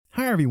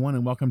everyone,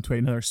 and welcome to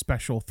another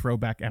special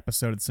throwback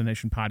episode of the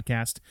Destination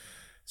Podcast.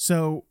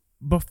 So,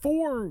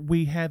 before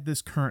we had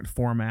this current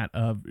format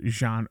of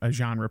a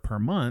genre per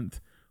month,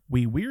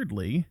 we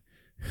weirdly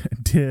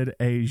did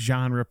a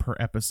genre per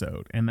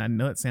episode. And I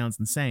know it sounds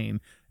insane,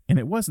 and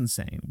it was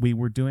insane. We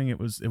were doing it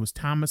was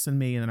Thomas and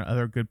me and our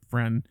other good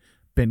friend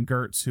Ben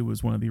Gertz, who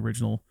was one of the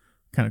original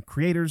kind of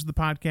creators of the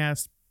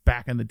podcast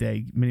back in the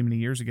day, many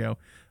years ago.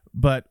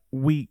 But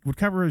we would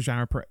cover a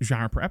genre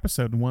per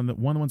episode, and one of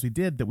the ones we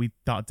did that we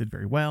thought did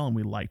very well and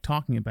we liked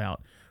talking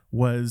about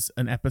was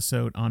an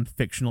episode on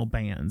fictional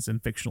bands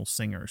and fictional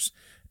singers.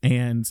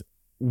 And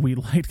we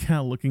liked kind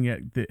of looking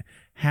at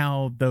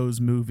how those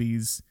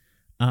movies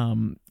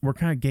were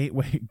kind of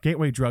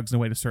gateway drugs in a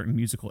way to certain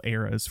musical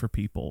eras for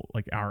people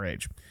like our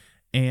age.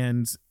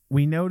 And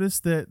we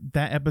noticed that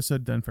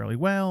episode done fairly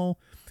well.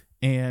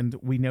 And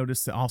we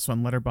noticed that also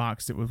on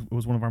Letterboxd, it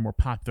was one of our more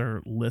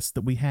popular lists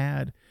that we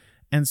had.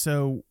 And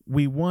so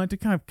we wanted to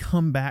kind of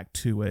come back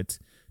to it,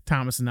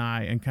 Thomas and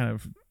I, and kind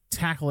of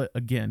tackle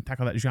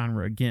that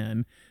genre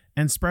again,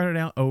 and spread it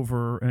out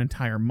over an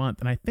entire month.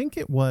 And I think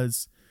it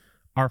was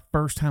our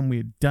first time we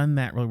had done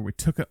that, really, where we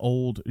took an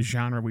old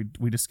genre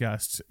we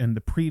discussed in the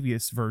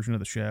previous version of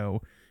the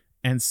show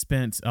and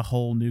spent a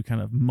whole new kind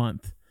of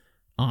month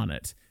on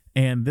it.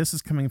 And this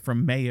is coming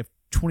from May of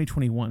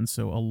 2021,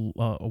 so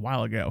a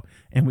while ago.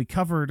 And we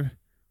covered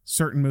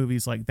certain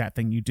movies like That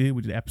Thing You Do.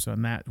 We did an episode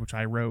on that, which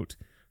I wrote.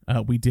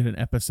 We did an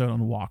episode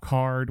on Walk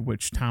Hard,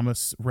 which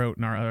Thomas wrote,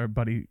 and our other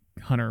buddy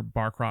Hunter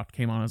Barcroft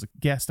came on as a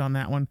guest on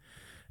that one.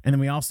 And then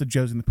we also did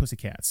Josie and the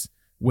Pussycats,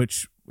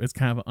 which is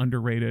kind of an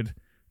underrated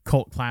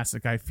cult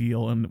classic, I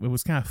feel. And it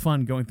was kind of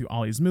fun going through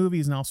all these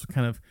movies and also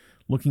kind of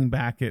looking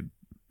back at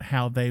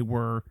how they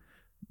were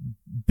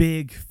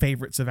big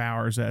favorites of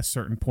ours at a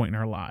certain point in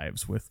our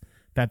lives. With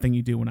That Thing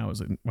You Do when I was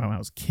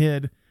a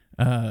kid.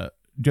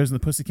 Josie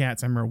and the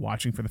Pussycats, I remember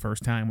watching for the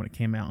first time when it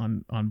came out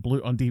on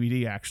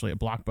DVD, actually, at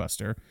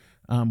Blockbuster.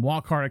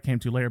 Walk Hard I came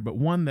to later, but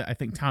one that I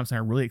think Thomas and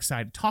I are really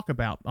excited to talk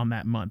about on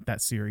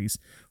that series,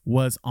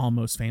 was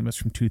Almost Famous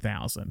from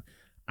 2000.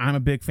 I'm a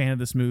big fan of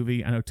this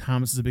movie. I know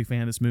Thomas is a big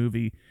fan of this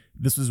movie.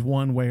 This was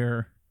one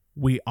where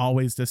we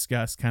always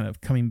discuss kind of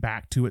coming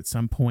back to at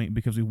some point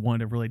because we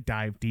wanted to really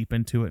dive deep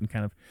into it and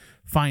kind of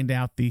find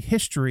out the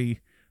history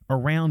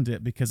around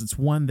it, because it's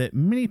one that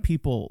many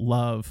people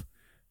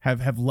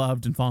have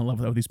loved and fallen in love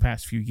with over these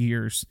past few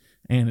years.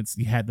 And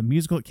you had the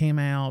musical that came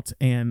out,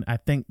 and I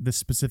think the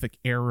specific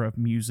era of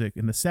music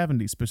in the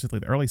 70s, specifically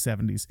the early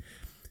 70s,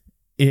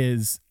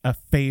 is a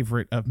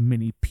favorite of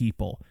many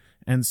people.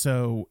 And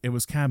so it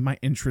was kind of my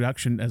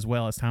introduction, as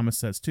well as Thomas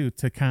says too,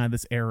 to kind of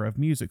this era of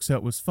music. So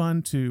it was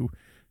fun to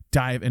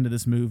dive into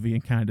this movie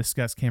and kind of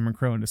discuss Cameron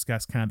Crowe and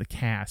discuss kind of the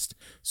cast.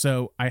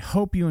 So I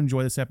hope you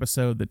enjoy this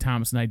episode that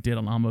Thomas and I did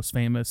on Almost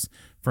Famous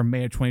from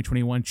May of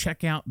 2021.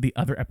 Check out the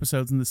other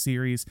episodes in the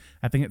series.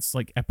 I think it's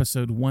like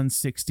episode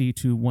 160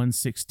 to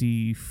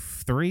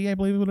 163, I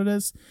believe is what it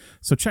is.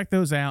 So check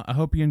those out. I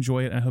hope you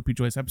enjoy it. I hope you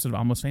enjoy this episode of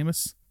Almost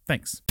Famous.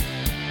 Thanks.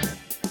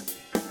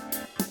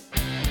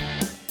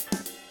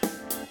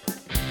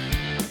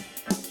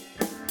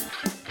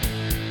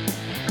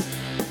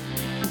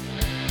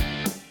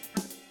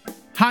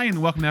 Hi,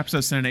 and welcome to episode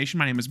of Cinenation.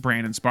 My name is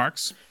Brandon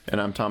Sparks.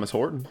 And I'm Thomas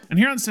Horton. And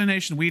here on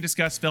Cinenation, we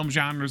discuss film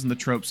genres and the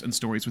tropes and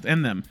stories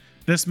within them.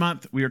 This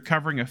month, we are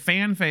covering a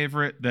fan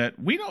favorite that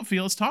we don't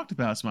feel is talked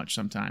about as much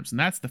sometimes, and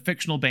that's the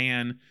fictional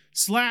band /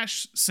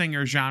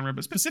 singer genre,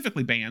 but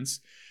specifically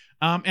bands.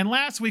 And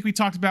last week, we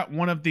talked about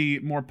one of the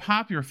more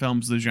popular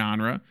films of the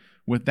genre,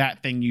 with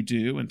That Thing You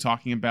Do, and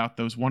talking about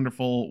those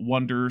wonderful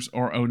wonders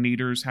or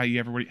oneaters,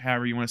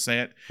 however you want to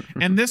say it.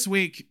 And this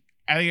week,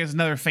 I think it's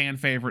another fan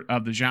favorite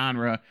of the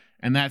genre,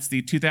 and that's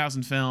the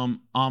 2000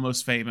 film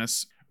Almost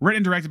Famous, written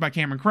and directed by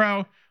Cameron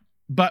Crowe.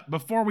 But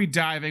before we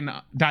dive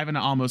into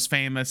Almost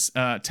Famous,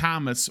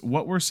 Thomas,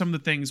 what were some of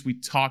the things we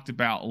talked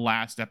about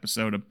last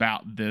episode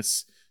about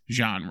this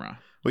genre?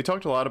 We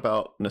talked a lot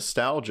about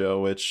nostalgia,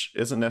 which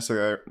isn't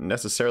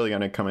necessarily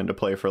going to come into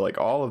play for like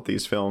all of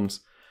these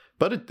films,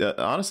 but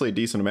honestly a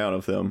decent amount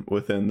of them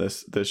within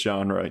this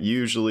genre.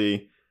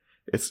 Usually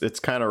it's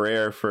kind of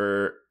rare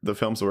for the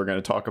films that we're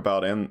going to talk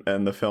about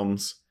and the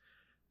films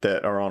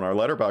that are on our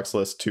Letterboxd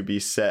list to be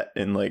set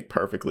in like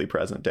perfectly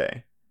present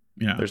day.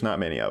 Yeah, there's not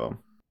many of them,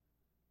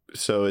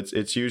 so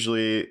it's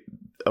usually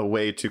a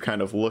way to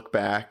kind of look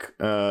back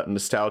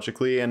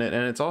nostalgically, and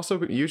it's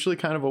also usually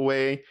kind of a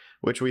way,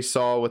 which we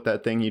saw with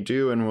That Thing You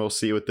Do, and we'll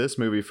see with this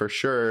movie for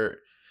sure,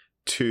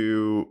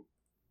 to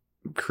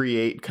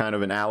create kind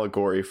of an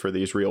allegory for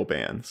these real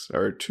bands,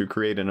 or to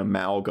create an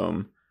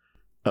amalgam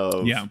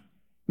of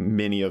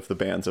many of the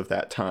bands of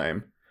that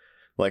time.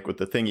 Like with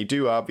The Thing You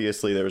Do,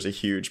 obviously there was a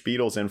huge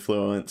Beatles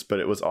influence, but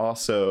it was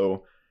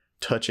also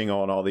touching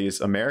on all these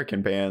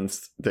American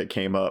bands that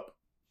came up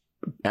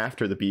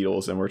after the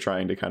Beatles and were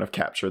trying to kind of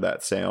capture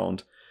that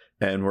sound,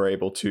 and were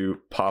able to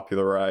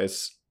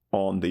popularize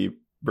on the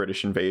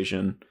British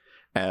invasion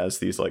as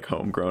these like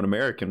homegrown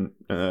American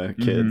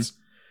kids.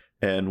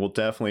 And we'll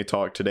definitely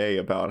talk today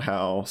about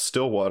how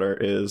Stillwater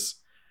is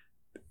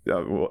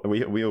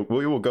we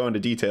will go into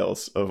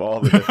details of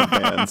all the different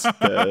bands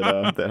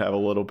that have a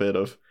little bit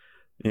of,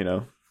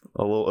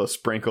 a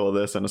sprinkle of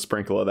this and a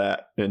sprinkle of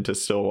that into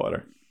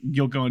Stillwater.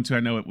 You'll go into,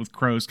 I know it with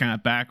Crow's kind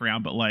of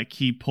background, but like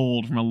he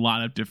pulled from a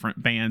lot of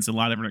different bands, a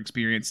lot of different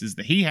experiences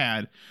that he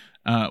had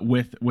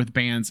with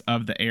bands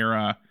of the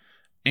era.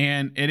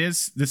 And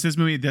this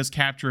movie does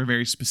capture a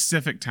very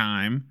specific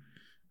time,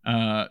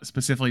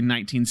 specifically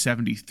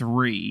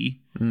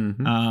 1973.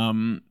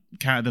 Mm-hmm.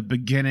 Kind of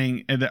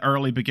the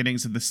early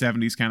beginnings of the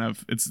 70s, kind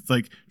of, it's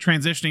like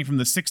transitioning from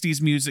the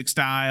 60s music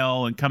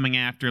style and coming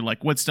after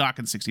like Woodstock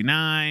in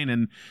 69,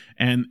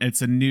 and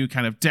it's a new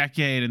kind of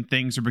decade, and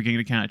things are beginning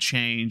to kind of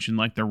change in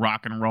like the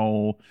rock and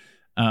roll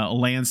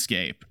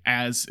landscape,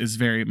 as is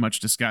very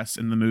much discussed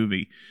in the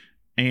movie.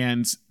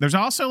 And there's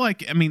also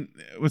like, I mean,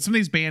 with some of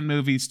these band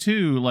movies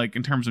too, like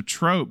in terms of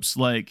tropes,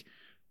 like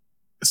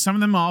some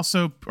of them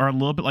also are a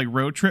little bit like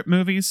road trip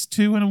movies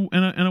too, in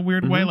a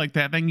weird way. Like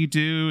That Thing You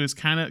Do is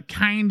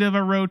kind of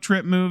a road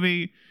trip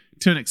movie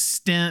to an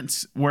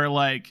extent, where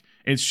like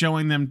it's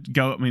showing them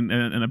go. I mean,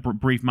 in a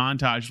brief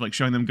montage, like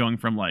showing them going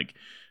from like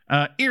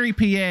Erie,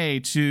 PA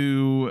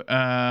to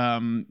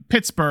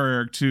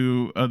Pittsburgh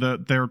to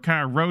their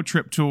kind of road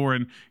trip tour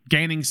and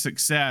gaining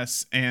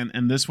success.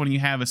 And this one, you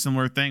have a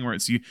similar thing where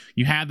it's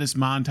you have this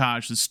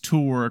montage, this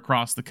tour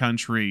across the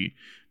country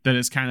that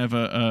is kind of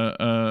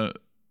a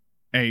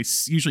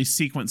usually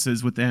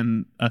sequences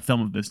within a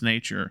film of this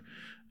nature.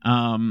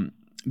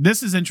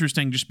 This is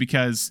interesting just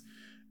because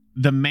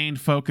the main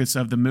focus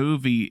of the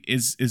movie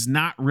is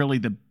not really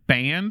the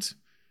band.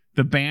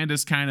 The band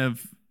is kind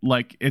of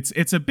like,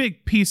 it's a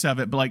big piece of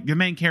it, but like the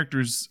main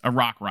character's a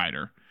rock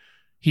writer.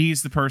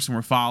 He's the person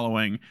we're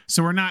following.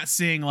 So we're not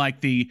seeing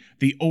like the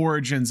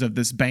origins of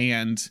this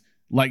band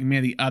like many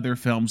of the other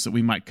films that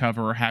we might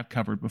cover or have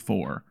covered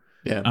before.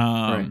 Yeah.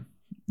 Right.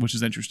 Which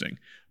is interesting.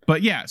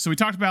 But yeah, so we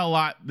talked about a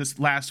lot this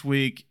last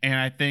week, and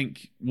I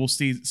think we'll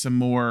see some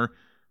more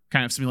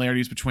kind of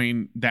similarities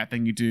between That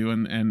Thing You Do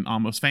and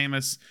Almost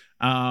Famous.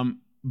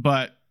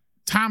 But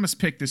Thomas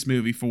picked this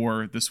movie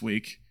for this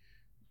week.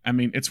 I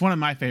mean, it's one of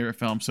my favorite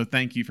films, so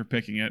thank you for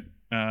picking it.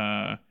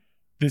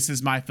 This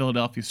is my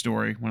Philadelphia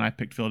story when I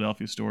picked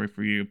Philadelphia Story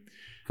for you.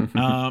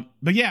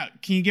 But yeah,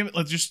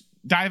 let's just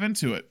dive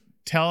into it.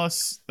 Tell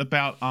us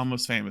about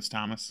Almost Famous,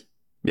 Thomas.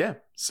 Yeah.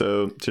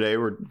 So today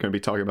we're going to be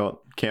talking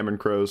about Cameron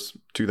Crowe's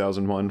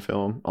 2001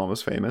 film,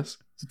 Almost Famous.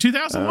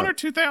 2001 or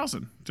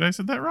 2000? Did I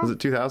say that wrong? Was it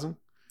 2000?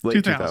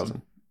 Late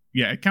 2000.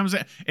 Yeah, it comes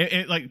at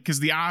it like, because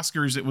the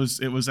Oscars, it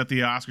was at the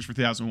Oscars for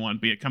 2001,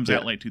 but it comes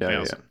out late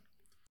 2000. Yeah.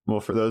 Well,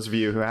 for those of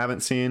you who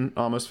haven't seen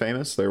Almost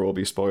Famous, there will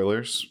be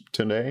spoilers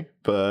today.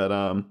 But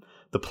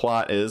the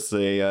plot is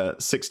a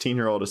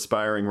 16-year-old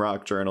aspiring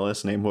rock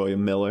journalist named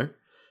William Miller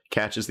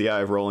catches the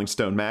eye of Rolling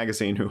Stone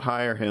magazine, who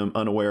hire him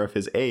unaware of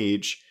his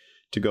age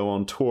to go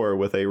on tour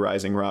with a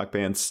rising rock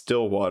band,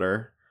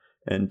 Stillwater,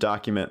 and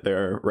document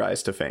their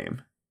rise to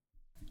fame.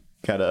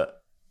 Got a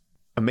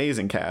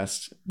amazing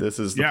cast. This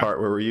is the part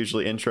where we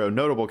usually intro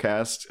notable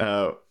cast.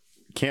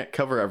 Can't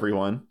cover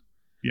everyone.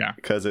 Yeah.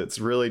 Because it's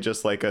really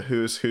just like a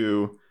who's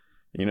who.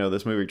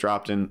 This movie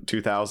dropped in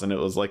 2000. It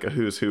was like a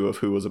who's who of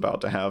who was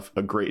about to have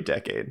a great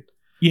decade.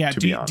 Yeah.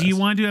 Do you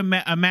want to do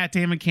a Matt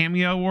Damon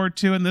cameo award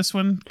too in this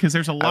one? Because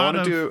there's a lot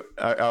of...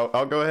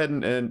 I'll go ahead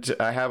and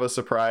I have a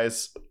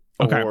surprise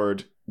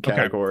award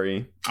category.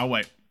 Okay. I'll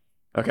wait.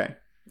 Okay.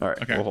 All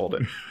right. Okay. We'll hold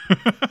it.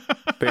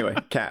 But anyway,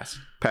 cast.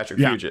 Patrick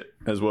Fugit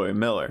as William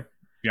Miller.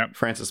 Yep.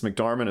 Frances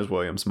McDormand as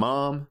William's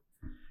mom.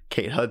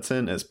 Kate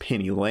Hudson as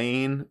Penny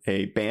Lane,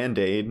 a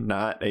Band-Aid,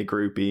 not a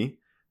groupie,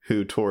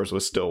 who tours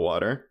with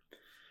Stillwater.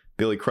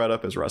 Billy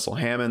Crudup as Russell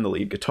Hammond, the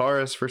lead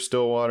guitarist for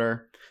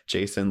Stillwater.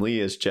 Jason Lee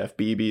as Jeff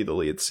Beebe, the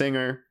lead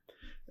singer.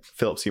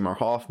 Philip Seymour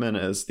Hoffman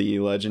as the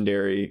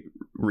legendary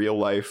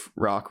real-life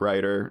rock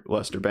writer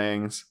Lester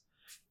Bangs.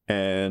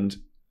 And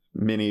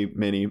many,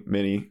 many,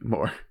 many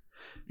more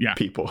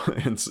people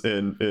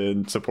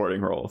in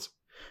supporting roles.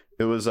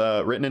 It was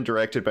written and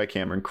directed by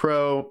Cameron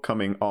Crowe,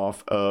 coming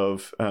off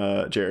of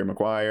Jerry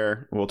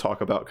Maguire. We'll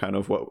talk about kind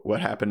of what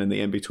happened in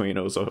the in-between.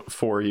 It was a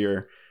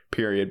 4-year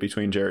period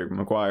between Jerry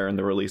Maguire and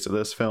the release of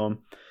this film.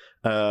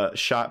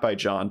 Shot by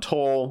John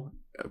Toll,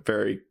 a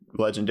very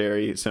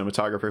legendary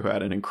cinematographer who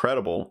had an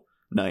incredible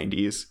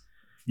 90s.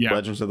 Yeah.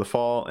 Legends of the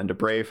Fall, into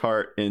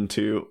Braveheart,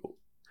 into,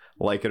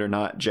 like it or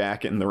not,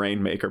 Jack and the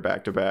Rainmaker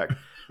back-to-back.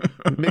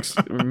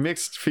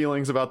 Mixed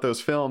feelings about those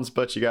films,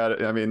 but you got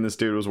it. I mean, this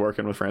dude was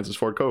working with Francis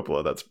Ford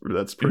Coppola.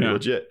 That's pretty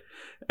legit.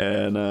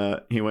 And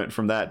he went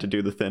from that to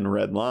do The Thin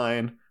Red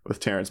Line with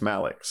Terrence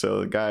Malick. So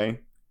the guy,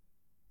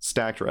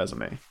 stacked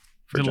resume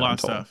for did John a lot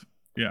Toll. of stuff.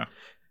 Yeah.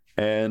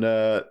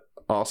 And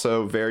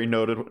also very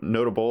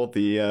notable,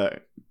 the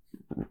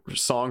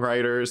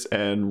songwriters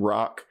and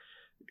rock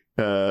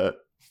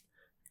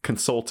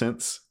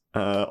consultants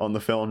on the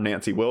film,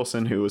 Nancy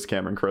Wilson, who was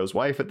Cameron Crowe's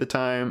wife at the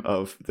time,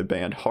 of the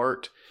band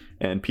Heart,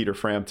 and Peter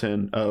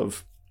Frampton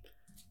of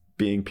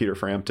being Peter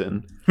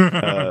Frampton,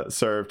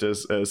 served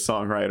as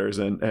songwriters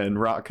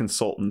and rock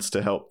consultants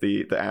to help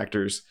the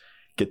actors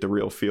get the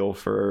real feel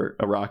for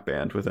a rock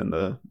band within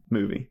the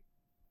movie.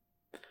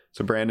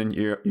 So Brandon,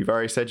 you've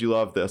already said you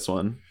love this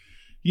one.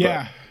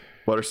 Yeah.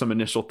 What are some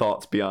initial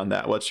thoughts beyond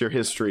that? What's your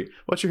history?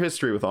 What's your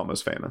history with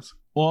Almost Famous?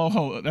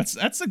 Well,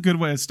 that's a good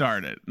way to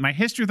start it. My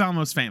history with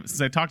Almost Famous,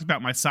 since I talked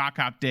about my sock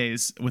hop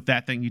days with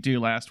That Thing You Do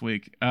last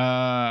week.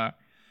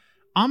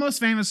 Almost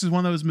Famous is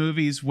one of those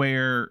movies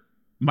where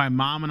my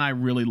mom and I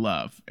really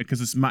love,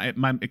 because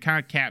it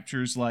kind of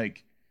captures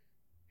like,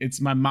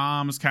 it's my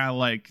mom's kind of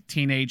like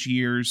teenage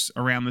years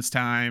around this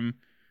time.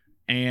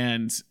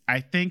 And I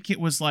think it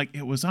was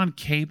on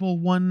cable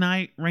one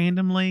night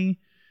randomly,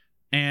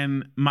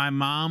 and my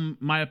mom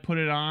might have put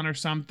it on or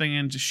something,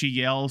 and she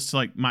yells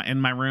to in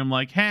my room,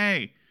 like,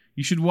 "Hey,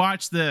 you should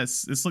watch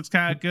this. This looks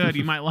kind of good.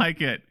 You might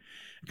like it."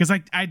 Because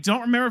I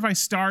don't remember if I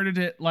started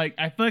it,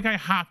 I feel like I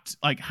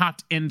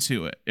hopped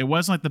into it. It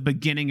wasn't like the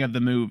beginning of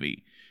the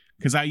movie,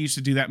 because I used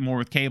to do that more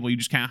with cable. You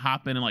just kind of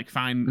hop in and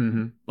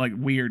find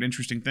weird,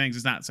 interesting things.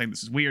 It's not saying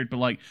this is weird,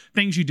 but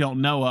things you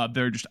don't know of,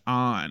 they're just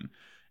on.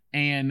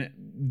 And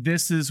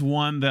this is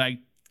one that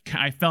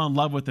I fell in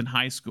love with in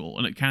high school,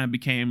 and it kind of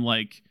became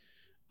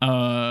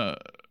the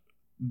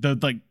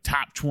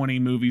top 20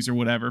 movies or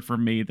whatever for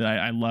me that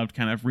I loved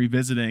kind of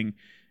revisiting,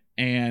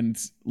 and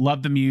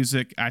loved the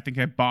music. I think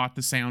I bought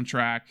the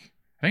soundtrack.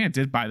 I think I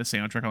did buy the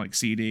soundtrack on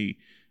CD,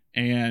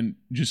 and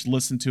just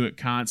listened to it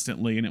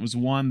constantly. And it was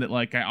one that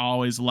I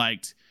always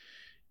liked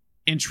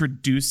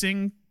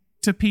introducing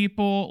to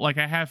people.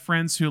 I have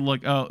friends who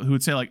who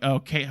would say oh,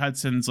 Kate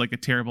Hudson's a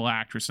terrible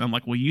actress, and I'm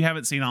like, well, you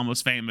haven't seen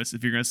Almost Famous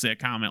if you're going to say a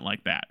comment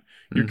like that.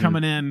 You're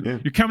coming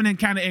in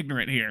kind of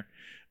ignorant here.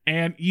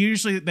 And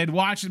usually they'd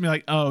watch it and be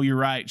like, oh, you're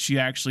right, she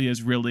actually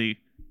is really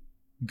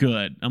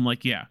good. I'm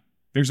like, yeah,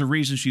 there's a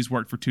reason she's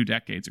worked for 2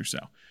 decades or so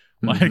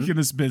in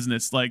this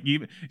business. I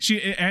think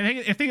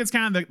it's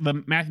kind of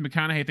the Matthew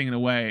McConaughey thing in a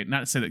way, not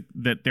to say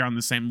that they're on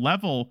the same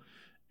level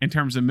in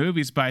terms of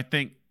movies, but I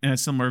think in a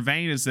similar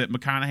vein is that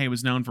McConaughey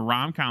was known for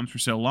rom-coms for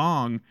so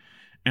long,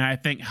 and I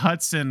think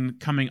Hudson,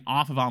 coming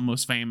off of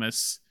Almost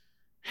Famous,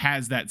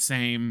 has that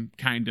same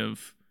kind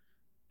of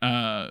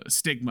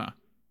stigma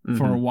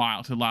for a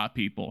while to a lot of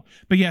people.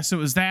 But yeah, so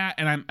it was that,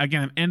 and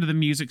I'm into the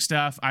music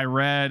stuff. I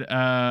read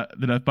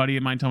that a buddy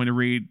of mine told me to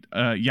read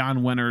Jan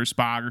Wenner's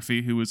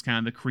biography, who was kind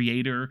of the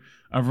creator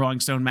of Rolling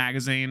Stone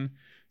magazine.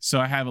 So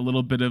I have a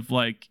little bit of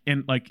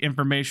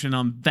information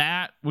on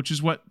that, which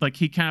is what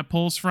he kind of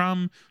pulls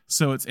from.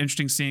 So it's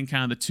interesting seeing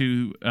kind of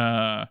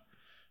the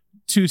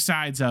two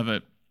sides of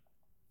it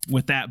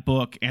with that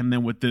book and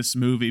then with this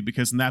movie,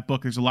 because in that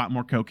book there's a lot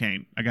more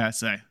cocaine, I gotta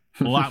say.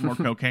 A lot more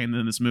cocaine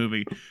than this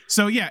movie.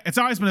 So yeah, it's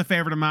always been a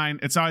favorite of mine.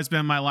 It's always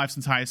been my life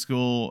since high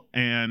school,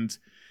 and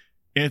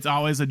it's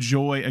always a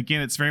joy.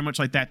 Again, it's very much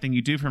like That Thing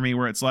You Do for me,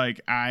 where it's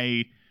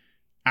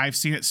I've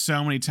seen it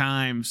so many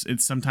times,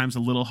 it's sometimes a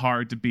little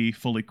hard to be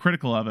fully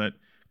critical of it,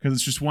 because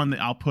it's just one that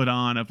I'll put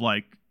on of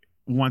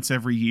once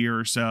every year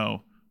or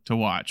so to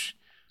watch.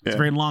 It's a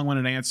very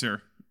long-winded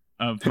answer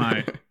of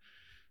my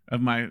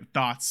of my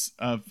thoughts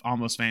of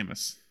Almost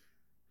Famous.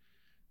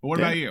 But what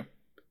about you?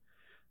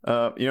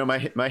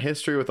 My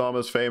history with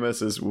Almost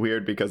Famous is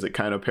weird because it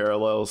kind of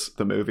parallels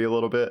the movie a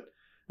little bit.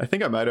 I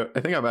think I might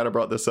have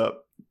brought this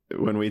up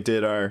when we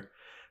did our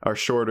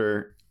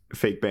shorter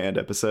fake band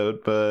episode,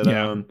 but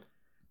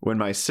when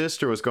my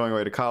sister was going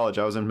away to college,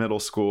 I was in middle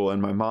school,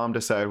 and my mom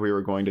decided we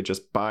were going to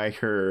just buy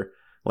her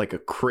a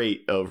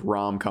crate of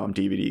rom-com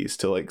DVDs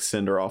to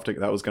send her off to.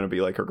 That was going to be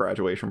her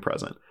graduation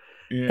present.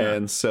 Yeah.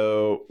 And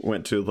so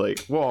went to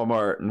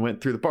Walmart and went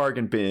through the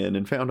bargain bin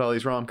and found all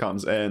these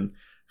rom-coms and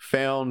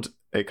found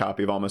a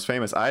copy of Almost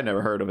Famous. I had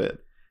never heard of it,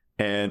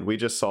 and we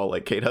just saw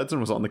Kate Hudson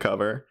was on the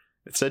cover.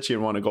 It said she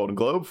had won a Golden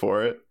Globe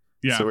for it.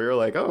 Yeah. So we were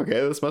like, oh,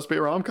 okay, this must be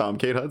a rom-com.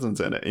 Kate Hudson's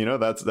in it.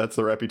 That's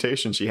the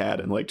reputation she had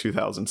in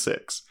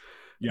 2006.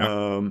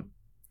 Yeah.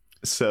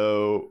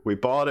 So we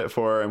bought it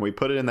for her and we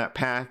put it in that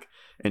pack,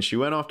 and she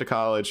went off to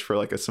college for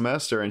a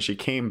semester, and she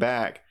came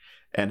back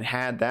and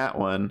had that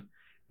one.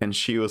 And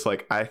she was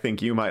like, I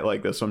think you might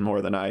like this one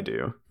more than I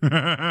do.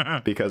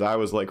 Because I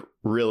was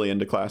really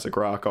into classic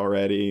rock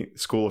already.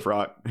 School of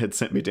Rock had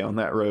sent me down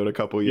that road a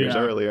couple years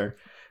earlier.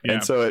 Yeah.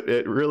 And so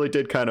it really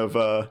did kind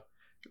of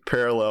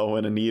parallel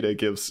when Anita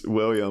gives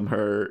William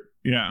her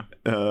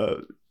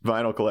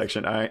vinyl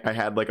collection. I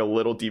had a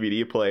little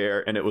DVD player,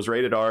 and it was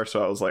rated R.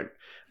 So I was I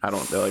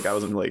don't know, I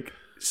was in 7th,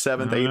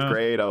 8th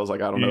grade. I was I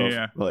don't know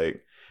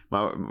if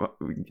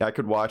I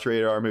could watch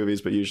rated R movies,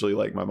 but usually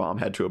my mom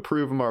had to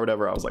approve them or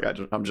whatever. I was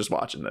I'm just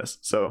watching this.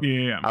 So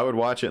I would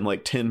watch it in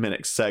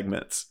 10-minute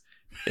segments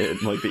in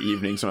the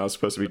evenings when I was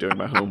supposed to be doing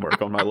my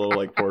homework on my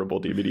little portable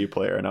DVD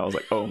player. And I was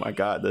oh my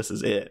God, this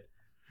is it.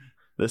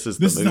 This is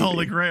the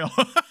Holy Grail.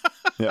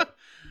 Yeah.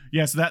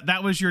 Yeah. So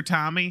that was your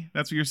Tommy.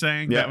 That's what you're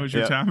saying. Yeah, that was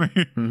your Tommy.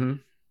 Mm-hmm.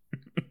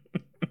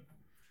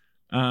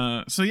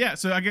 So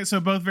I guess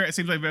it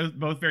seems like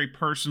both very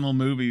personal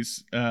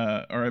movies,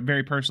 or a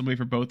very personal movie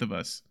for both of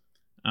us.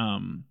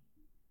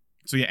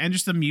 So yeah, and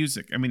just the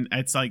music. I mean,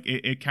 it's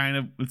it kind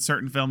of, with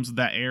certain films of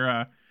that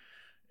era,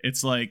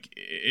 it's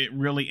it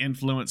really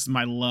influenced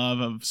my love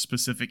of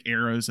specific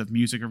eras of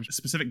music, or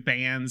specific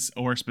bands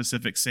or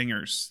specific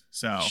singers.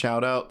 So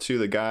shout out to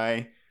the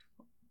guy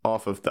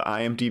off of the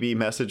IMDb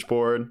message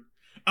board.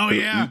 Oh,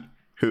 yeah.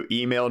 Who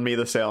emailed me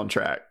the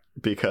soundtrack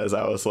because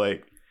I was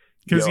like,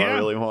 yo, I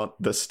really want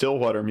the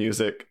Stillwater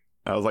music.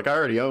 I was like, I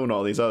already own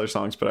all these other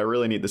songs, but I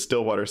really need the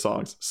Stillwater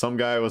songs. Some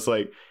guy was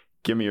like,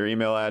 give me your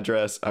email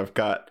address. I've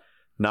got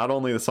not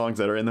only the songs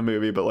that are in the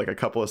movie, but like a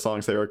couple of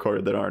songs they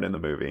recorded that aren't in the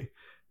movie.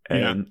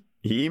 And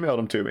he emailed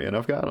them to me, and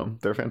I've got them.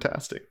 They're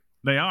fantastic.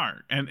 They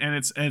are. And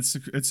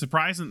it's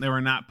surprising they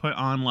were not put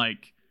on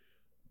like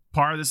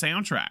part of the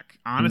soundtrack,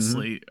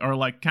 honestly. Or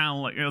like kind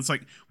of like, it's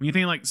like when you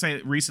think like,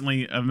 say,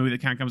 recently a movie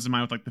that kind of comes to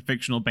mind with like the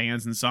fictional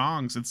bands and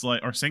songs, it's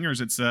like, or singers,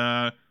 it's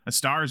A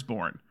Star Is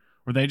Born,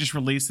 where they just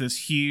released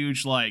this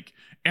huge, like,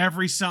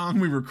 every song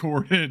we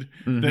recorded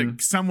that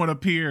somewhat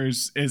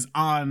appears is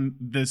on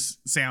this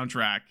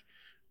soundtrack.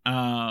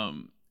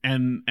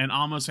 And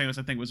Almost Famous,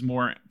 I think, was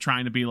more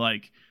trying to be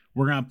like,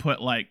 we're gonna put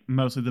like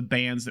mostly the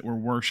bands that we're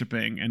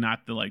worshiping and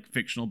not the like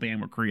fictional band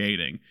we're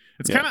creating.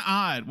 It's kind of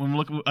odd when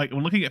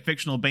looking at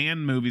fictional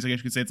band movies. I guess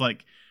you could say it's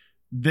like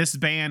this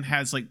band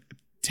has like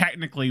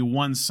technically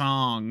one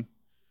song,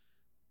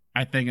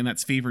 I think, and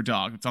that's Fever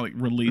Dog. It's all like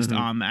released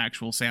on the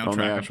actual soundtrack. On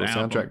the actual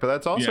soundtrack, but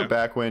that's also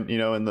back when, you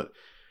know, in the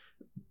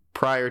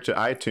prior to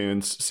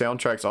iTunes,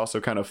 soundtracks also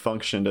kind of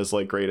functioned as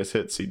like greatest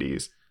hit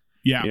CDs.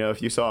 Yeah. You know,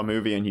 if you saw a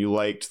movie and you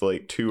liked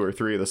like 2 or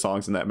 3 of the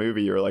songs in that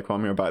movie, you were like, well,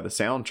 I'm going to buy the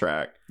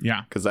soundtrack.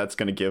 Yeah. Because that's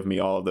going to give me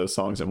all of those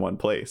songs in one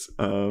place.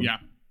 Yeah.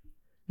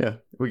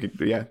 We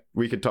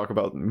could talk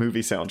about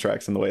movie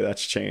soundtracks and the way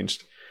that's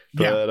changed.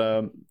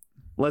 But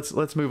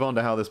let's move on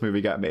to how this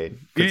movie got made.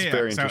 It's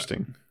very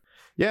interesting.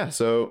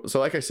 So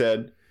like I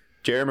said,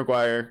 Jerry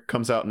Maguire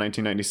comes out in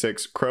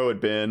 1996. Crow had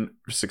been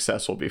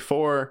successful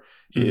before.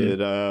 He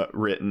had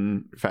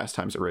written Fast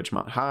Times at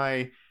Ridgemont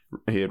High.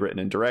 He had written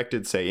and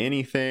directed Say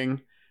Anything,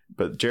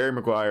 but Jerry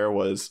Maguire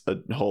was a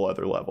whole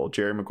other level.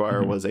 Jerry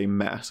Maguire was a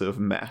massive,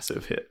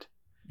 massive hit.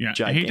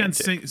 Yeah, he done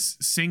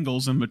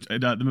singles and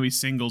the movie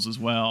Singles as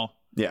well.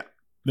 Yeah,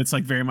 that's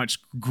like very much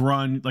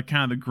grunge, like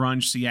kind of the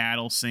grunge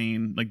Seattle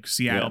scene, like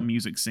Seattle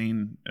music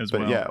scene as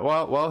well. But yeah,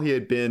 while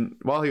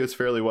he was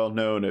fairly well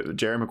known,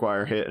 Jerry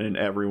Maguire hit, and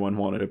everyone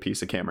wanted a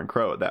piece of Cameron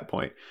Crowe at that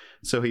point.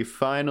 So he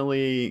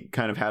finally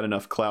kind of had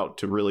enough clout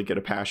to really get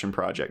a passion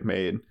project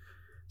made.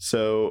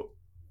 So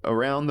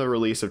around the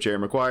release of Jerry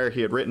Maguire, he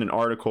had written an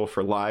article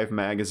for Live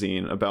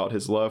magazine about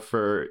his love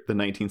for the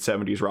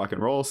 1970s rock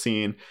and roll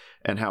scene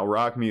and how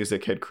rock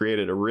music had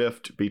created a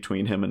rift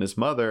between him and his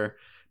mother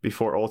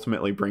before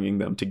ultimately bringing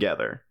them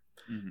together.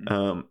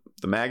 The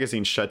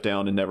magazine shut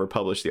down and never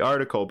published the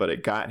article, but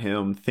it got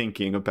him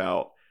thinking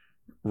about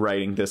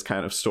writing this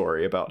kind of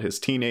story about his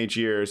teenage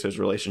years, his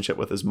relationship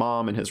with his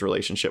mom, and his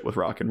relationship with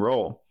rock and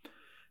roll.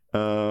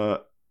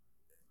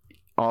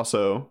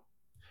 Also,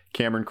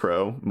 Cameron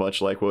Crowe,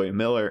 much like William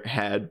Miller,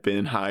 had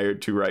been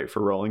hired to write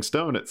for Rolling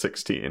Stone at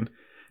 16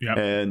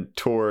 and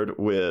toured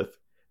with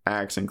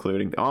acts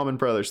including the Allman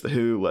Brothers, The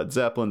Who, Led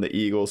Zeppelin, the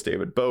Eagles,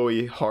 David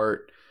Bowie,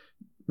 Heart,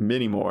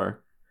 many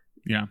more.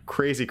 Yeah.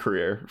 Crazy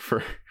career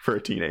for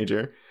a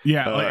teenager.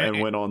 Yeah.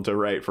 And went on to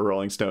write for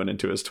Rolling Stone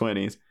into his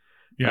 20s.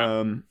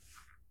 Yeah.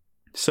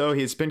 So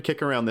he's been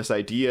kicking around this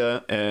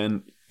idea,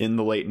 and in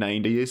the late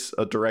 90s,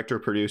 a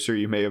director-producer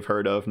you may have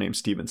heard of named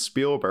Steven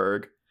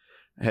Spielberg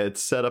had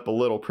set up a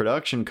little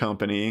production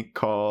company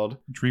called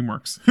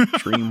DreamWorks.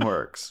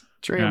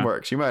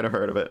 DreamWorks. You might have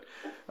heard of it.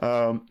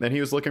 And he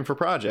was looking for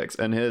projects,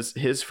 and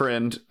his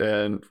friend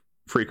and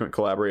frequent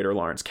collaborator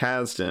Lawrence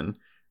Kasdan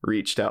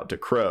reached out to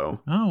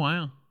Crowe. Oh,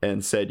 wow.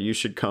 And said, you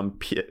should come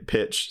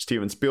pitch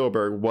Steven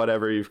Spielberg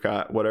whatever you've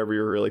got, whatever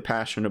you're really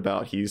passionate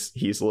about.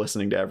 He's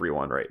listening to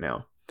everyone right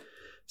now.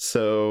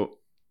 So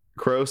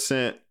Crowe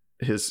sent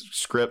his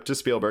script to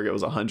Spielberg. It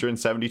was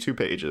 172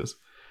 pages.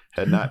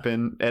 Had not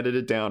been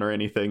edited down or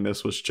anything.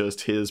 This was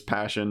just his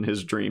passion,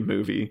 his dream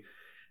movie.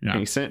 Yeah. And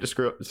he sent it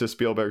to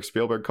Spielberg.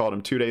 Spielberg called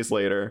him 2 days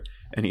later,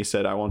 and he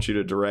said, I want you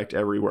to direct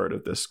every word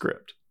of this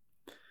script.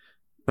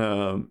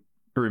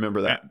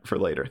 Remember that for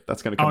later.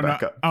 That's going to come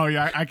back up. Oh,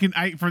 yeah.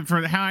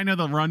 For how I know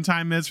the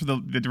runtime is for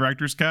the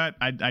director's cut,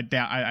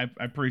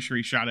 I'm pretty sure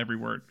he shot every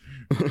word.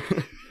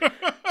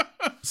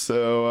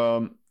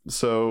 So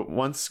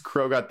once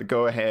Crowe got the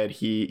go-ahead,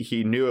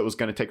 he knew it was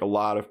going to take a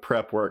lot of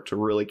prep work to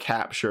really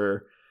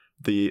capture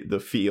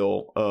the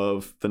feel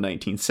of the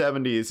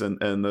 1970s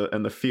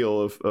and the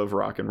feel of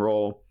rock and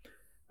roll.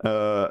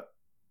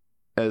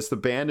 As the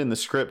band in the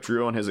script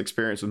drew on his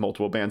experience with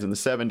multiple bands in the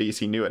 70s,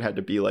 he knew it had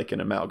to be like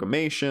an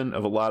amalgamation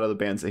of a lot of the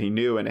bands that he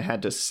knew, and it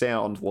had to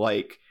sound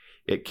like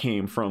it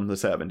came from the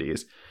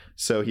 70s.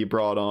 So he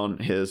brought on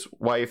his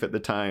wife at the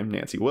time,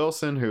 Nancy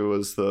Wilson, who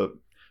was a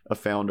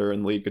founder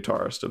and lead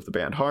guitarist of the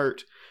band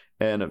Heart,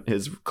 and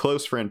his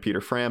close friend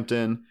Peter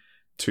Frampton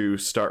to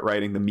start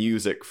writing the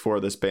music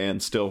for this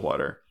band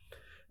Stillwater.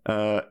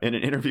 In an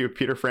interview with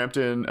Peter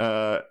Frampton,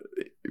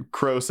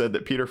 Crowe said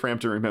that Peter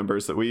Frampton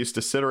remembers that we used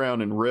to sit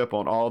around and rip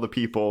on all the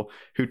people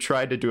who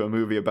tried to do a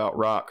movie about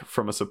rock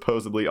from a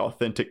supposedly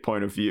authentic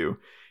point of view.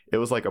 It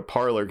was like a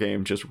parlor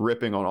game, just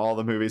ripping on all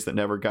the movies that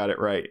never got it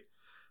right.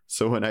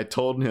 So when I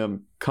told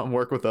him, come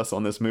work with us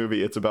on this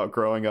movie, it's about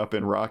growing up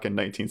in rock in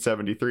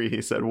 1973,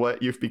 he said,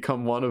 what? You've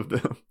become one of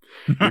them.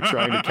 You're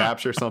trying to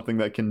capture something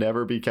that can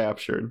never be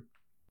captured.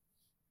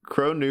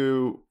 Crow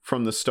knew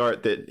from the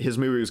start that his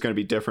movie was going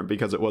to be different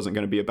because it wasn't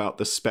going to be about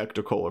the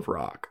spectacle of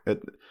rock. A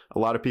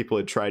lot of people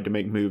had tried to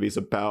make movies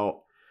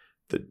about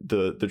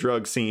the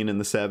drug scene in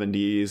the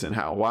 70s and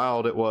how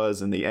wild it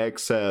was and the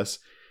excess.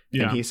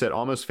 Yeah. And he said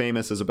Almost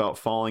Famous is about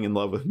falling in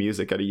love with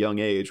music at a young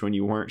age when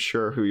you weren't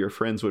sure who your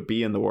friends would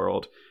be in the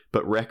world,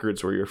 but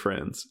records were your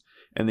friends.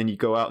 And then you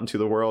go out into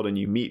the world and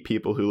you meet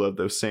people who love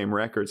those same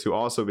records who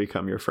also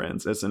become your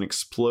friends. It's an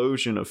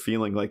explosion of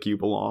feeling like you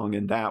belong.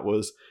 And that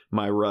was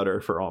my rudder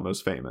for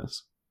Almost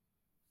Famous.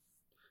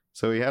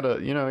 So he had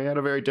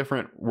a very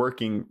different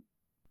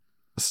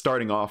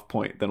starting off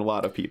point than a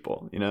lot of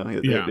people.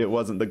 It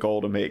wasn't the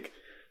goal to make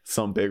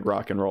some big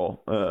rock and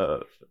roll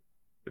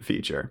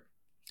feature.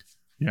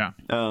 Yeah.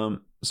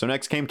 So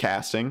next came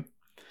casting.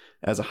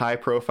 As a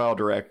high-profile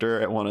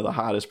director at one of the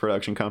hottest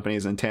production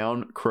companies in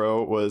town,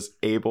 Crow was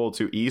able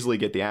to easily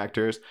get the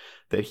actors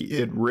that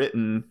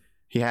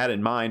he had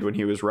in mind when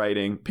he was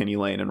writing Penny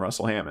Lane and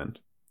Russell Hammond.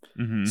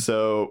 Mm-hmm.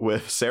 So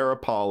with Sarah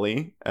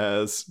Polley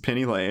as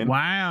Penny Lane,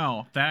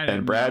 wow,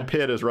 and Brad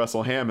Pitt as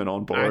Russell Hammond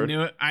on board.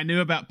 I knew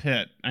about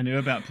Pitt.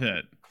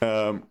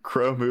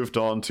 Crow moved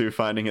on to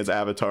finding his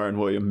avatar in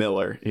William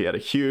Miller. He had a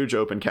huge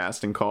open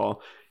casting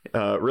call.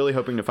 Really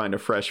hoping to find a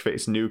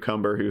fresh-faced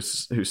newcomer who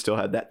still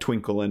had that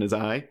twinkle in his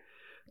eye.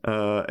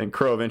 And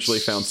Crow eventually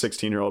found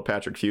 16-year-old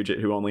Patrick Fugit,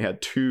 who only had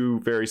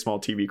 2 very small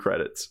TV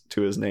credits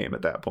to his name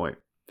at that point.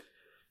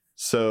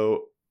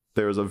 So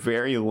there was a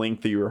very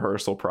lengthy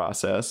rehearsal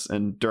process,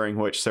 and during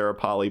which Sarah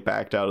Polley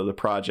backed out of the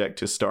project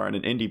to star in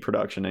an indie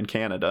production in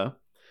Canada.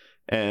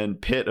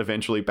 And Pitt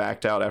eventually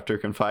backed out after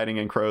confiding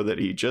in Crow that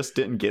he just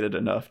didn't get it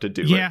enough to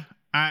do it. Yeah,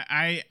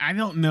 I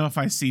don't know if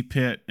I see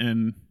Pitt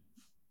in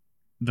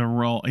the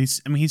role.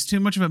 He's too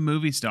much of a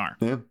movie star.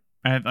 Yeah.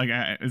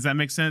 Does that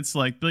make sense?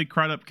 Like Billy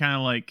Crudup kind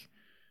of like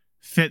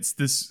fits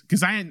this,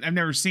 because I've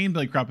never seen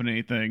Billy Crudup in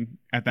anything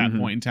at that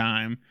point in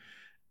time,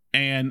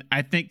 and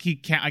I think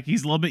he's a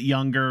little bit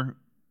younger,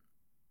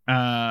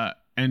 and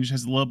just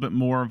has a little bit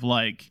more of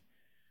like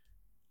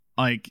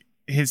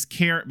his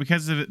character,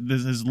 because of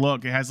his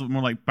look. It has a little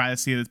more like by the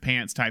seat of his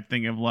pants type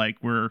thing of like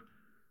we're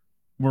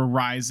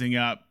rising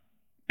up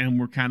and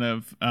we're kind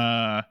of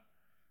a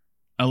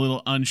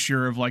little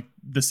unsure of like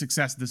the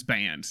success of this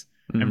band.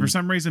 Mm-hmm. And for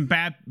some reason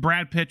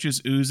Brad Pitt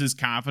just oozes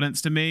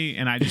confidence to me,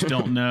 and I just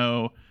don't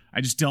know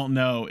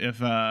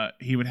if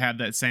he would have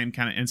that same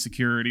kind of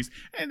insecurities.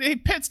 And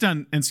Pitt's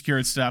done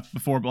insecure stuff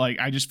before, but like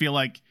I just feel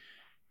like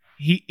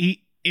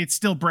it's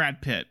still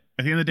Brad Pitt.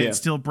 At the end of the day, it's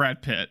still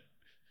Brad Pitt.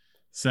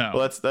 So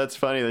well, that's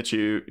funny that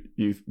you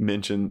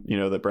mentioned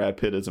that Brad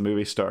Pitt is a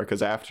movie star,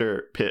 because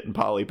after Pitt and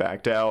Polley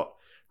backed out,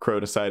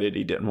 Crow decided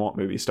he didn't want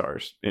movie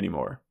stars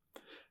anymore.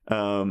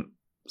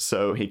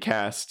 So he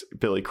cast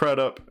Billy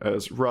Crudup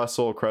as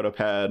Russell. Crudup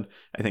had,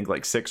 I think,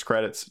 like 6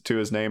 credits to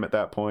his name at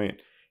that point.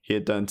 He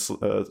had done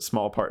a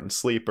small part in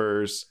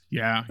Sleepers.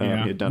 Yeah. He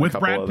had done with a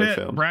couple other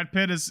films. Brad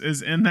Pitt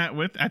is in that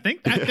with. I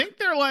think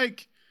they're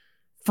like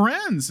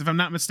friends, if I'm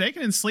not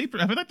mistaken. In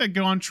Sleepers, I feel like they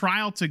go on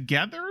trial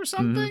together or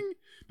something.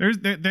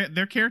 Mm-hmm.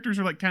 Their characters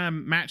are like kind of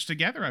matched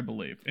together, I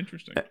believe.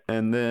 Interesting.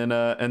 And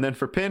then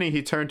for Penny,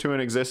 he turned to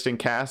an existing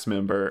cast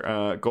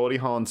member, Goldie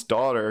Hawn's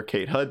daughter,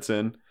 Kate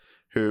Hudson,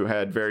 who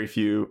had very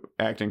few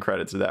acting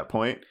credits at that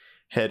point,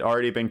 had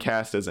already been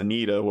cast as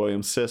Anita,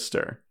 William's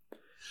sister.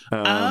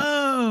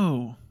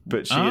 But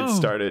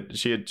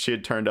she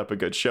had turned up a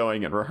good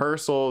showing in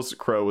rehearsals.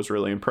 Crow was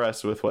really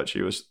impressed with what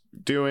she was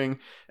doing,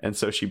 and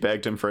so she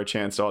begged him for a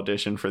chance to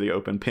audition for the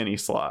open Penny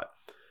slot.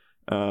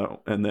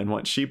 And then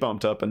once she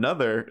bumped up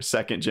another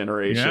second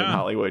generation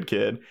Hollywood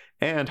kid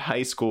and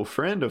high school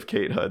friend of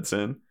Kate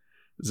Hudson,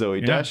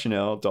 Zooey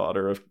Deschanel,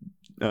 daughter of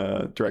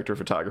director of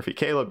photography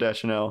Caleb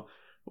Deschanel,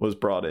 was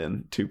brought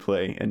in to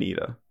play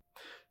Anita.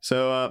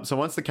 So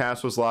once the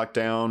cast was locked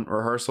down,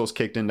 rehearsals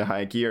kicked into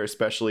high gear,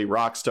 especially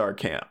Rockstar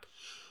Camp.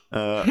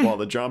 While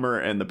the drummer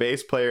and the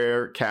bass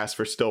player cast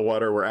for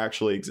Stillwater were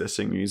actually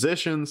existing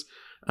musicians,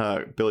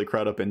 Billy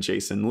Crudup and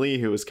Jason Lee,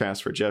 who was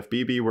cast for Jeff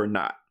Beebe, were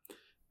not.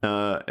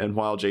 And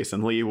while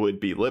Jason Lee would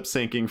be lip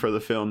syncing for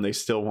the film, they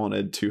still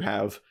wanted to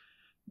have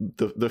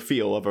the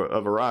feel of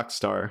a rock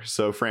star.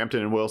 So Frampton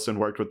and Wilson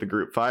worked with the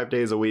group 5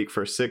 days a week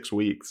for 6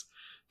 weeks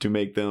to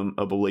make them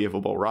a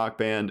believable rock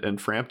band. And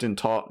Frampton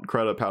taught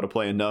Crudup how to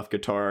play enough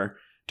guitar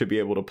to be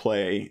able to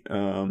play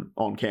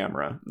on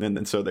camera. And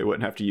then so they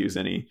wouldn't have to use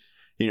any,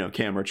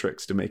 camera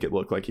tricks to make it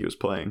look like he was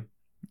playing.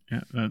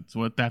 Yeah, that's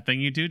what that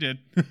thing you do did.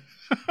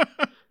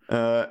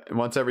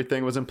 Once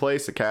everything was in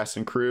place, the cast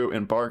and crew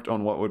embarked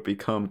on what would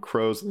become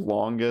Crow's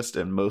longest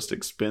and most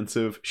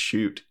expensive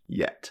shoot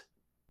yet.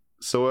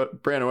 So,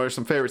 Brandon, what are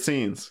some favorite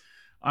scenes?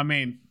 I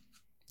mean,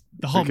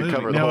 the whole movie.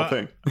 Cover the whole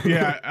thing.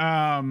 Yeah.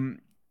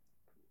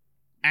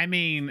 I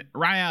mean,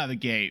 right out of the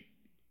gate,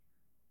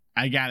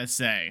 I gotta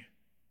say,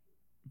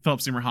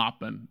 Philip Seymour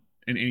Hoffman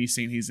in any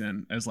scene he's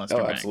in as Lester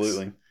Banks.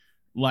 Absolutely.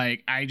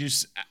 Like, I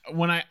just,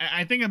 when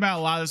I think about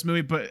a lot of this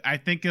movie, but I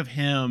think of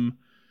him,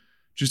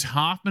 just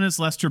Hoffman as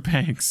Lester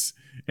Banks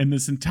in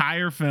this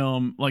entire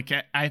film. Like,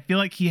 I feel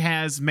like he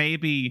has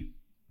maybe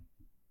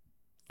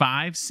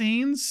 5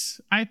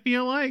 scenes, I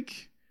feel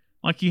like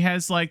he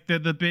has like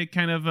the big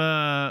kind of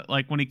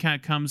like when he kind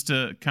of comes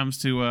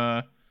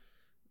to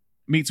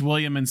meets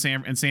William in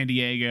San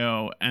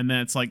Diego, and then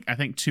it's like I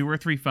think 2 or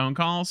 3 phone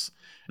calls.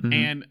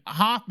 And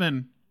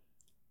Hoffman,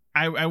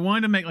 I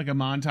wanted to make like a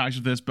montage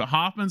of this, but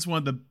Hoffman's one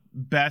of the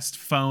best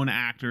phone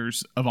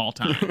actors of all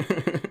time.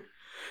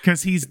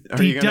 Because he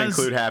gonna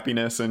include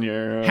happiness in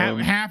your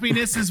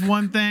happiness is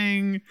one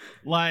thing.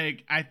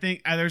 Like, I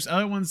think there's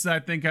other ones that I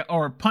think,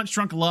 or Punch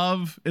Drunk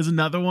Love is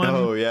another one.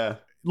 Oh yeah.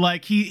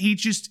 Like he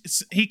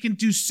can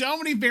do so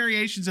many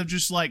variations of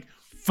just like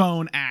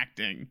phone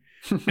acting.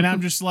 And I'm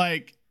just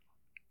like,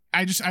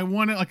 I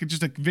wanted like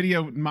just a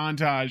video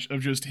montage of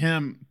just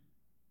him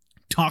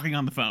talking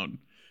on the phone.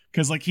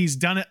 Because like he's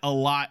done it a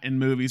lot in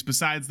movies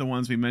besides the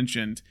ones we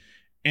mentioned.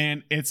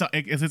 And it's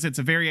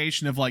a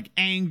variation of like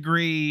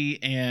angry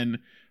and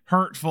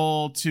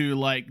hurtful to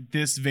like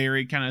this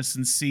very kind of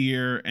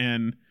sincere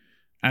and,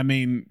 I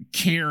mean,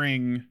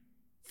 caring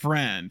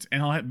friend.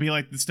 And he'll be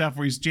like the stuff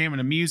where he's jamming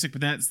to music,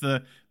 but then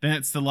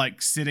it's the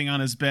like sitting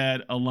on his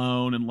bed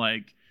alone and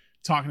like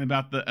talking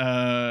about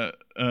the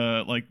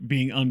like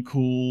being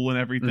uncool and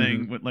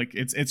everything. But like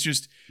it's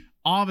just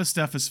all this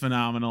stuff is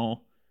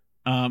phenomenal.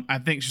 I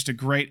think it's just a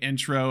great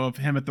intro of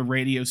him at the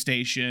radio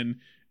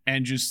station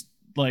and just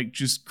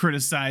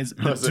criticize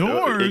the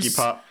Doors. Iggy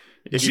Pop.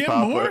 Jim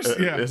Morris,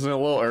 isn't it a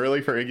little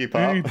early for Iggy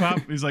Pop? Iggy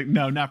Pop, he's like,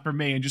 no, not for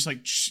me, and just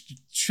like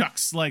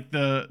chucks like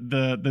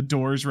the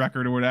Doors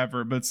record or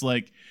whatever. But it's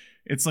like,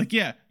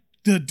 yeah,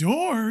 the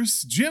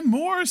Doors, Jim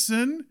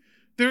Morrison,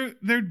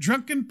 they're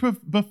drunken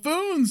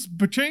buffoons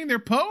betraying their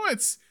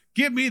poets.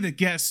 Give me the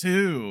Guess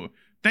Who.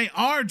 They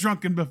are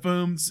drunken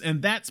buffoons,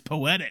 and that's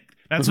poetic.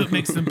 That's what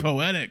makes them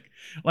poetic.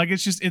 Like,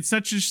 it's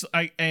such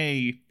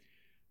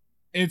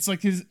it's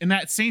like his in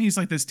that scene, he's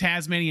like this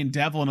Tasmanian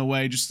devil in a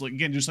way, just like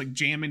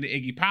jamming to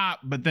Iggy Pop.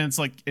 But then it's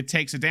like it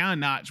takes it down a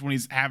notch when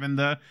he's having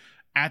the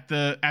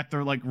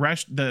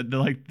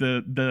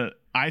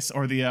ice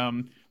or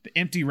the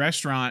empty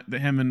restaurant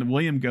that him and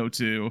William go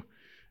to,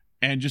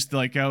 and just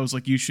like I was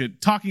like, you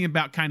should talking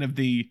about kind of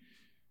the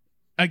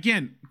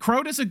again,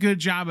 Crow does a good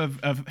job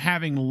of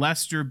having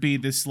Lester be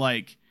this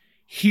like,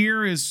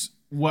 here is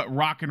what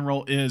rock and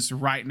roll is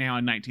right now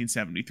in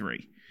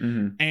 1973.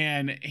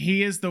 And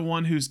he is the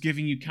one who's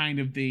giving you kind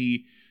of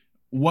the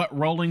what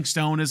Rolling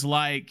Stone is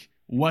like,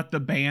 what the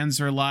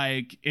bands are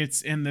like.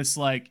 It's in this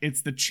like,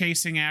 it's the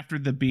chasing after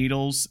the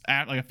Beatles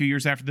at like a few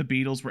years after the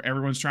Beatles, where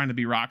everyone's trying to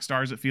be rock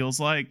stars, it feels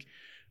like,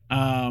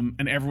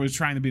 and everyone's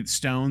trying to be the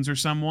Stones or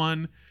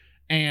someone.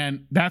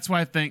 And that's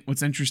why I think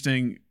what's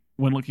interesting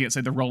when looking at,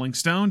 say, the Rolling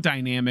Stone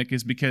dynamic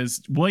is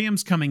because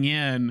Williams coming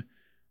in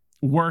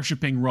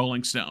worshiping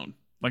Rolling Stone,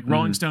 like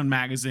Rolling Stone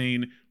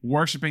magazine,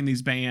 worshiping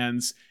these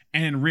bands.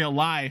 And in real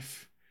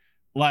life,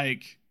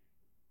 like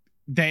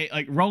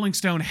Rolling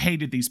Stone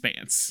hated these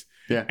bands.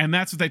 Yeah. And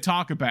that's what they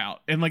talk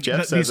about. And like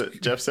Jeff says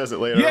it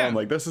later on,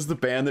 like, this is the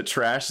band that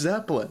trashed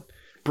Zeppelin,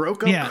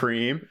 broke up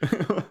Cream.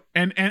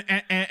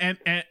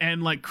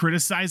 and like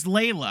criticized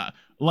Layla.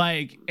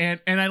 Like,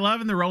 and I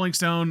love in the Rolling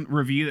Stone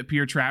review that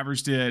Peter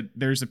Travers did,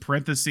 there's a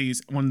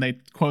parentheses when they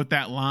quote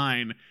that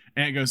line,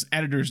 and it goes,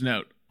 editor's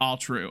note, all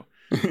true.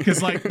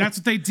 Because like that's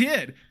what they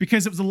did,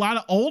 because it was a lot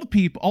of older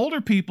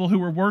people who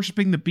were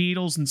worshiping the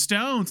Beatles and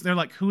Stones. They're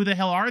like, who the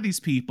hell are these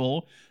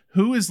people?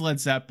 Who is Led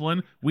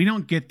Zeppelin? We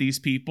don't get these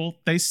people.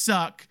 They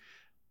suck,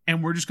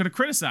 and we're just going to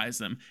criticize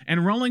them.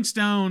 And Rolling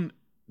Stone,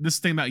 this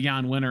thing about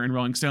Jan Winter and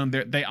Rolling Stone,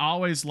 they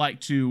always like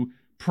to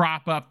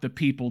prop up the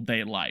people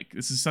they like.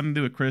 This is something to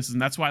do with criticism.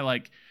 That's why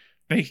like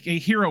they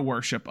hero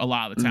worship a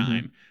lot of the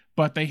time.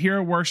 But they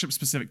hero worship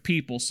specific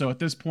people. So at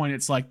this point,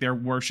 it's like they're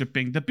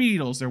worshiping the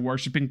Beatles. They're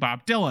worshiping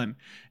Bob Dylan.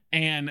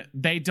 And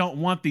they don't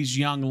want these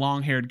young,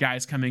 long-haired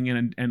guys coming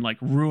in and like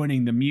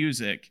ruining the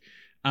music.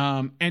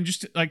 And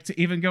just like to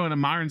even go in a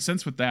modern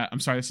sense with that. I'm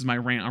sorry, this is my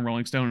rant on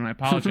Rolling Stone, and I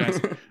apologize.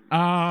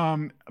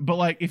 But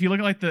like if you look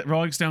at like the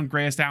Rolling Stone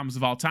greatest albums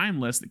of all time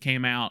list that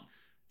came out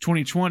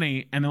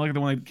 2020, and then look at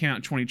the one that came out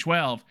in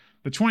 2012,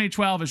 the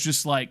 2012 is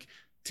just like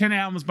 10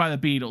 albums by the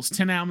Beatles,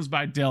 10 albums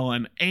by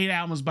Dylan, 8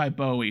 albums by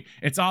Bowie.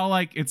 It's all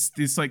like,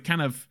 it's like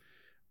kind of,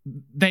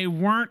 they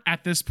weren't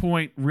at this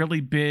point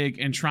really big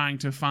in trying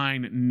to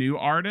find new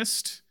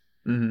artists.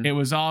 It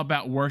was all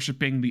about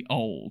worshiping the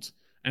old.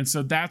 And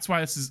so that's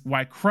why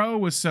why Crow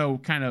was so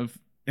kind of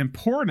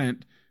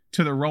important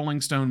to the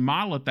Rolling Stone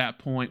model at that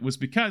point, was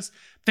because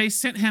they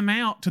sent him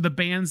out to the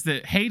bands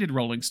that hated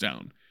Rolling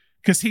Stone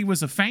because he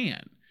was a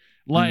fan.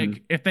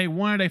 Like if they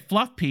wanted a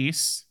fluff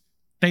piece,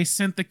 they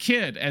sent the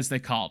Kid, as they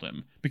called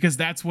him, because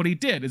that's what he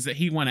did, is that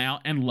he went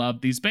out and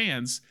loved these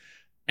bands.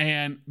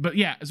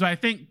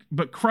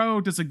 But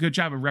Crow does a good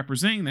job of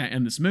representing that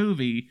in this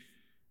movie.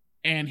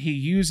 And he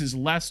uses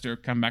Lester,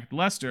 come back to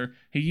Lester,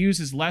 he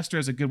uses Lester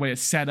as a good way to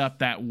set up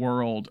that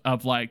world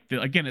of like,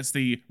 again, it's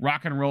the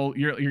rock and roll,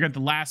 you're getting the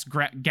last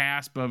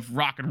gasp of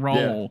rock and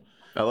roll.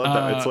 Yeah. I love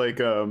that. It's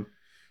like,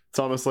 it's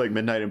almost like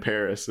Midnight in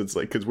Paris. It's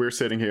like, because we're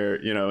sitting here,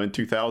 you know, in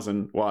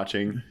 2000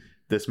 watching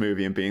this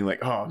movie and being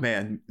like, oh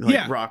man,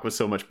 like rock was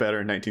so much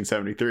better in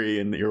 1973,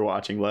 and you're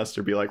watching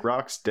Lester be like,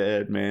 rock's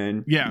dead,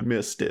 man. You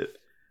missed it.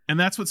 And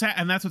that's what's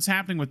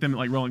happening with them,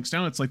 like Rolling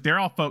Stone. It's like they're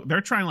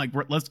trying to like,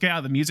 let's get out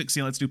of the music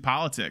scene, let's do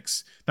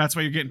politics. That's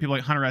why you're getting people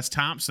like Hunter S.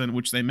 Thompson,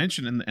 which they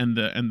mentioned in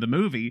the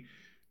movie,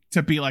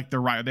 to be like the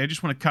writer. They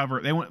just want to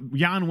cover.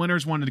 Jan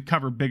Winters wanted to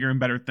cover bigger and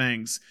better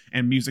things,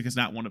 and music is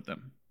not one of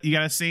them. You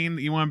got a scene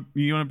that you want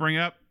to bring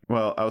up?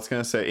 Well, I was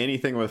gonna say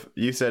anything with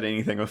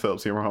Philip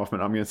Seymour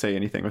Hoffman. I'm gonna say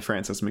anything with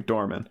Frances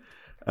McDormand.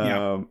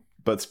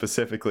 But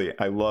specifically,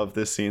 I love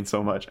this scene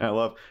so much. And I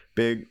love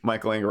big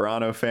Michael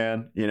Angarano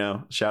fan, you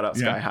know, shout out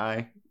Sky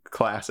High,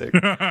 classic.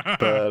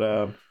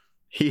 But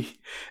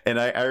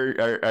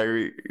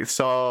I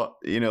saw,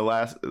 you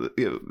know,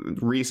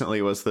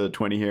 recently was the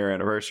 20-year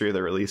anniversary of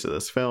the release of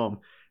this film,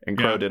 and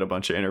Crow did a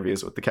bunch of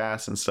interviews with the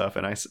cast and stuff.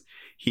 And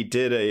he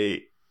did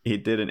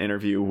an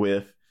interview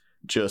with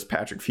just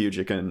Patrick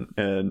Fugit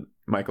and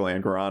Michael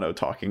Angarano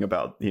talking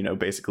about, you know,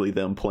 basically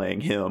them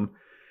playing him.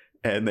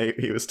 And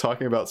he was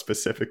talking about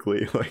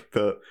specifically like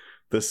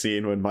the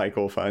scene when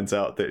Michael finds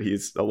out that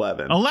he's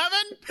 11. 11?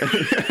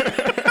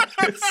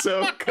 It's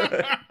so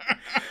good.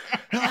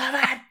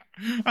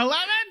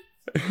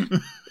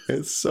 11?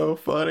 It's so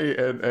funny,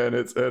 and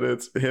it's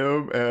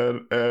him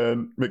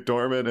and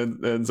McDormand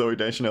and Zooey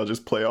Deschanel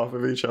just play off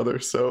of each other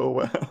so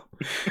well.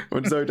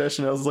 When Zooey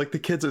Deschanel's like, the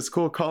kids at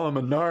school call him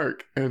a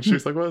narc, and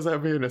she's like, what does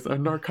that mean? It's a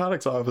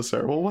narcotics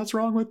officer. Well, what's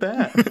wrong with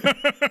that?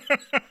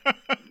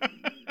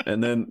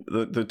 And then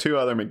the two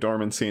other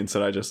McDormand scenes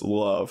that I just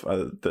love,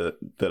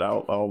 that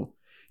I'll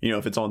you know,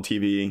 if it's on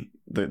TV,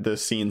 the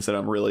scenes that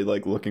I'm really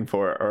like looking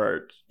for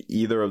are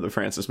either of the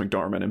Frances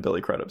McDormand and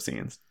Billy Crudup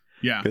scenes.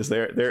 Yeah, because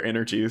their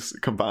energies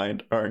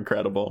combined are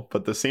incredible.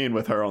 But the scene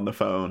with her on the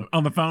phone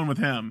with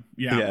him,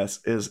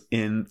 is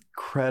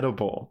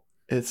incredible.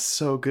 It's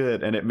so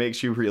good, and it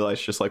makes you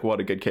realize just like what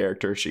a good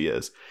character she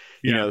is.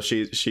 You know,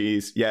 she's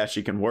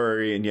she can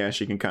worry, and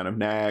she can kind of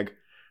nag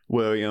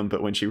William,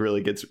 but when she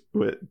really gets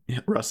with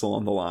Russell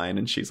on the line,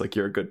 and she's like,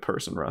 "You're a good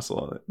person,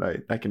 Russell.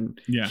 I can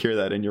hear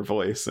that in your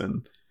voice."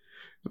 And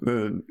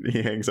then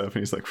he hangs up, and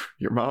he's like,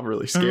 "Your mom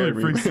really scared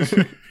me."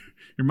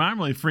 Your mom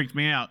really freaked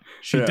me out.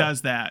 She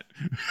does that.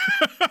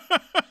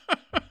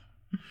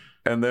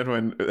 And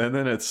then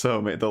it's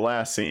so the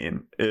last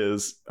scene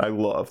is, I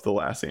love the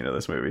last scene of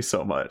this movie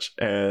so much.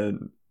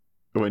 And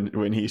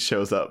when he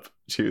shows up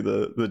to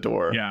the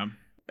door,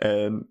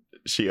 and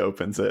she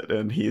opens it,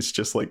 and he's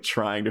just like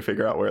trying to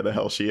figure out where the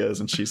hell she is,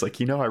 and she's like,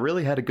 you know, I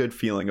really had a good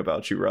feeling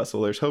about you,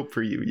 Russell. There's hope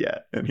for you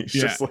yet. And he's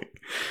just like,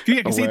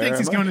 because he thinks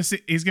he's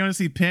going to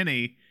see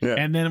Penny,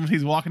 and then when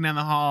he's walking down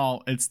the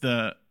hall, it's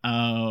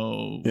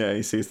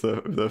he sees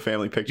the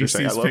family picture.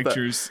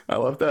 I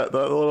love that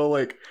little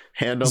like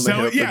hand on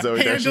the hip that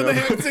Zooey Deschanel.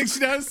 Hand on the hip she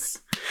does.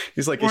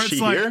 He's like, is she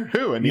here?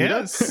 Who? Anita?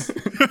 Yes.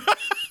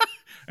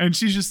 And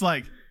she's just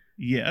like,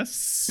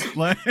 yes.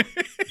 Like,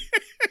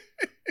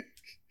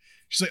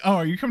 she's like, oh,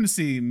 are you coming to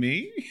see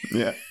me?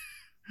 Yeah.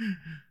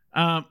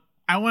 I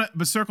want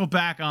to circle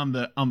back on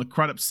the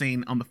Crudup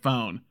scene on the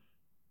phone.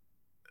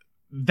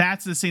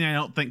 That's the scene I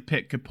don't think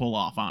Pitt could pull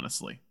off,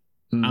 honestly.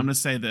 I'm going to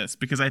say this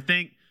because I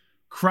think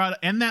Crudup,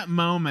 in that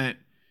moment,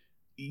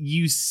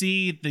 you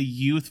see the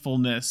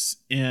youthfulness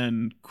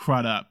in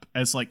Crudup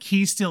as like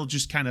he's still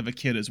just kind of a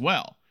kid as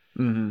well.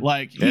 Mm-hmm.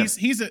 Like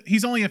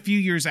he's only a few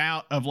years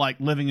out of like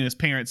living in his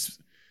parents'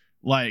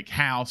 like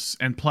house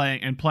and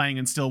playing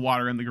in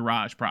Stillwater in the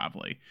garage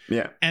probably.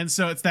 Yeah. And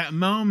so it's that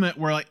moment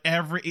where like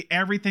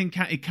everything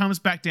it comes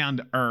back down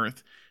to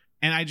earth.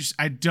 And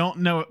I don't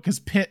know, because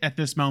Pitt at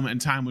this moment in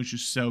time was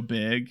just so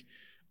big.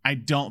 I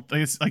don't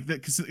think it's like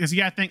that, because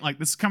you gotta think like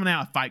this is coming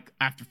out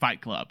after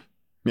Fight Club.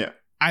 Yeah.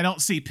 I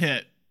don't see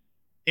Pitt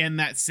in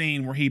that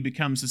scene where he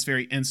becomes this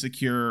very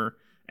insecure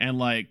and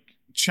like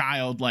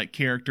childlike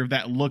character,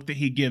 that look that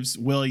he gives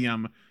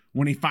William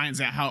when he finds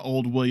out how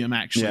old William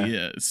actually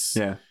is.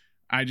 Yeah.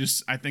 I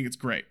think it's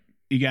great.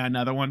 You got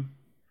another one?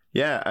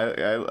 Yeah,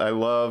 I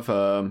love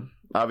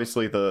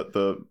obviously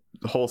the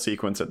whole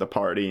sequence at the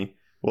party.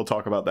 We'll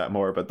talk about that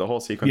more, but the whole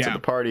sequence at the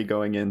party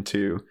going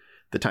into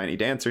the Tiny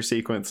Dancer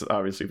sequence,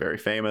 obviously very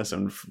famous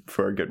and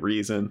for a good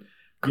reason.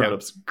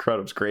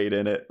 Crudup's great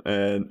in it,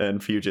 and I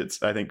think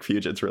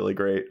Fugit's really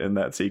great in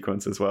that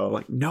sequence as well.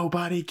 Like,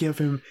 nobody give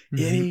him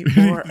any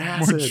more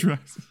acid.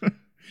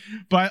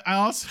 But I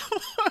also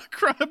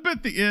Crudup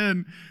at the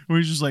end where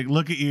he's just like,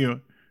 look at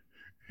you.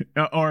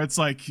 Or it's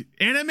like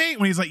enemy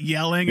when he's like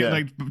yelling and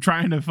like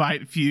trying to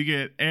fight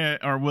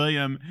Fugit or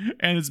William,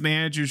 and his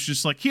manager's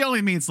just like, he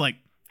only means like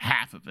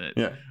half of it.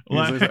 Yeah,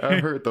 like, I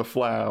hurt the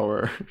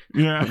flower.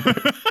 Yeah.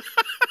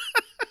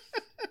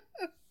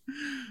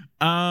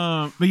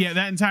 But yeah,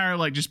 that entire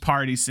like just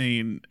party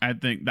scene, I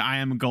think the I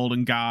am a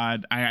golden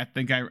god. I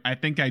think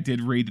I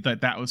did read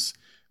that was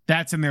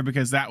that's in there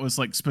because that was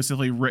like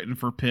specifically written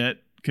for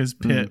Pitt, because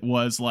Pitt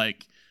was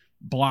like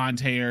blonde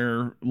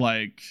hair,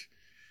 like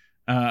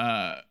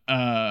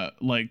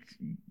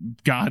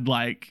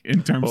godlike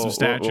in terms of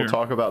stature. We'll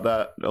talk about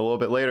that a little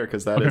bit later,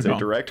 because that is a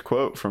direct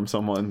quote from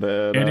someone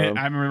that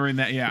I'm remembering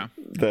that. Yeah,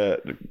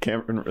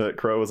 that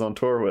Crowe was on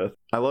tour with.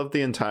 I love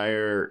the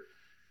entire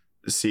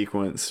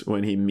sequence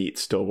when he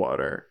meets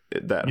Stillwater.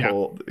 That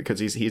whole, because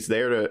he's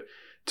there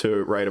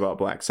to write about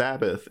Black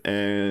Sabbath,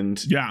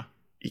 and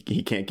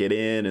he can't get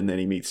in, and then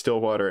he meets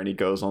Stillwater, and he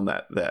goes on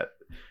that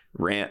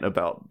rant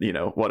about, you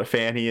know, what a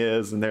fan he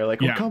is, and they're like,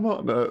 well, come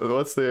on,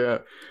 what's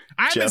the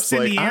I'm Jeff's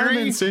incendiary. like, I'm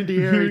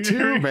incendiary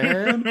too,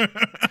 man.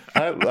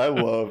 I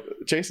love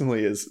Jason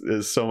Lee is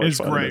so much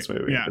fun in this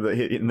movie.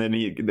 And then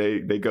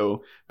they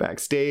go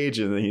backstage,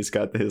 and then he's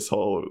got his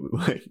whole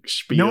like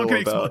spiel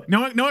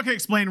no one can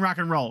explain rock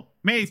and roll.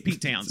 Maybe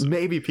Pete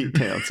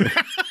Townsend.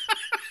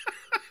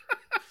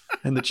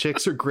 And the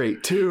chicks are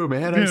great too,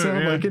 man. I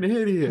sound like an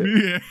idiot.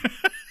 Yeah.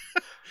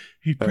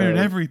 He printed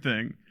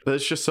everything. But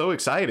it's just so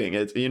exciting.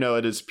 It's, you know,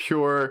 it is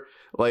pure,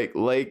 like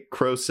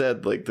Crowe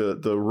said, like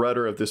the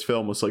rudder of this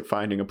film was like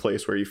finding a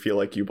place where you feel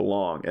like you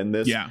belong. And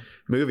this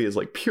movie is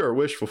like pure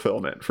wish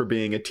fulfillment for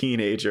being a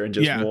teenager and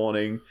just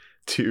wanting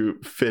to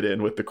fit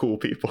in with the cool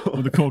people.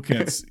 With the cool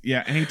kids.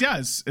 Yeah. And he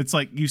does. It's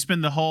like you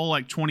spend the whole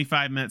like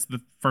 25 minutes, the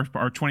first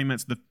part, or 20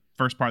 minutes of the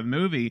first part of the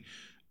movie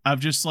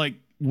of just like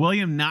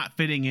William not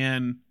fitting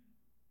in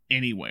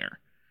anywhere.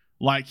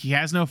 Like, he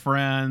has no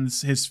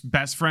friends. His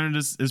best friend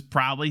is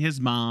probably his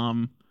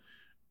mom.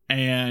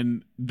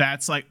 And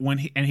that's like when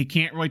he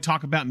can't really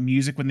talk about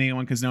music with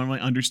anyone because no one really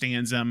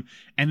understands him.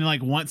 And then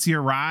like once he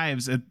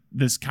arrives at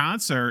this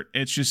concert,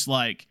 it's just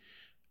like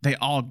they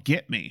all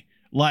get me.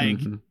 Like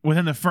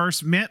within the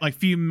first minute, like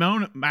few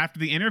moments after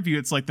the interview,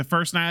 it's like the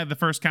first night of the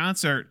first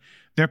concert,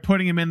 they're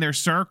putting him in their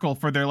circle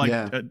for their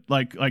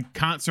like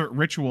concert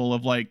ritual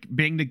of like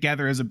being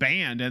together as a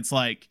band. And it's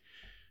like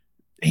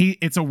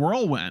it's a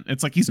whirlwind.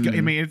 It's like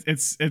I mean,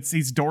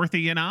 he's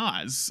Dorothy in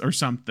Oz or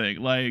something.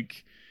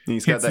 Like,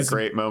 he's got that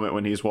great moment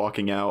when he's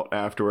walking out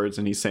afterwards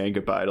and he's saying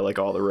goodbye to like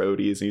all the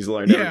roadies, and he's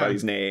learned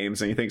everybody's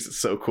names, and he thinks it's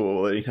so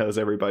cool that he knows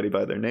everybody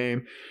by their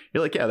name.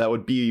 You're like, yeah, that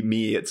would be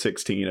me at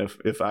 16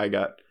 if I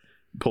got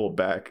pulled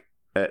back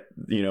at,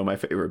 you know, my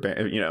favorite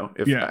band. You know,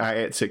 if I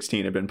at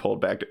 16 had been pulled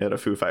back at a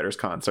Foo Fighters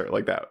concert,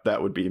 like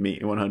that would be me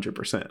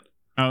 100%.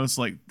 I was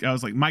like,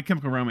 My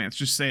Chemical Romance.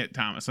 Just say it,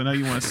 Thomas. I know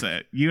you want to say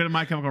it. You at a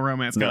My Chemical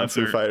Romance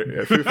concert.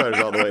 Foo Fighters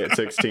all the way at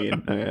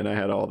 16, and I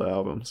had all the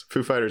albums.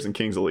 Foo Fighters and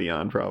Kings of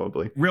Leon,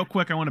 probably. Real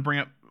quick, I want to bring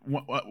up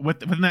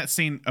within that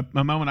scene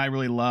a moment I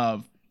really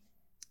love,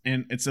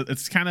 and it's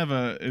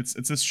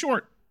a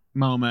short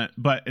moment,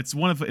 but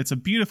it's a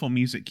beautiful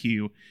music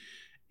cue.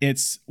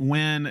 It's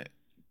when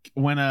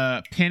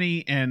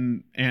Penny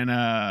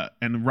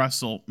and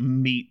Russell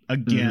meet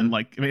again.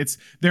 Like,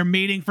 they're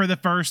meeting for the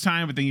first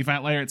time, but then you find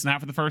out later it's not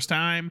for the first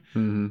time.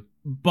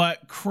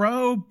 But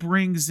Crowe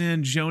brings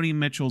in Joni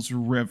Mitchell's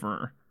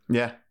River.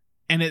 Yeah.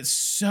 And it's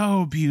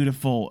so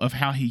beautiful of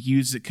how he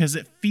uses it, because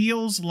it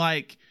feels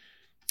like,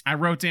 I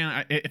wrote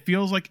down, it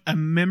feels like a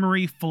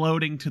memory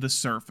floating to the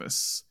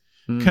surface.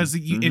 Because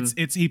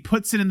he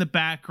puts it in the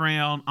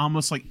background,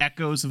 almost like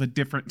echoes of a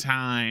different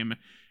time,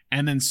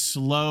 and then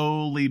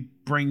slowly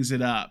brings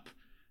it up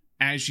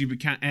as you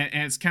become, and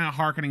it's kind of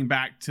harkening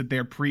back to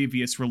their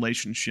previous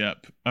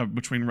relationship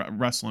between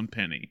Russell and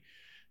Penny.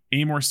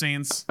 Any more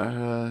scenes?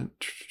 I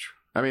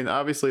mean,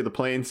 obviously the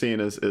plane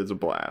scene is a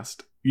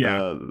blast.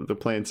 Yeah, the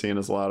plane scene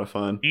is a lot of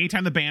fun.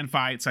 Anytime the band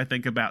fights, I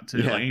think about too.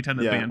 Yeah. Like anytime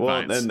the band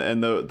fights.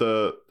 And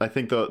the I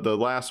think the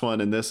last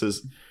one, and this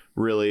is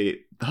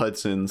really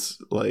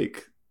Hudson's,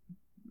 like,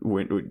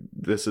 when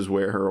this is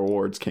where her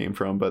awards came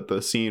from, but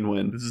the scene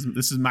when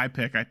this is my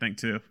pick, I think,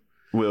 too.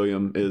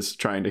 William is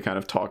trying to kind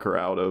of talk her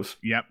out of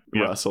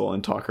Russell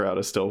and talk her out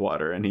of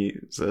Stillwater, and he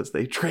says,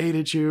 they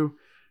traded you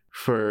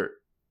for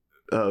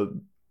a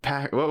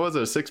pack, what was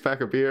it, a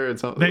 6-pack of beer and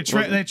something. They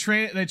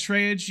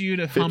traded you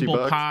to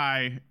humble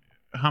pie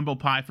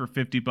for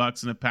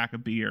 $50 and a pack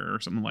of beer or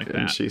something like that.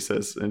 And she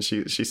says, and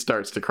she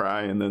starts to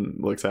cry, and then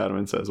looks at him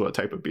and says, what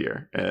type of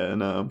beer?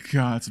 And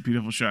God, it's a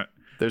beautiful shot.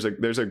 There's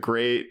a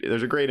great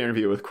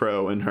interview with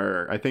Crowe and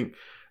her. I think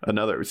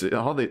there's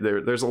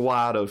a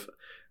lot of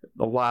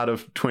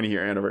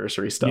 20-year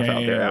anniversary stuff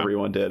out there.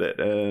 Everyone did it,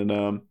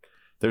 and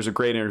there's a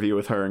great interview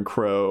with her and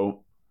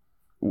Crowe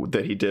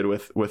that he did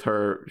with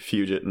her,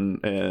 Fugit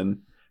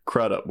and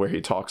Crudup, where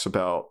he talks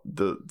about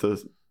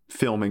the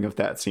filming of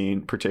that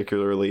scene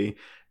particularly,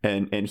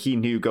 and he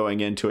knew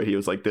going into it, he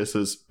was like, this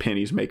is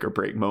Penny's make or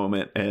break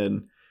moment,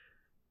 and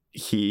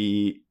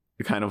he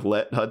kind of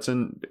let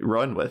Hudson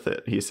run with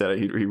it. He said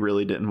he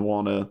really didn't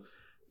want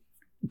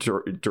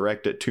to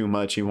direct it too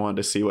much. He wanted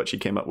to see what she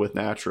came up with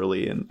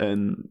naturally,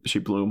 and she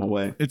blew him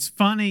away. It's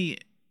funny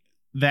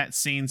that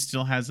scene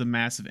still has a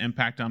massive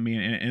impact on me,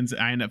 and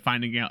I end up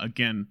finding out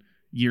again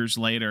years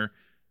later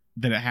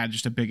that it had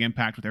just a big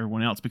impact with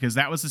everyone else, because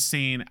that was a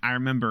scene I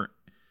remember.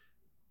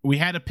 We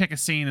had to pick a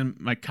scene in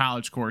my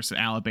college course at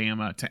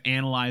Alabama to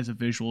analyze a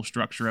visual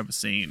structure of a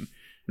scene.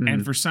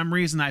 And for some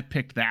reason, I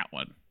picked that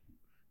one.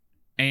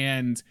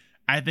 And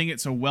I think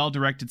it's a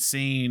well-directed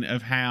scene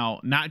of how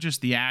not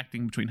just the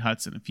acting between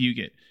Hudson and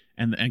Fugit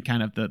and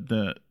kind of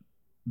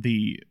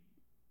the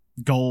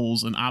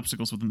goals and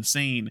obstacles within the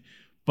scene,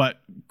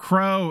 but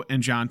Crow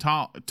and John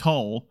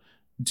Toll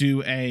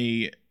do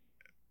a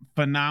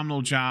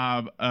phenomenal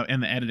job in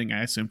the editing,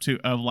 I assume too,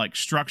 of like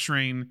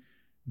structuring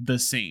the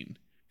scene,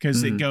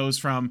 because it goes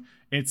from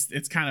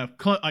it's kind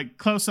of like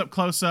close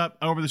up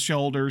over the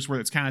shoulders where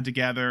it's kind of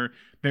together.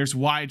 There's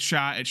wide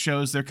shot. It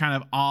shows they're kind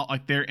of all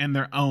like they're in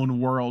their own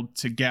world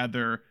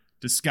together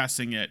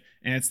discussing it.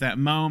 And it's that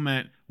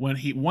moment when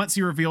once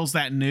he reveals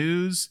that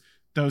news,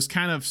 those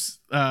kind of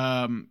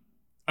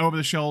over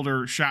the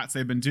shoulder shots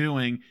they've been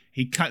doing,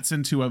 he cuts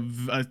into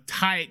a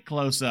tight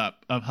close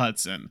up of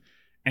Hudson.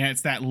 And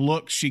it's that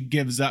look she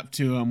gives up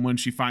to him when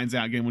she finds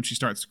out again, when she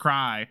starts to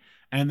cry.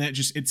 And then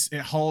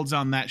it holds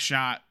on that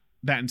shot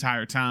that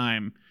entire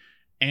time.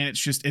 And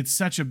it's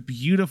such a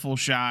beautiful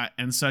shot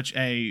and such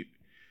a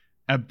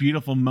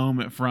beautiful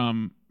moment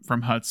from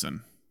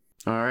Hudson.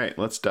 All right,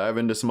 let's dive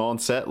into some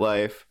on-set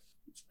life.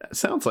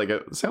 Sounds like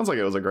it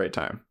was a great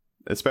time,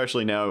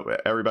 especially now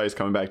everybody's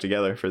coming back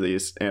together for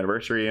these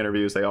anniversary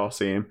interviews. They all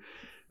seem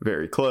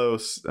very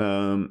close,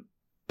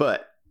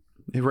 but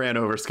it ran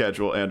over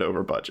schedule and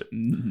over budget.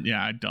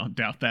 Yeah, I don't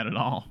doubt that at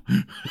all.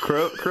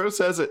 Crow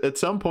says at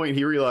some point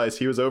he realized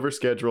he was over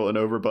schedule and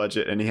over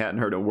budget, and he hadn't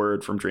heard a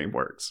word from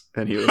DreamWorks,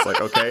 and he was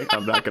like, "Okay,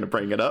 I'm not going to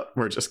bring it up.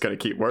 We're just going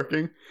to keep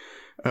working."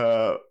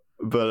 But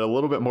a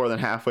little bit more than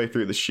halfway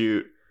through the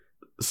shoot,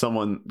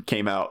 someone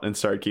came out and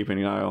started keeping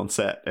an eye on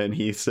set, and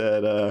he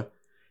said,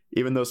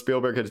 even though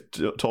Spielberg had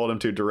told him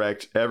to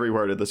direct every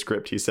word of the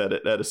script, he said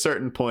at a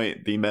certain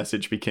point the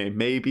message became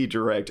maybe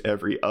direct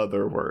every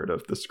other word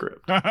of the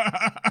script.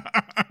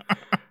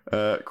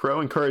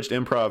 Crow encouraged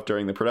improv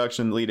during the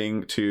production,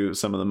 leading to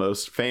some of the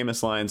most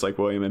famous lines like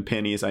William and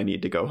Penny's "I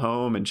need to go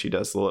home," and she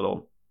does the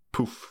little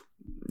poof,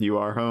 "you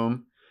are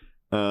home."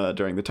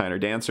 During the Tyner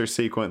Dancer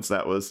sequence,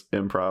 that was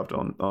improv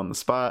on the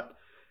spot.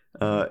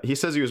 He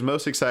says he was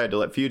most excited to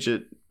let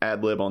Fugit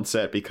ad-lib on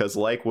set because,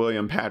 like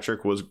William,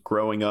 Patrick was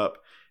growing up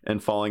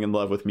and falling in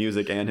love with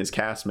music and his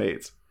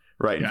castmates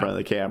right in front of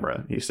the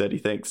camera. He said he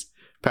thinks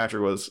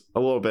Patrick was a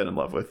little bit in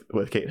love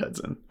with Kate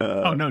Hudson.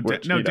 No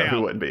doubt.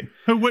 Who wouldn't be?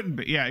 Who wouldn't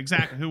be? Yeah,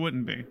 exactly. Who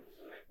wouldn't be?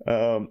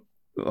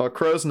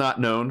 Crow's not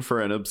known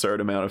for an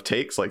absurd amount of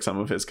takes like some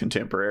of his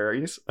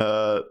contemporaries.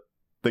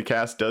 The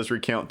cast does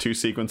recount 2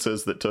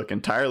 sequences that took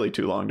entirely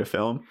too long to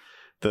film.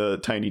 The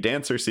Tiny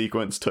Dancer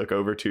sequence took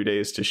over 2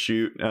 days to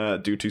shoot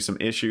due to some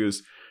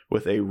issues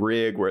with a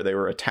rig where they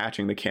were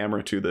attaching the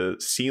camera to the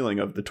ceiling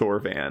of the tour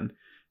van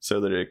so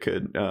that it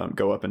could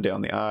go up and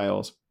down the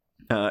aisles.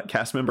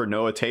 Cast member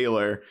Noah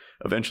Taylor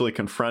eventually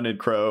confronted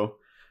Crow,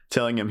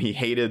 telling him he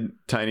hated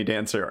Tiny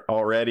Dancer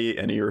already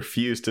and he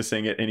refused to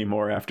sing it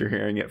anymore after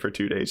hearing it for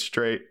 2 days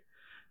straight.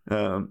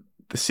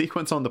 The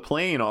sequence on the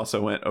plane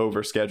also went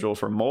over schedule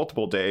for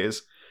multiple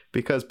days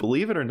because,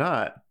 believe it or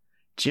not,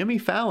 Jimmy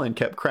Fallon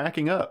kept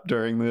cracking up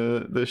during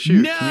the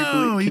shoot.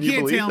 No, you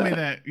can't tell me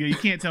that. You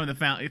can't tell me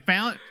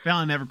that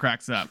Fallon never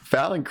cracks up.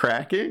 Fallon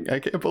cracking? I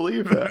can't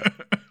believe that.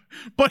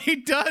 But he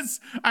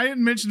does. I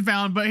didn't mention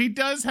Fallon, but he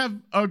does have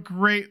a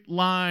great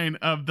line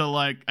of the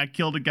like, "I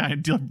killed a guy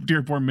in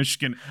Dearborn,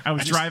 Michigan. I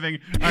was driving.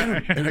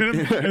 I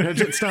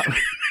didn't stop.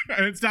 I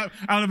didn't stop.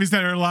 I don't know if he's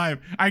dead or alive.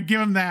 I give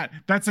him that.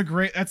 That's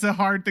a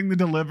hard thing to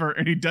deliver,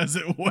 and he does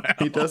it well.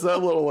 He does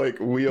that little like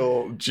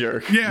wheel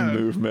jerk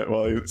movement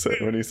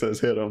when he says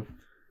hit him.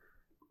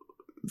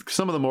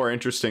 Some of the more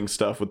interesting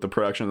stuff with the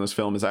production of this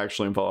film is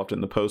actually involved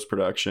in the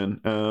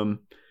post-production.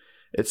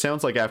 It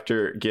sounds like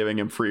after giving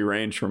him free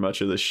range for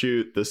much of the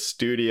shoot, the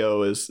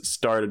studio has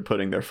started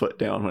putting their foot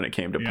down when it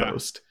came to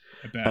post.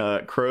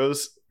 Crow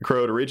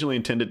had originally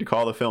intended to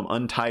call the film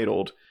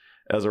Untitled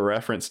as a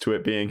reference to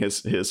it being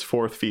his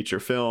fourth feature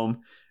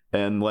film,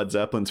 and Led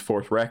Zeppelin's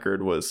fourth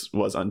record was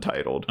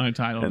Untitled.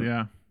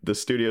 And the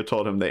studio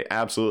told him they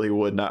absolutely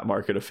would not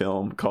market a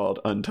film called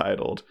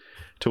Untitled,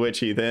 to which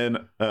he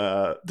then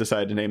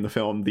decided to name the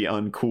film The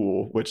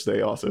Uncool, which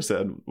they also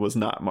said was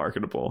not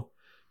marketable.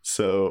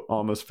 So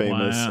Almost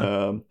Famous.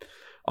 Wow.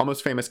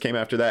 Almost Famous came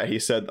after that. He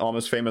said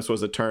Almost Famous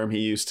was a term he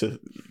used to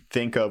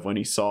think of when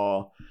he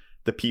saw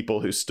the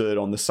people who stood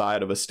on the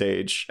side of a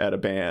stage at a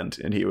band,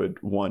 and he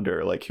would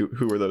wonder like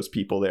who are those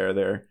people there?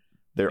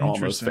 They're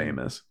almost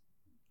famous.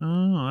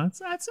 Oh, that's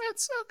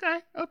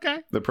okay.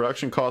 The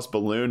production cost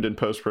ballooned in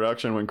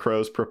post-production when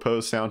Crow's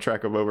proposed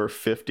soundtrack of over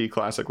 50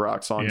 classic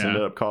rock songs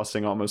ended up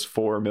costing almost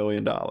 $4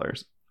 million.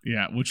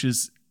 Yeah,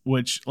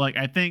 which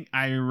I think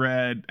I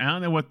read, I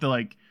don't know what the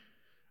like,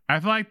 I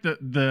feel like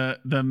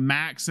the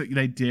max that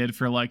they did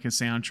for like a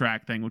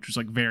soundtrack thing, which was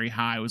like very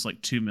high, was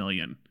like 2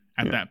 million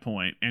at that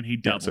point, and he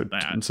doubled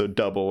that. And so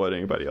double what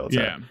anybody else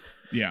had.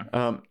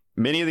 Yeah.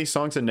 Many of these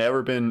songs had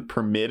never been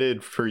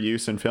permitted for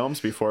use in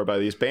films before by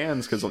these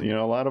bands because, a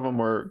lot of them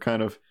were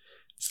kind of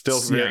still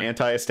very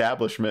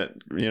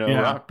anti-establishment,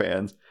 rock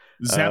bands.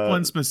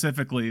 Zeppelin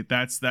specifically.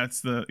 That's the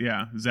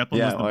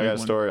Zeppelin was the I big got a one.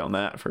 story on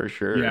that for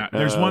sure. Yeah,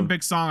 there's one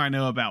big song I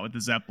know about with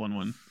the Zeppelin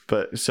one.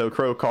 But so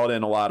Crow called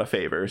in a lot of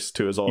favors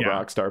to his old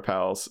rock star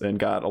pals and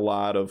got a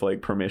lot of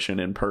like permission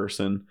in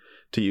person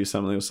to use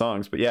some of those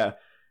songs. But yeah,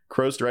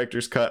 Crow's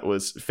director's cut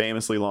was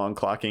famously long,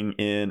 clocking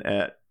in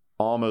at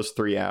almost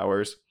 3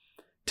 hours.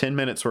 10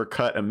 minutes were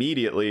cut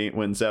immediately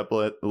when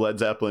Led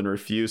Zeppelin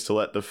refused to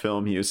let the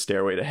film use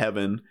Stairway to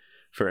Heaven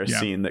for a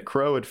scene that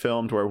Crow had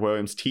filmed, where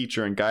Williams'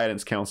 teacher and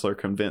guidance counselor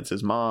convinced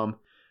his mom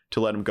to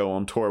let him go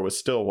on tour with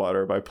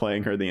Stillwater by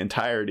playing her the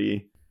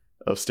entirety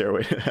of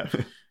Stairway to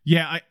Heaven.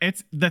 Yeah,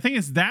 it's the thing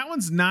is that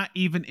one's not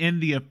even in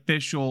the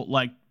official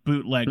like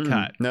bootleg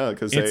cut. No,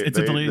 because it's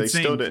a deleted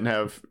scene. Still didn't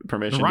have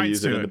permission to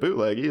use it in the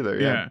bootleg either.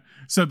 Yeah.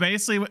 So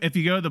basically, if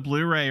you go to the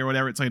Blu-ray or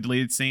whatever, it's like a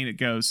deleted scene. It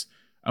goes,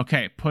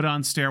 okay, put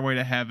on Stairway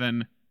to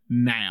Heaven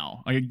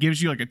now. Like it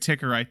gives you like a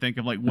ticker, I think,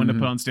 of like when to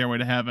put on Stairway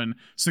to Heaven.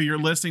 So you're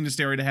listening to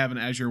Stairway to Heaven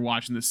as you're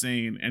watching the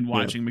scene and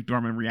watching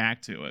McDormand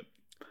react to it.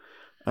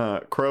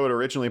 Crow had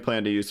originally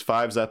planned to use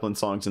 5 Zeppelin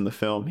songs in the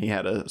film. He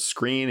had a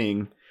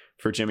screening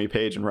for Jimmy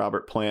Page and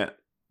Robert Plant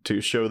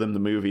to show them the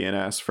movie and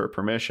ask for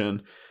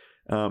permission.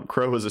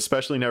 Crow was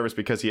especially nervous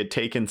because he had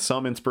taken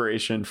some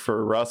inspiration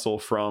for Russell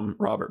from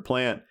Robert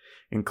Plant,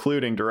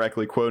 including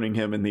directly quoting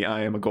him in the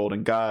I Am a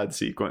Golden God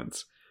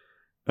sequence.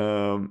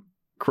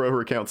 Crow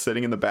recounts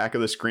sitting in the back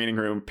of the screening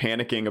room,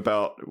 panicking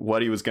about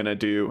what he was going to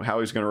do, how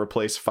he was going to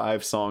replace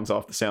 5 songs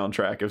off the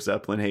soundtrack if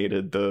Zeppelin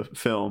hated the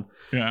film.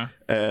 Yeah.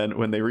 And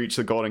when they reached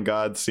the Golden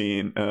God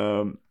scene,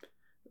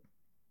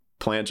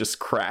 Plant just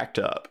cracked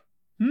up.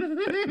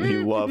 He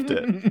loved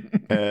it.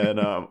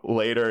 And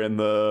later in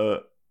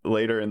the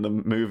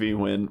movie,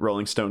 when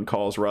Rolling Stone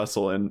calls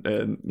Russell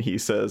and he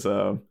says,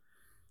 or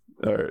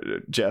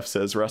Jeff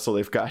says, Russell,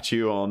 they've got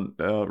you on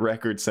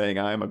record saying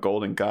I am a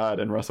golden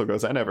god, and Russell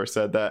goes, I never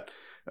said that.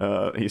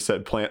 He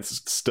said Plant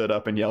stood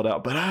up and yelled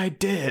out, but I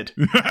did.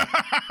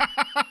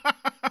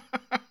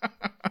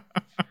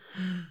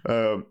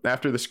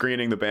 After the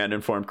screening, the band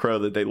informed Crow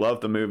that they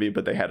loved the movie,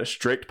 but they had a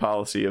strict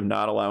policy of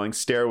not allowing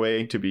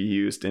Stairway to be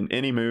used in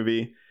any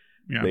movie.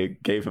 Yeah. They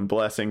gave him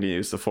blessing to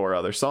use the 4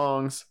 other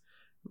songs,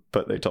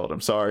 but they told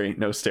him, sorry,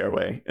 no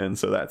Stairway. And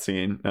so that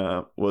scene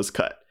was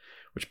cut,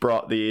 which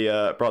brought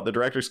the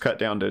director's cut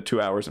down to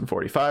 2 hours and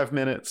 45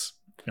 minutes.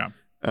 Yeah.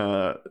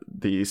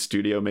 The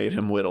studio made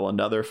him whittle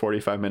another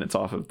 45 minutes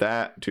off of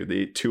that to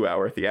the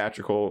 2-hour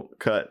theatrical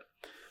cut.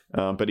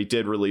 But he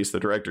did release the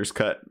director's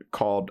cut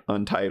called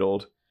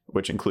Untitled,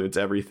 which includes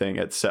everything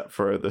except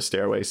for the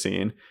stairway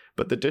scene.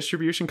 But the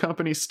distribution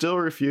company still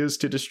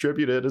refused to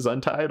distribute it as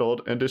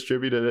Untitled and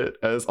distributed it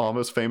as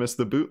Almost Famous,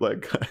 the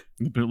bootleg cut.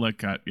 The bootleg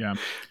cut, yeah.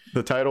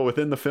 The title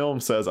within the film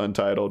says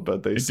Untitled,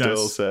 but they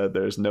still said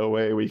there's no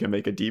way we can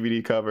make a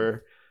DVD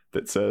cover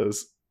that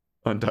says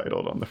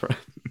Untitled on the front.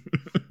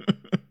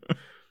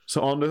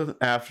 So on to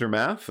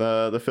Aftermath.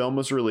 The film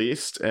was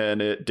released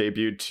and it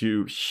debuted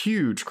to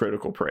huge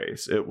critical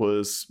praise. It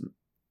was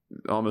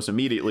almost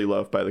immediately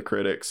loved by the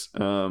critics.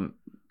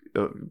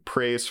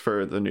 Praise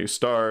for the new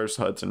stars,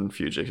 Hudson,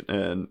 Fugitt,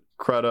 and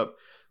Crudup.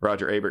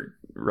 Roger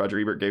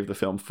Ebert gave the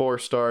film 4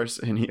 stars,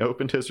 and he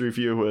opened his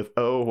review with,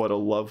 "Oh, what a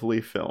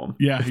lovely film."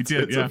 Yeah, he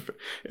did.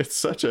 It's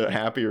such a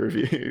happy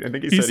review. I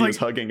think he said he was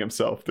hugging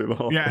himself through the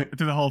whole thing. Yeah,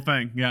 through the whole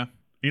thing. Yeah,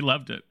 he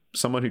loved it.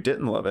 Someone who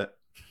didn't love it,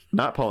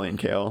 not Pauline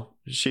Kael.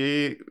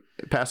 She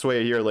passed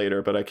away a year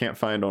later, but I can't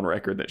find on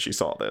record that she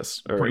saw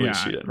this, or at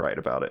least she didn't write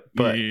about it.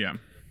 But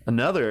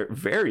another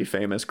very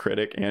famous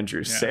critic,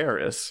 Andrew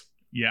Sarris,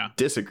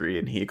 disagreed,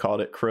 and he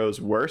called it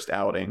Crow's worst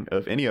outing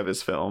of any of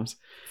his films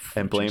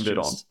and blamed it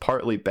on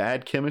partly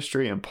bad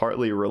chemistry and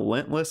partly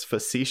relentless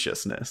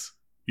facetiousness.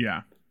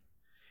 Yeah.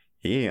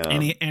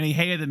 And he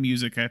hated the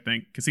music, I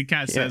think, because he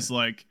kind of says,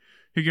 like,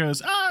 he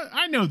goes,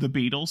 I know the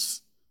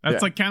Beatles.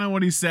 That's like kind of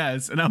what he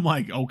says. And I'm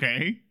like,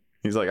 okay.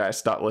 He's like, I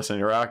stopped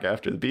listening to rock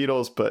after the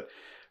Beatles, but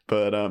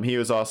he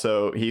was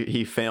also,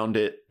 he found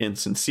it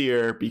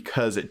insincere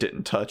because it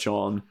didn't touch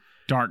on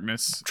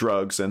darkness,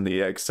 drugs, and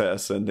the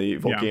excess and the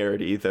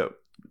vulgarity that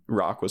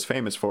rock was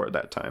famous for at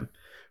that time,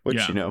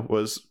 which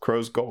was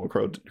Crow's goal.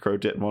 Crow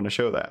didn't want to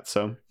show that.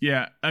 So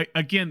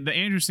again, the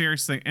Andrew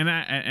Sarris thing,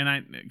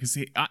 and because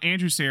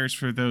Andrew Sarris,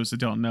 for those that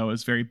don't know,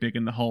 is very big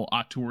in the whole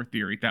auteur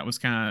theory. That was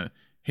kind of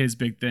his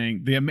big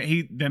thing. The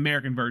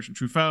American version,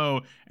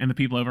 Truffaut and the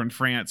people over in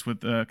France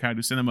with Cahiers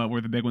du Cinema were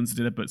the big ones that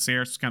did it, but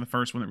Sarris was kind of the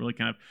first one that really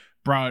kind of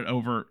brought it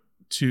over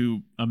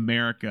to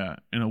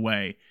America in a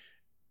way.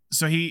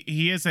 So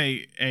he is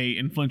a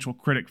influential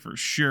critic for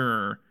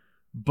sure,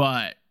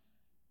 but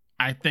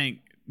I think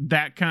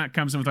that kind of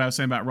comes in with what I was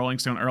saying about Rolling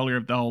Stone earlier,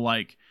 of the whole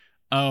like,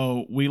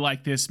 oh, we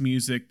like this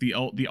music, the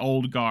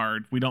old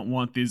guard. We don't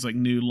want these like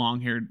new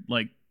long-haired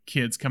like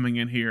kids coming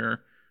in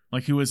here.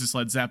 Like, who is this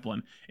Led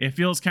Zeppelin? It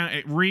feels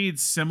it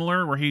reads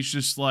similar, where he's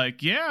just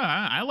like,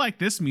 yeah, I like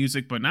this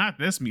music, but not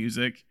this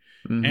music.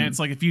 Mm-hmm. And it's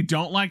like, if you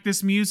don't like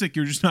this music,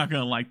 you're just not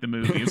going to like the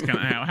movie. It's kind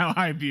of how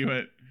I view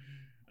it.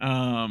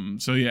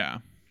 So yeah.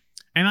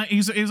 And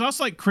he's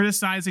also like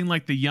criticizing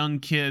like the young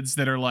kids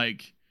that are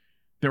like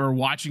that were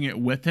watching it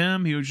with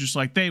him, he was just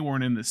like, they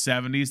weren't in the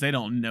 70s. They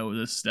don't know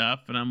this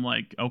stuff. And I'm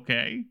like,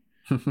 okay,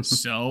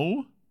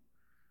 so.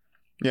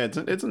 Yeah,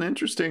 it's an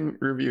interesting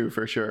review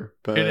for sure.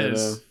 But it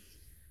is.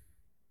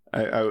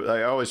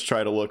 I always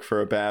try to look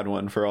for a bad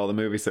one for all the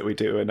movies that we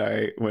do. And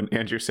when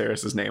Andrew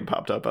Sarris's name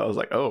popped up, I was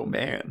like, oh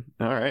man,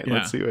 all right,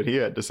 let's see what he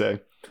had to say.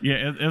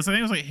 Yeah, I think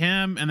it was like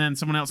him and then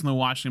someone else in the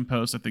Washington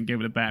Post, I think, gave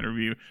it a bad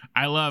review.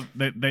 I love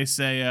that they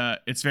say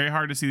it's very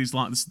hard to see these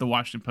this is the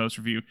Washington Post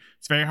review.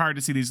 It's very hard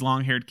to see these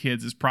long-haired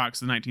kids as procs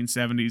of the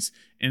 1970s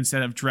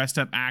instead of dressed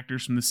up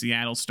actors from the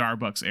Seattle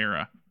Starbucks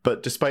era.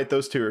 But despite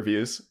those two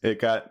reviews, it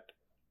got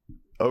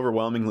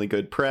overwhelmingly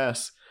good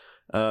press,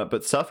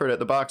 but suffered at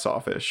the box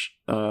office.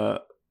 Unsure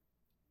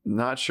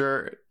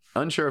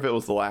if it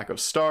was the lack of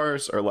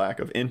stars or lack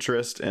of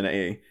interest in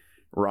a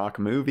rock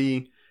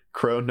movie.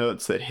 Crow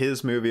notes that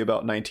his movie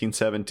about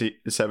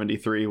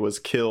 1973 was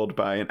killed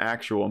by an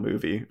actual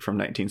movie from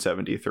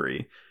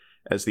 1973,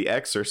 as The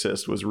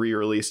Exorcist was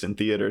re-released in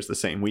theaters the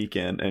same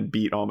weekend and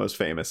beat Almost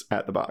Famous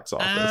at the box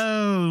office.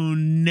 Oh,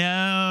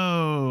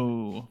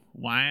 no.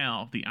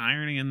 Wow, the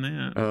irony in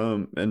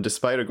that. And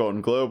despite a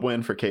Golden Globe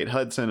win for Kate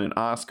Hudson, an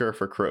Oscar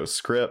for Crow's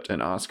script,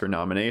 and Oscar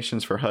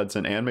nominations for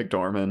Hudson and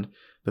McDormand,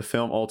 the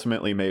film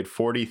ultimately made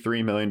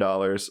 $43 million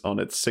on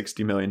its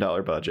 $60 million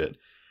budget,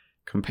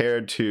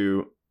 compared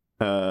to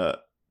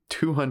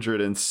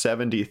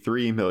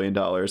 $273 million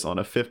on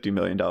a $50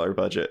 million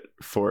budget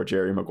for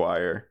Jerry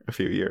Maguire a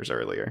few years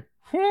earlier.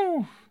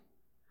 Whew.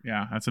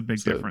 Yeah, that's a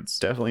big difference.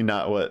 Definitely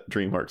not what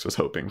DreamWorks was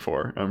hoping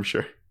for, I'm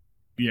sure.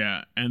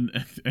 Yeah,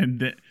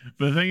 but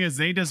the thing is,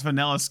 they does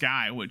Vanilla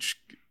Sky, which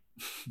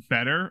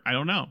better? I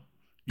don't know.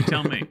 You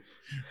tell me.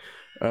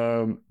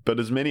 But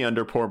as many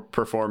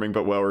underperforming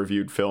but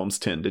well-reviewed films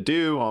tend to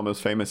do,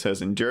 Almost Famous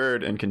has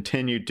endured and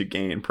continued to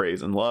gain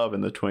praise and love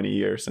in the 20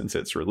 years since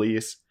its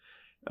release.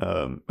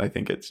 I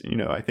think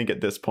I think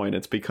at this point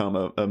it's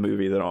become a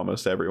movie that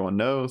almost everyone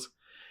knows.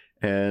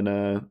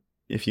 And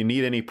if you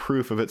need any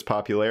proof of its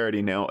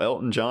popularity now,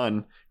 Elton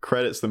John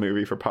credits the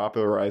movie for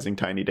popularizing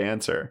Tiny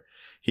Dancer.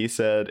 He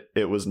said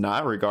it was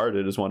not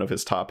regarded as one of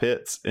his top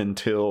hits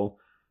until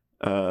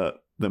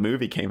the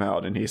movie came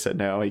out, and he said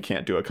now he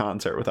can't do a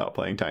concert without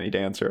playing Tiny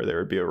Dancer or there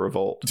would be a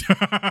revolt.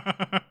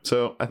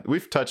 So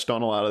we've touched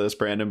on a lot of this,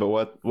 Brandon,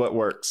 but what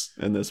works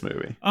in this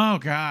movie? Oh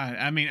God,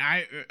 I mean,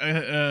 I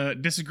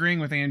disagreeing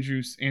with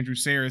Andrew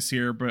Sarris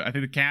here, but I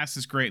think the cast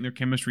is great and their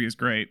chemistry is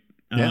great.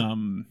 Yeah.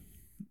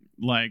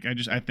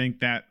 I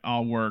think that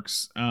all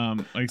works.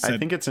 Like I said, I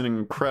think it's an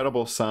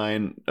incredible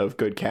sign of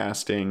good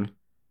casting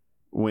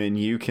when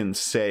you can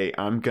say,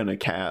 I'm gonna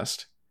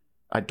cast,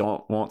 I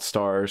don't want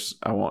stars,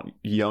 I want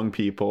young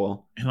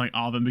people, and like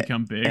all of them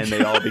become big, and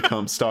they all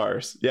become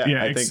stars.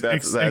 Yeah, I think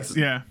that's Except,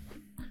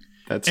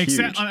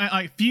 huge.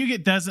 Like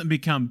Fugit doesn't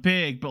become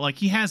big, but like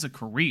he has a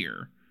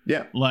career.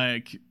 Yeah,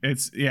 like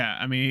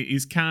I mean,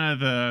 he's kind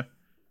of the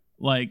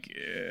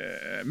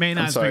may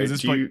not. I'm sorry.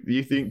 Do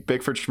you think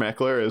Bigford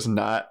Schmeckler is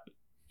not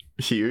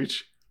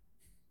huge?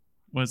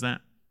 What is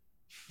that?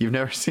 You've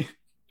never seen?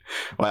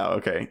 Wow.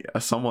 Okay.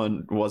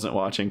 Someone wasn't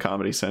watching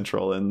Comedy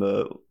Central in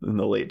the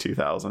late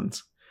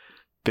 2000s.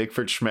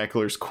 Bigford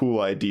Schmeckler's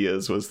Cool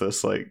Ideas was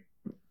this like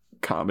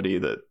comedy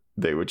that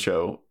they would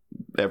show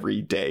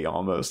every day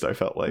almost. I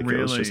felt like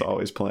it was just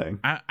always playing.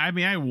 I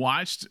mean, I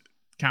watched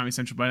Comedy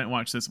Central, but I didn't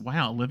watch this.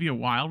 Wow, Olivia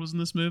Wilde was in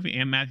this movie,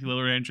 and Matthew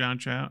Lillard and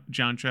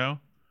John Cho.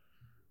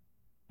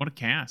 What a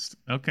cast.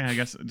 Okay, I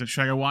guess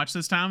should I go watch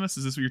this, Thomas?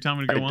 Is this what you're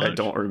telling me to go watch? I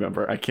don't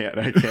remember. I can't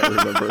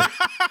remember.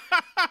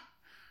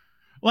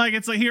 Like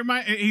it's like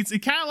he's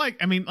kind of like,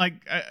 I mean, like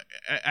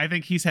I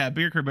think he's had a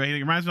bigger career, but he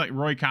reminds me of like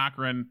Roy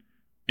Cochran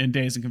in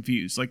Dazed and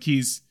Confused. Like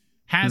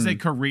has a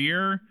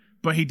career,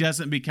 but he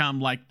doesn't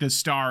become like the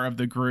star of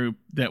the group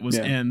that was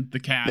in the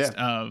cast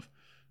of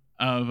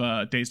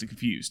Dazed and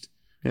Confused.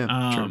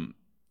 Yeah, true.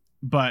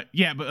 But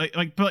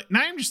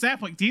not even just that.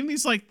 But like even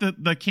these like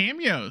the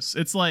cameos.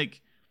 It's like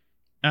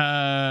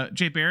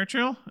Jay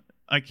Baruchel,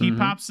 like he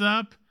pops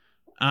up.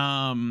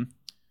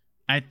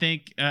 I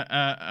think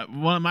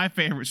one of my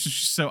favorites, is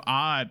just so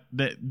odd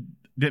that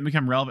didn't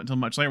become relevant until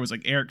much later, was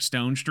like Eric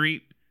Stone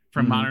Street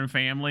from Modern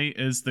Family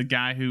is the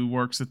guy who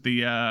works at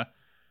the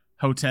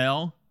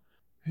hotel.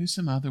 Who's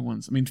some other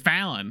ones? I mean,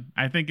 Fallon.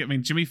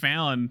 Jimmy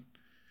Fallon.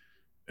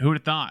 Who would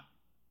have thought?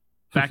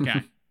 That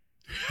guy.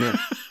 Yeah.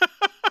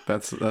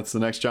 That's the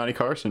next Johnny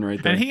Carson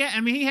right there.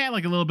 And he had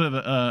like a little bit of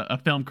a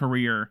film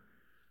career,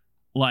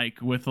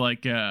 like with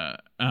like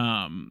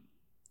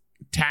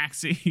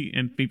Taxi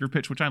and Fever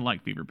Pitch, which I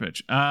like Fever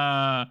Pitch.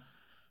 But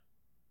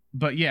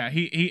yeah,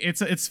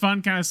 it's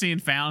fun kind of seeing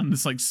Fallon in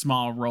this like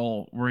small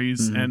role where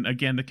he's and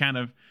again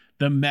the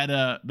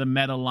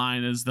meta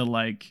line is the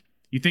like,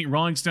 you think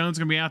Rolling Stone's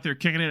gonna be out there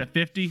kicking it at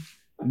 50?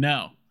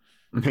 No.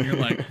 And you're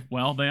like,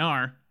 well, they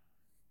are.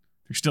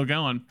 They're still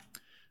going.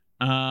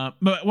 But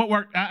what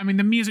worked? I mean,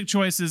 the music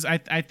choices. I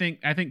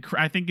think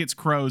it's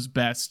Crow's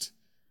best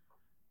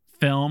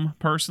film.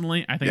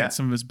 Personally, I think it's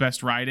some of his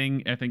best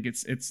writing. I think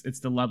it's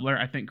the Leveler.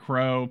 I think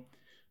Crow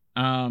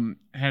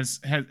has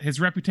his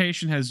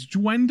reputation has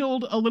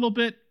dwindled a little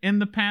bit in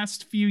the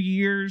past few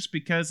years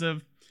because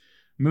of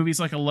movies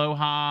like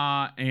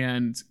Aloha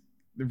and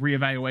the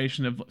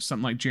reevaluation of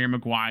something like Jerry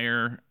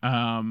Maguire.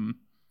 And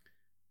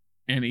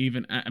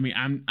even, I mean,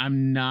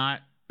 I'm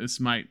not, this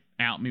might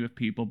out me with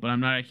people, but I'm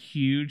not a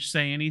huge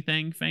Say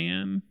Anything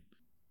fan.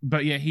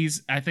 But yeah,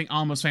 I think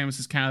Almost Famous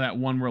is kind of that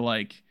one where,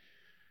 like,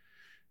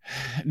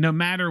 no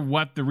matter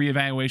what the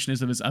reevaluation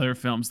is of his other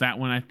films, that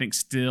one I think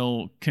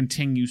still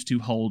continues to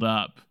hold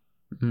up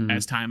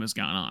as time has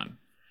gone on.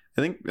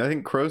 I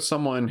think Crow's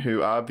someone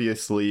who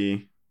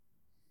obviously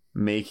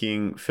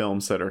making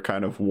films that are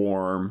kind of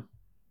warm,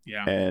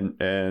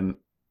 and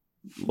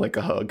like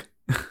a hug.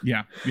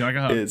 Yeah, you like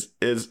a hug.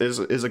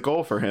 is a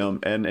goal for him,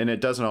 and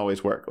it doesn't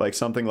always work. Like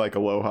something like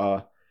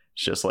Aloha,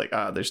 it's just like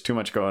there's too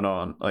much going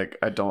on. Like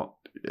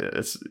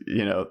it's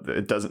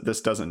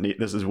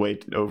this is way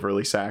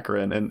overly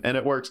saccharine, and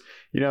it works.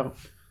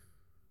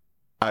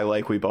 I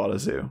like We Bought a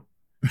Zoo.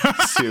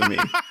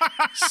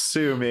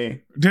 Sue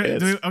me.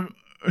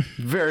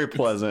 Very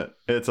pleasant.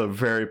 It's a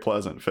very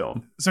pleasant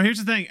film. So here's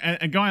the thing,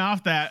 and going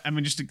off that, I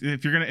mean, just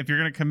if you're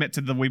gonna commit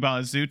to the We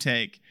Bought a Zoo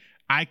take,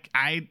 I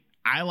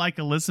like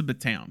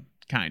Elizabethtown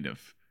kind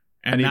of.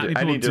 And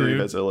I need to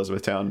revisit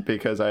Elizabethtown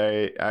because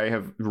I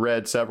have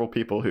read several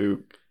people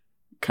who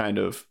kind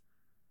of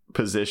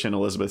position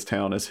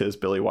Elizabethtown as his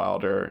Billy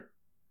Wilder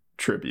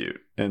tribute,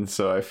 and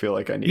so I feel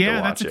like I need to watch it.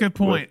 Yeah, that's a good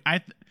point.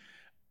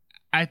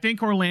 I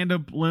think Orlando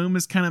Bloom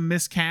is kind of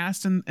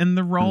miscast in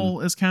the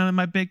role is kind of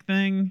my big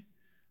thing.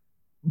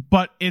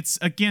 But it's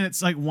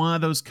like one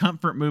of those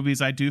comfort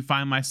movies I do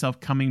find myself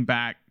coming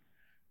back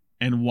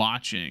and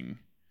watching.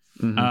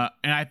 And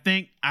I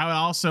think I would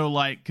also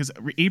like, because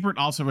Ebert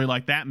also really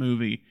liked that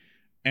movie,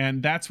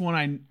 and that's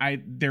one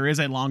I there is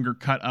a longer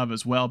cut of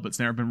as well, but it's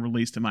never been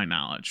released to my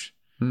knowledge.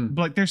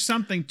 But like, there's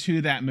something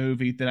to that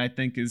movie that I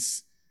think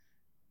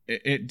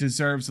it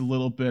deserves a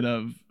little bit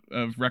of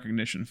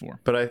recognition for.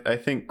 But I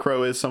think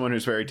Crow is someone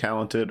who's very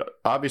talented,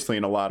 obviously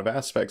in a lot of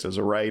aspects, as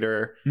a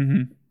writer,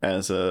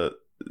 as a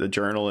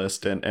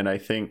journalist, and I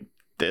think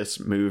this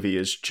movie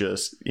is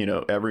just,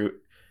 every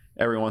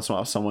once in a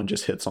while someone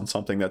just hits on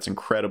something that's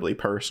incredibly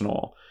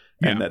personal,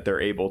 and that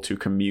they're able to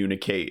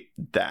communicate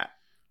that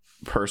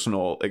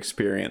personal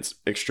experience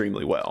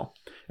extremely well.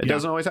 It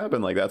doesn't always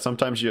happen like that.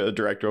 Sometimes a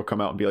director will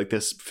come out and be like,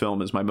 this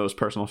film is my most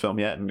personal film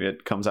yet, and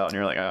it comes out and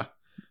you're like,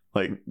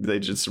 like they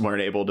just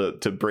weren't able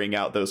to bring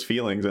out those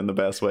feelings in the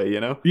best way,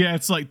 Yeah,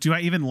 it's like, do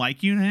I even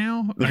like you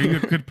now? Are you a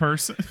good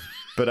person?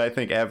 But I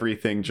think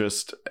everything,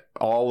 just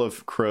all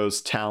of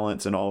Crow's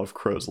talents and all of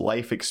Crow's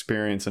life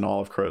experience and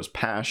all of Crow's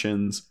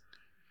passions,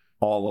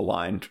 all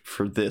aligned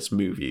for this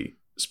movie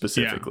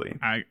specifically.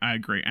 Yeah, I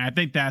agree. And I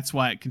think that's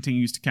why it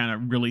continues to kind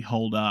of really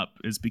hold up,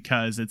 is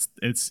because it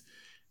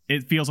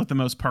feels like the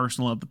most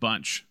personal of the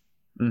bunch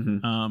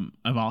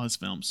of all his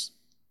films.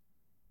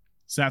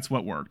 So that's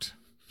what worked.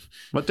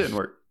 What didn't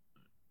work?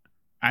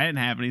 I didn't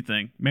have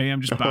anything. Maybe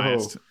I'm just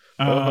biased.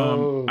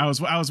 I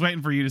was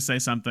waiting for you to say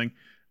something.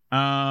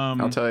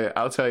 I'll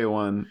tell you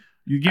one.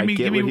 I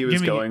get what he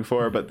was going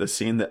for, but the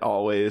scene that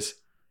always,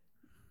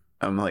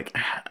 I'm like,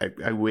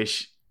 I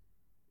wish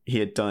he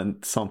had done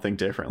something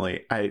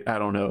differently. I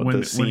don't know.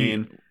 The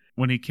scene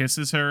when he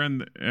kisses her,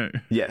 and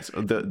yes,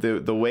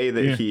 the way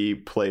that he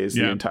plays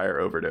the entire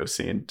overdose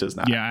scene does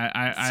not. Yeah,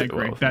 I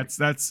agree. Well,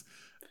 that's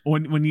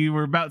when you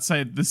were about to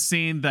say the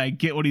scene that I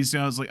get what he's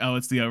doing, I was like, oh,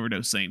 it's the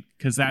overdose scene,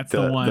 because that's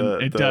the one.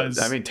 It does.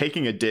 I mean,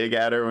 taking a dig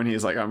at her when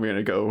he's like, I'm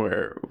gonna go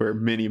where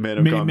many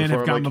men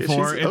have gone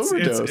before. She's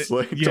overdose.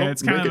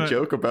 Don't make a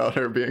joke about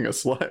her being a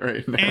slut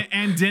right now.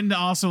 And then to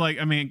also like,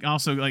 I mean,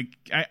 also like,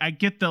 I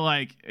get the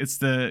like, it's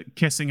the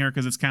kissing her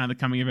because it's kind of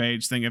the coming of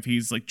age thing if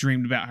he's like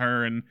dreamed about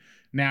her and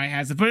now he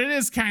has it, but it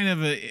is kind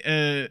of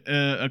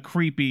a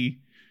creepy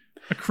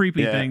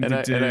thing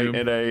to do.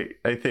 And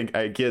I think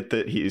I get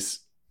that he is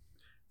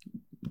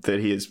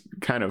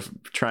kind of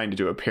trying to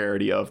do a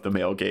parody of the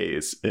male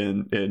gaze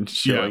in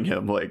showing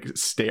him like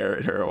stare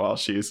at her while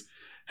she's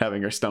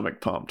having her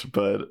stomach pumped,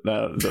 but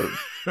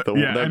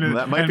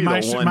that might be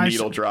the one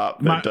needle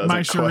drop that doesn't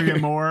my quite. Sharia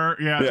Moore,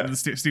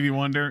 the Stevie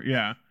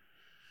Wonder,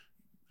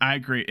 I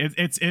agree.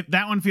 It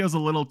that one feels a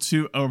little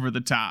too over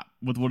the top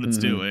with what it's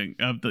doing.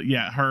 Of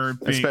her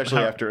being,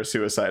 especially after a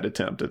suicide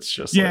attempt, it's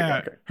just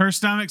like, okay. Her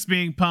stomach's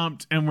being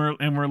pumped, and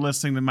we're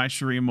listening to my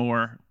Sharia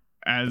Moore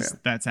as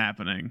that's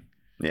happening.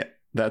 Yeah.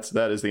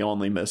 That is the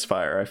only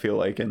misfire I feel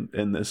like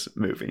in this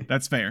movie.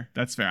 That's fair.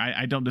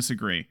 I don't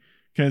disagree,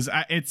 because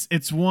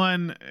it's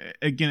one,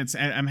 again,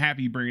 I'm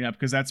happy you bring it up,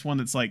 because that's one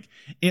that's like,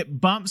 it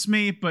bumps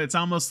me, but it's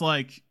almost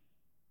like,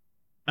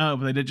 oh,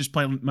 but they did just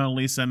play Mona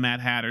Lisa and Mad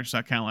Hatter, so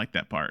I kind of like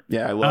that part.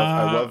 Yeah, I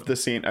love the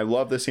scene. I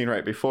love the scene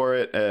right before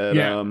it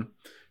at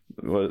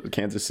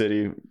Kansas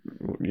City,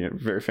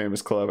 very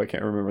famous club. I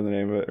can't remember the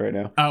name of it right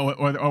now. Oh,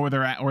 or where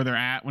they're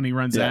at when he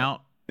runs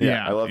out.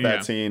 Yeah, I love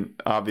that scene.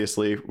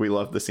 Obviously, we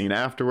love the scene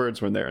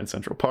afterwards when they're in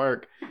Central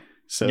Park.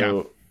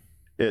 So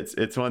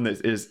It's one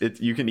that is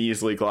you can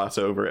easily gloss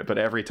over it, but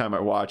every time I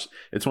watch,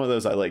 it's one of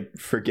those I like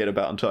forget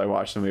about until I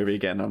watch the movie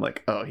again. I'm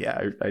like, oh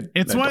yeah,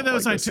 it's I one of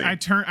those like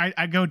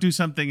I go do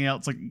something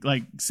else,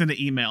 like send an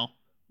email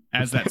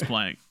as that's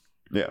playing.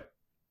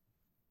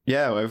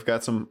 Yeah, we've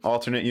got some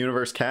alternate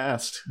universe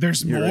cast.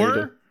 There's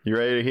more. You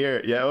ready to hear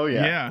it?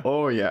 Yeah.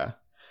 Oh yeah.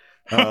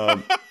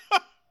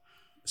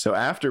 So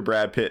after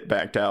Brad Pitt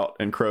backed out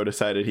and Crowe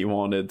decided he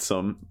wanted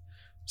some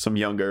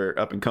younger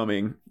up and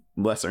coming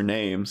lesser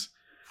names,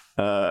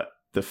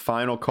 the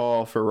final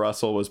call for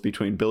Russell was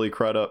between Billy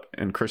Crudup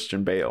and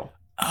Christian Bale.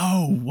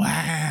 Oh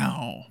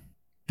wow,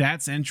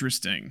 that's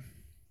interesting.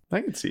 I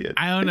can see it.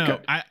 I don't know.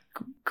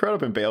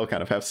 Crudup and Bale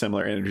kind of have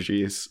similar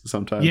energies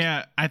sometimes.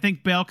 Yeah, I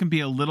think Bale can be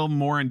a little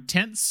more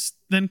intense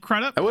than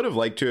Crudup. I would have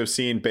liked to have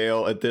seen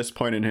Bale at this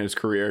point in his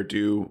career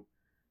do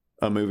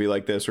a movie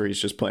like this where he's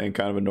just playing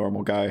kind of a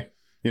normal guy,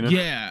 you know?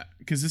 Yeah,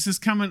 because this is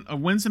coming.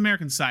 When's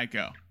American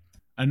Psycho?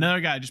 Another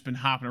guy just been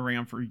hopping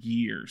around for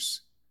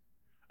years.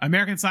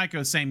 American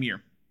Psycho, same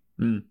year.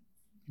 He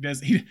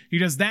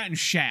does that in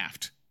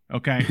Shaft.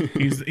 Okay,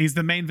 he's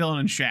the main villain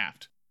in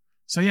Shaft.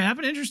 So yeah, that'd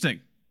been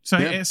interesting. So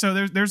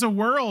there's a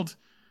world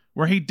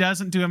where he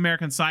doesn't do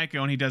American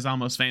Psycho and he does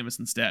Almost Famous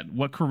instead.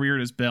 What career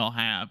does Bale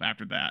have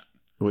after that?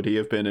 Would he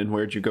have been in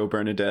Where'd You Go,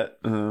 Bernadette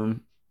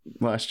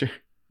last year?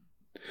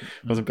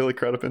 Wasn't Billy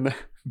Crudup in that?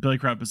 Billy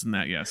Crudup is in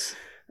that, yes.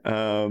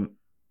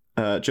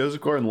 Joseph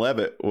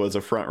Gordon-Levitt was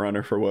a front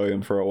runner for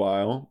William for a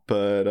while,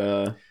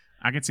 but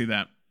I could see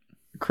that.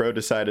 Crowe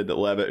decided that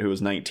Levitt, who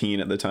was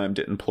 19 at the time,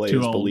 didn't play as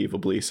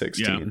believably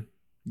 16.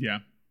 Yeah.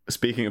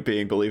 Speaking of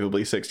being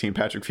believably 16,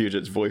 Patrick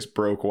Fugit's voice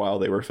broke while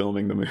they were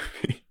filming the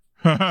movie.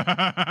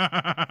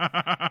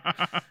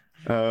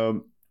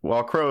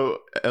 While Crowe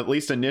at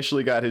least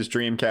initially got his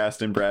dream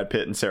cast in Brad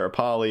Pitt and Sarah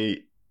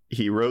Polley,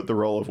 he wrote the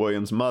role of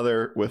William's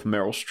mother with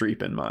Meryl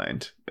Streep in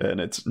mind. And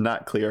it's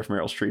not clear if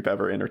Meryl Streep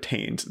ever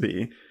entertained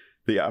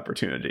the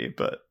opportunity,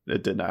 but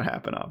it did not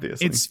happen,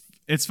 obviously.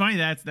 It's funny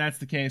that's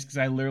the case, because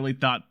I literally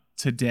thought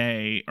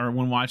today, or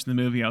when watching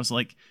the movie, I was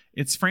like,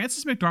 it's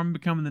Frances McDormand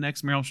becoming the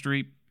next Meryl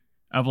Streep,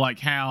 of like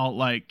how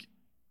like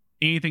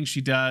anything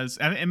she does,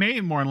 and maybe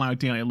more in line with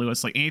Daniel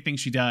Lewis, like anything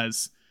she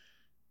does,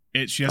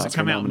 she doesn't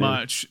come out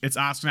much. It's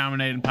Oscar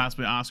nominated and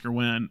possibly Oscar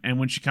win, and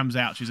when she comes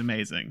out, she's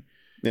amazing.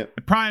 Yeah,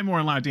 probably more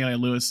in line with Daniel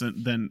Lewis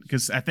than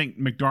because I think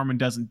McDormand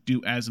doesn't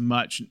do as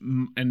much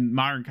in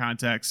modern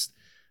context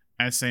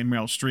as say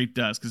Meryl Streep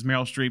does, because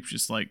Meryl Streep's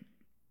just like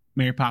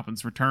Mary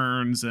Poppins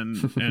Returns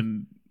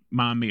and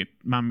Mamma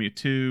Mia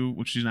 2,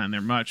 which she's not in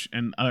there much,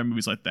 and other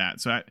movies like that.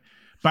 So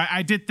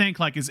I did think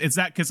like is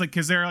that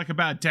because they're like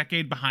about a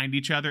decade behind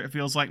each other, it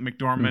feels like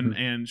McDormand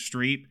and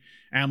Streep,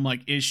 and I'm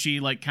like, is she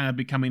like kind of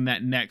becoming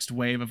that next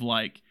wave of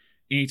like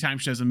anytime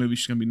she does a movie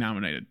she's gonna be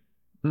nominated?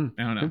 I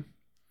don't know.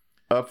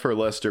 Up for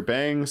Lester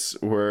Bangs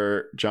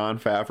were Jon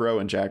Favreau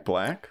and Jack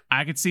Black.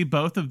 I could see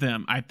both of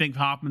them. I think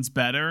Hoffman's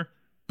better,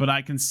 but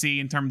I can see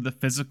in terms of the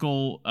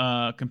physical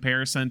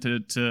comparison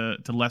to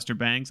Lester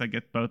Bangs, I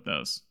get both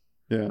those.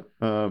 Yeah,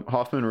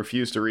 Hoffman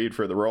refused to read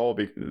for the role,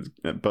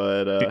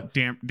 but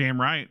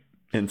damn right.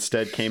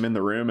 Instead came in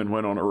the room and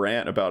went on a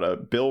rant about a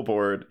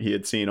billboard he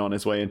had seen on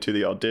his way into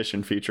the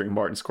audition featuring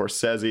Martin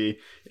Scorsese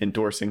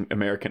endorsing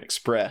American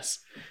Express,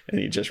 and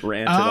he just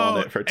ranted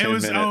on it for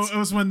 10 minutes. It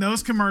was when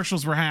those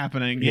commercials were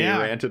happening. He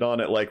ranted on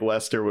it like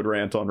Lester would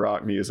rant on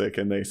rock music,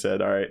 and they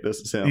said, all right, this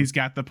is him. He's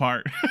got the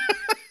part.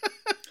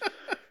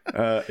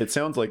 It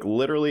sounds like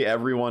literally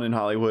everyone in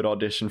Hollywood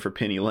auditioned for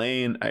Penny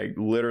Lane. I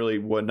literally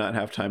would not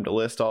have time to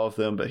list all of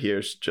them, but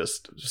here's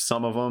just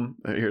some of them.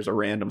 Here's a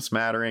random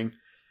smattering.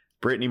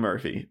 Brittany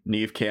Murphy,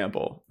 Neve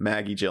Campbell,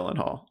 Maggie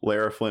Gyllenhaal,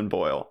 Lara Flynn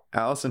Boyle,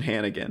 Allison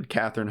Hannigan,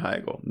 Katherine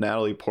Heigl,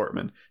 Natalie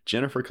Portman,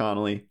 Jennifer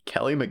Connelly,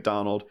 Kelly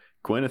MacDonald,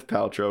 Gwyneth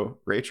Paltrow,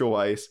 Rachel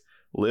Weisz,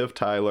 Liv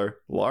Tyler,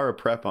 Laura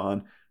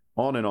Prepon,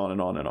 on and on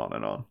and on and on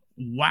and on.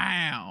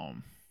 Wow.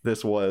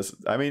 This was,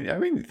 I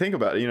mean, think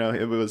about it. You know,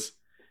 it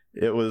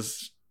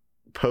was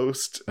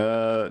post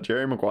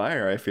Jerry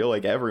Maguire. I feel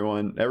like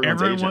everyone's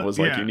agent was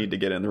like, you need to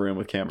get in the room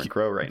with Cameron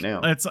Crowe right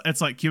now.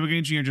 It's like Cuba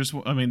Gooding Jr. just,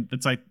 I mean,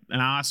 it's like an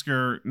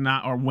Oscar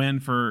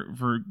win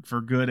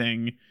for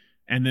Gooding,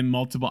 and then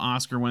multiple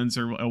Oscar wins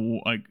or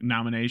like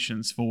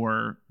nominations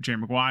for Jerry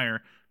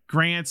Maguire.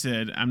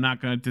 Granted, I'm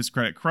not going to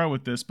discredit Crowe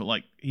with this, but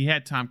like he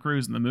had Tom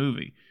Cruise in the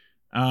movie.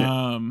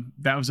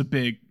 That was a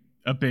big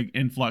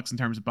influx in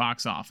terms of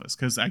box office,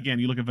 because again,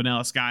 you look at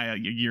Vanilla Sky a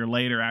year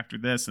later after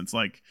this, it's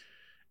like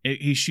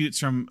he shoots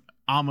from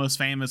Almost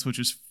Famous, which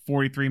is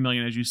 43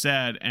 million, as you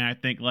said, and I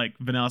think like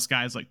Vanilla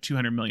Sky is like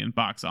 200 million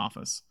box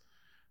office.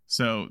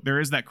 So there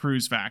is that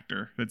Cruise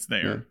factor that's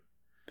there.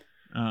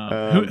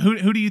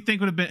 Who do you think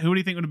would have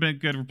been a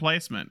good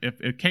replacement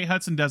if Kate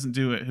Hudson doesn't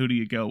do it? Who do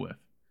you go with?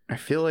 I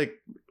feel like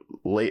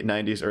late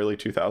 90s, early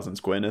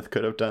 2000s Gwyneth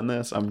could have done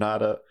this. I'm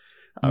not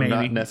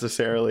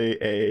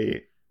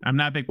necessarily I'm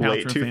not a big Paltrow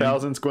late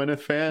 2000s fan. Gwyneth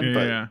fan,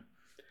 but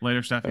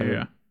later stuff.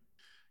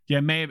 Yeah,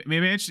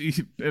 maybe actually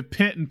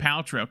Pitt and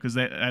Paltrow, because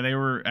they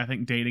were, I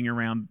think, dating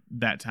around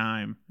that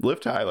time. Liv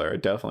Tyler, I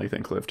definitely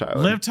think Liv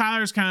Tyler. Liv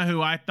Tyler's kind of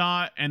who I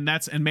thought, and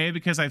maybe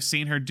because I've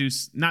seen her do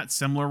not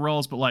similar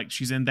roles, but like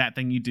she's in That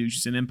Thing You Do.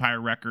 She's in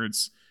Empire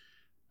Records,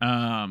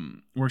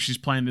 where she's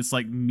playing this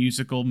like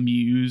musical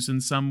muse in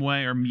some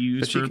way, or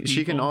muse. But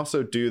she can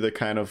also do the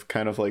kind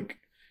of like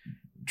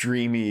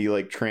dreamy,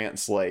 like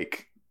trance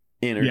like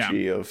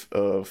energy of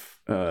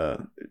it's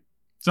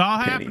all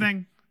Penny.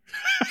 happening.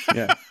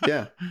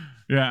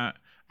 Yeah.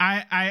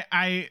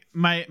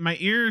 My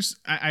ears,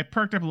 I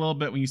perked up a little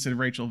bit when you said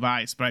Rachel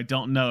Weisz, but I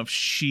don't know if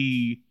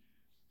she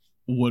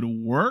would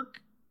work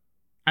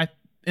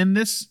in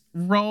this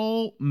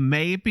role.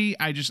 Maybe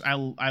I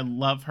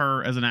love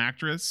her as an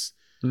actress.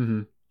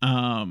 Mm-hmm.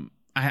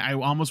 I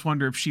almost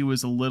wonder if she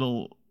was a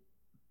little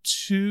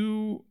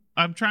too.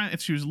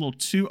 If she was a little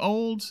too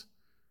old.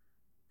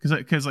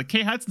 Because like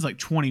Kate Hudson's like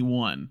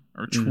 21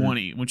 or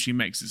 20 when she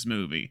makes this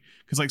movie.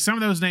 Because like some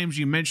of those names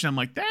you mentioned, I'm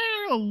like, they're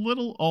a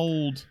little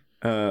old.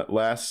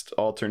 Last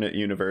alternate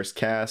universe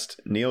cast,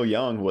 Neil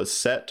Young was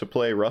set to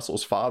play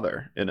Russell's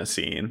father in a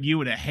scene. You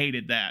would have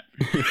hated that.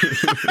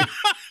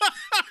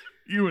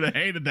 You would have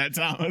hated that,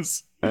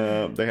 Thomas.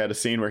 They had a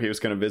scene where he was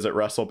going to visit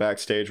Russell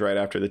backstage right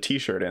after the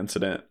T-shirt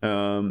incident.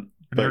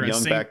 But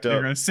Young backed up.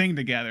 They're going to sing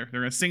together.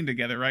 They're going to sing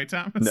together, right,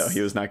 Thomas? No,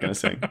 he was not going to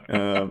sing.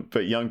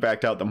 But Young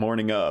backed out the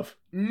morning of.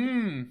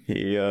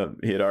 He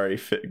had already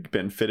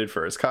been fitted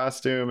for his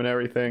costume and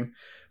everything.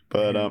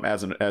 But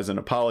as an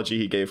apology,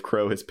 he gave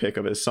Crow his pick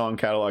of his song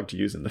catalog to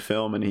use in the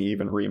film, and he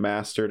even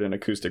remastered an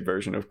acoustic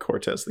version of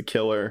Cortez the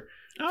Killer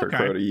for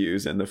Crow to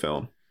use in the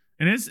film.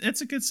 And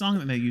it's a good song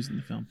that they use in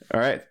the film. All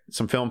right,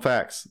 some film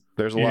facts.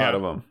 There's a lot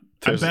of them.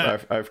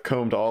 I've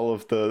combed all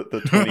of the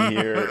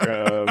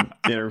 20-year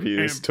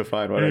interviews to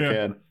find what I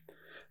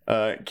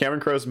can.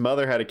 Cameron Crowe's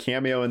mother had a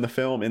cameo in the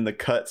film in the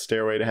cut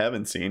Stairway to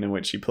Heaven scene in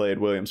which she played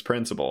William's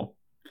principal.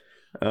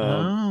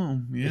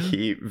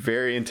 He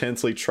very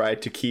intensely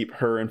tried to keep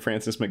her and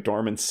Frances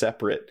McDormand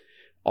separate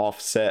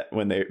offset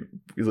when they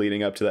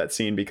leading up to that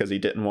scene because he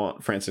didn't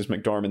want Frances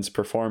McDormand's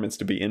performance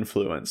to be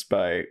influenced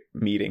by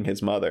meeting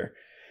his mother.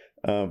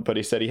 But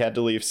he said he had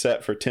to leave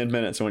set for 10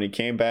 minutes, and when he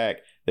came back,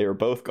 they were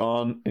both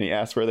gone, and he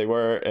asked where they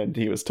were, and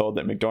he was told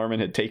that McDormand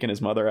had taken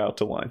his mother out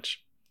to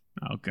lunch.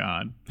 Oh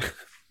God.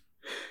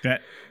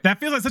 That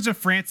feels like such a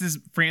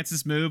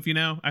Frances move, you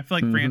know? I feel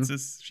like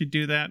Frances should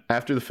do that.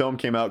 After the film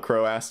came out,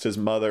 Crowe asked his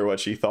mother what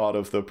she thought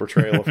of the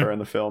portrayal of her in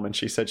the film, and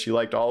she said she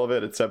liked all of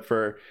it except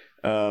for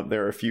there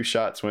were a few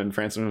shots when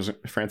Frances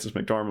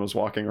McDormand was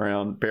walking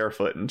around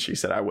barefoot, and she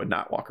said, "I would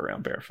not walk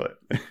around barefoot."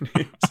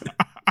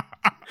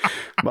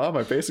 Mom,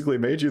 I basically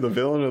made you the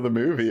villain of the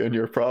movie, and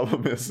your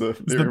problem is the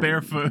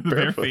barefoot, the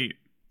bare feet.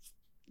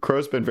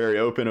 Crowe's been very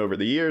open over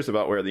the years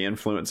about where the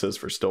influences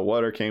for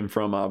Stillwater came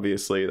from.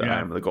 Obviously, the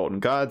I'm the Golden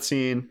God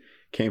scene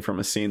came from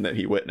a scene that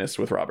he witnessed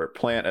with Robert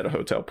Plant at a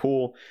hotel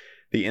pool.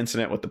 The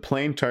incident with the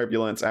plane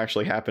turbulence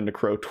actually happened to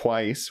Crowe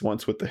twice,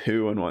 once with The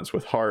Who and once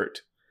with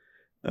Heart.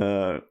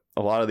 A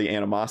lot of the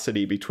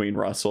animosity between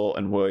Russell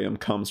and William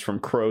comes from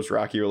Crowe's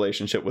rocky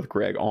relationship with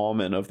Greg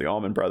Allman of the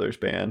Allman Brothers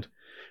Band,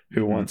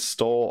 who once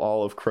stole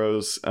all of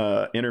Crowe's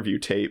interview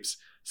tapes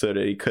so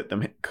that he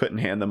couldn't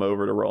hand them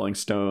over to Rolling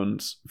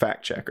Stone's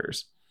fact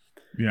checkers.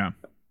 Yeah.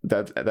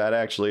 That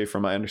actually,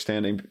 from my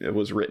understanding, it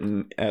was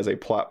written as a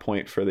plot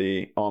point for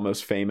the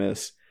Almost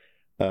Famous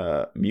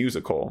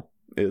musical,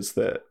 is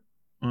that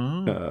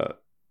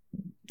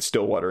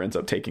Stillwater ends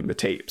up taking the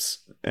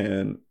tapes,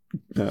 and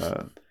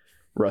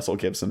Russell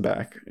gives them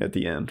back at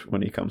the end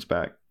when he comes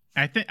back.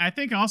 I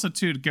think also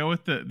too, to go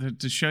with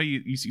to show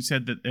you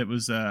said that it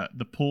was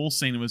the pool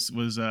scene was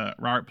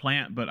Robert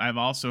Plant, but I've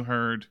also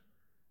heard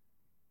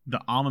the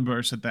Allman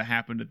Brothers said that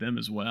happened to them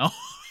as well.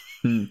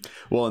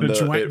 Well, and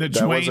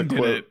that was a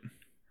quote.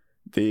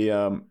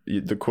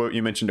 The quote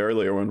you mentioned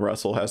earlier when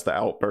Russell has the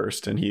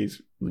outburst and he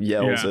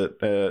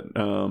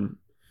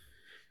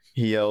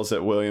yells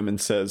at William and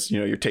says, "You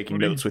know, you're taking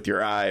notes with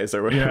your eyes,"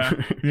 or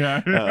whatever.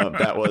 Yeah.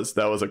 That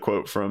was a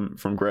quote from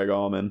Greg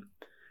Allman.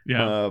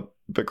 Yeah.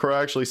 But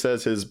Crowe actually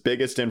says his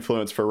biggest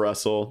influence for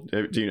Russell.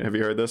 Have you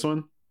heard this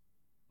one?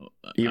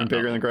 Even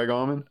bigger than Greg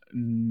Allman?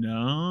 No,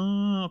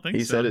 I don't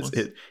think so.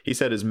 He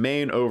said his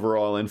main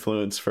overall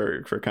influence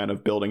for kind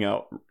of building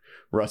out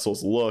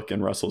Russell's look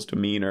and Russell's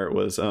demeanor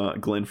was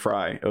Glenn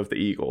Frey of the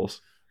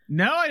Eagles.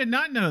 No, I did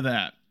not know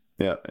that.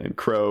 Yeah, and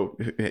Crowe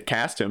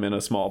cast him in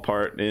a small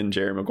part in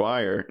Jerry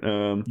Maguire.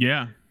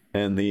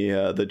 And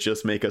the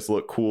 "just make us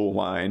look cool"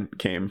 line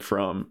came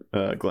from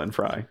Glenn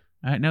Frey.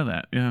 I didn't know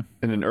that. Yeah.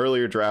 In an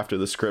earlier draft of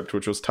the script,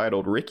 which was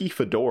titled Ricky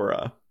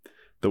Fedora,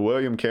 the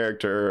William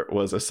character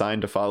was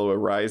assigned to follow a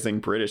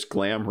rising British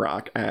glam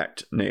rock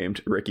act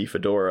named Ricky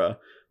Fedora,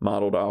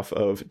 modeled off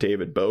of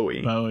David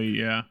Bowie.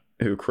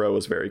 Who Crowe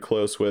was very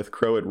close with.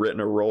 Crowe had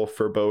written a role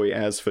for Bowie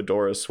as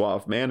Fedora's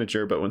suave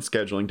manager, but when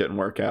scheduling didn't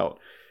work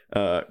out,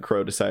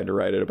 Crowe decided to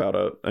write it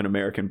about an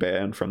American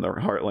band from the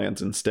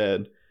Heartlands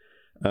instead.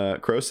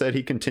 Crowe said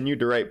he continued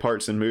to write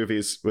parts in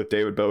movies with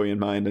David Bowie in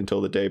mind until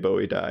the day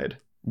Bowie died.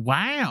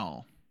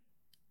 Wow.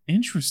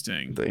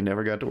 Interesting. They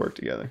never got to work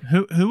together.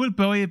 Who would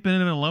Bowie have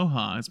been in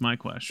Aloha is my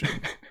question.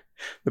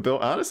 The Bill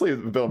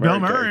Murray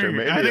character,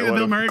 maybe I think it the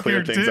Bill would Murray have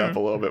cleared things too. up a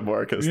little bit more,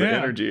 because the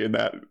energy in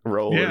that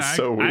role is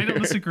so weird. I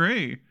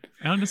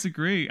don't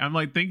disagree. I'm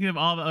like thinking of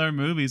all the other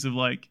movies of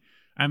like,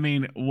 I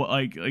mean,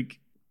 like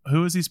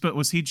who was he?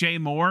 Was he Jay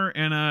Moore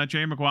in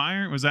Jerry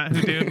Maguire? Was that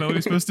who David Bowie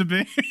was supposed to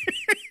be?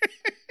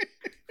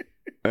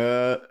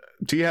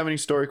 Do you have any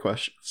story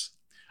questions?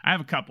 I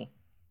have a couple.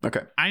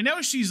 Okay. I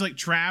know she's like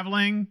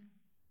traveling,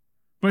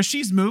 but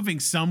she's moving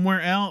somewhere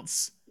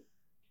else.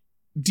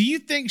 Do you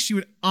think she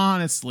would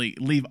honestly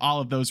leave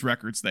all of those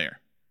records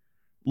there?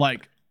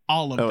 Like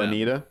all of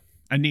them?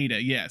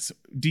 Anita, yes.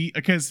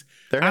 Because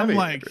they're I'm heavy.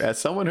 like, as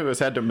someone who has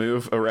had to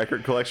move a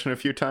record collection a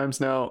few times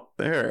now,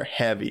 they're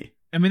heavy.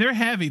 I mean, they're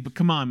heavy, but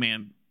come on,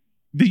 man.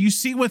 Do you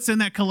see what's in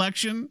that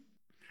collection?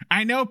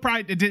 I know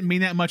probably it didn't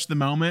mean that much at the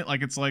moment.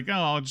 Like, it's like, oh,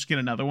 I'll just get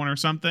another one or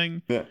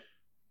something. Yeah.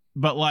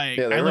 But like,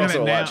 yeah, they were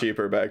also a lot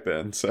cheaper back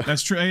then. So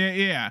that's true.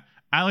 Yeah.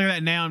 I look at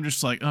that now. I'm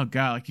just like, oh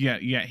god, like you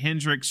got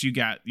Hendrix, you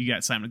got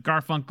Simon &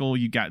 Garfunkel,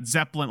 you got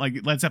Zeppelin,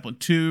 like Led Zeppelin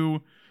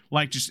 2,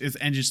 like just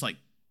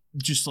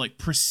like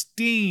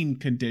pristine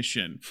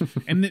condition.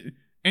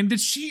 And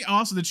did she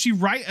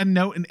write a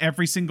note in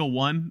every single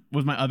one?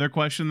 Was my other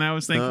question that I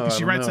was thinking.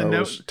 She writes a note.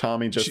 Was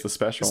Tommy just the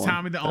special one?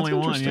 Tommy the only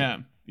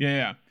one.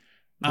 Yeah.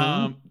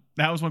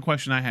 That was one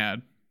question I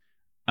had.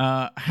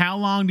 How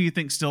long do you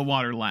think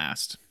Stillwater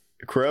lasts?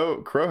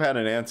 Crow had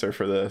an answer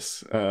for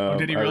this.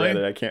 Did he really? I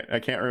read it. I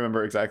can't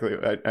remember exactly.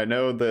 I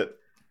know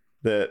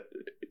that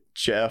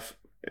Jeff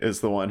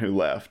is the one who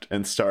left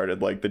and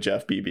started like the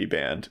Jeff Beebe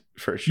band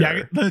for sure.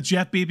 Yeah, the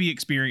Jeff Beebe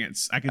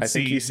experience. I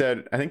think he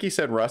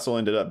said Russell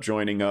ended up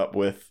joining up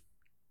with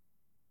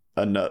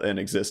an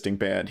existing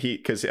band.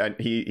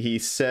 He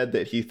said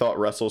that he thought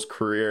Russell's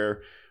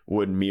career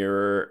would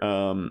mirror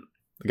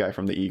the guy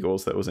from the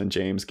Eagles that was in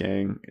James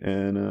Gang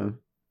and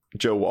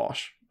Joe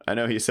Walsh. I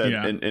know he said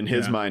in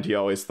his mind he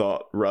always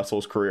thought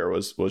Russell's career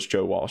was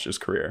Joe Walsh's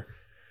career.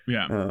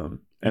 Yeah.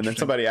 And then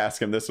somebody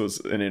asked him, this was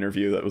an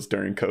interview that was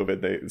during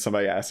COVID.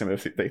 Somebody asked him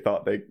if they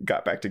thought they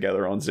got back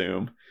together on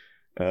Zoom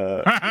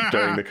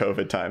during the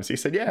COVID times. He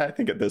said, yeah, I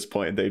think at this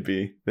point they'd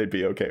be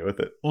okay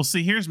with it. Well,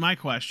 see, here's my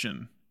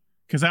question.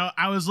 Because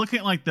I was looking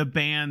at like the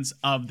bands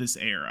of this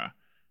era.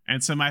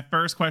 And so my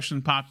first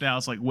question popped out. I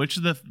was like, which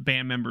of the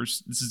band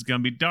members, this is going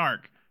to be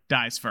dark,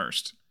 dies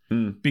first?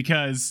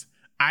 Because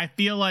I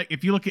feel like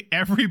if you look at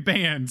every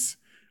band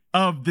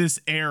of this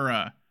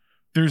era,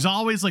 there's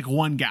always like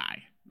one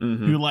guy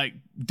who like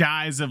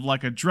dies of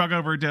like a drug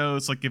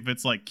overdose. Like if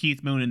it's like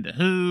Keith Moon in The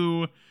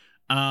Who,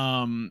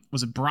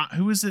 was it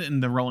who was it in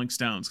the Rolling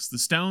Stones? Because the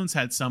Stones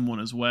had someone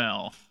as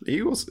well. The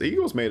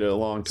Eagles made it a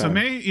long time. So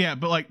maybe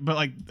but like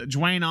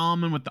Dwayne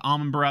Allman with the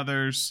Allman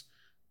Brothers.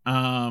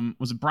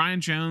 Was it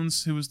Brian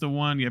Jones who was the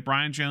one? Yeah,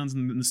 Brian Jones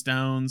and the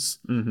Stones.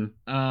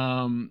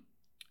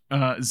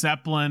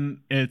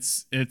 Zeppelin,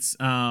 it's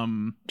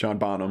John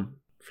Bonham.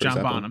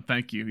 Bonham,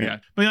 thank you. Yeah.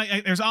 But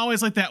like, there's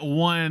always like that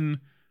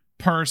one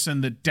person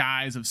that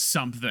dies of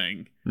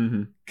something.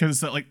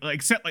 Because like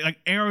except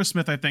like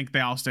Aerosmith, I think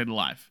they all stayed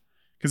alive.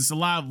 Because it's a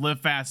lot of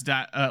live fast,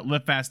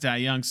 die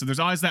young. So there's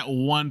always that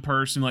one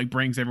person who like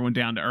brings everyone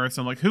down to earth.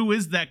 So I'm like, who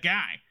is that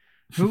guy?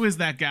 Who is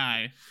that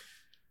guy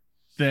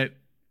that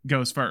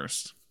goes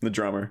first? The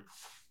drummer.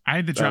 I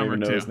had the drummer I don't even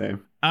know too. His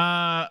name.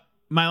 My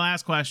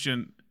last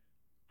question,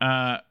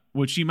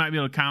 which you might be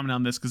able to comment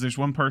on this because there's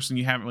one person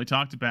you haven't really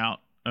talked about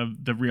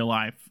of the real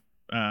life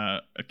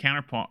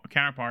counterpart.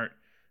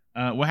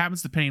 What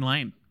happens to Penny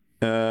Lane?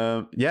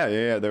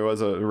 Yeah. There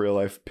was a real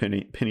life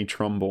Penny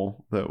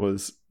Trumbull that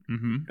was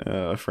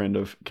a friend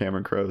of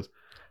Cameron Crowe's.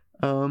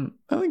 I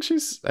think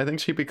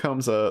she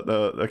becomes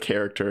a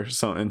character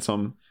in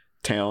some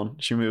town.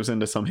 She moves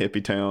into some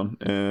hippie town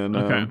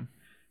and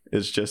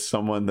is just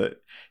someone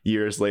that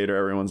years later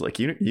everyone's like,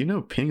 you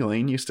know Penny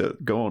Lane used to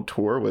go on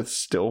tour with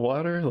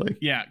Stillwater. Like,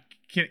 yeah.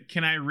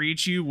 Can I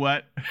read you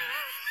what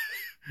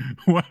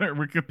what her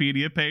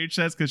Wikipedia page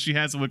says? Because she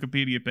has a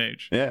Wikipedia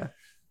page. Yeah.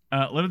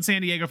 Lived in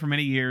San Diego for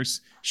many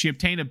years. She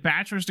obtained a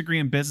bachelor's degree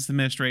in business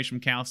administration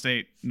from Cal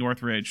State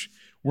Northridge,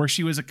 where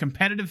she was a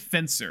competitive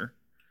fencer,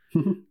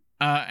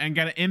 and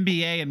got an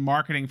MBA in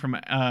marketing from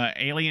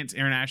Alliance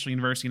International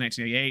University in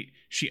 1988.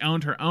 She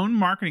owned her own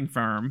marketing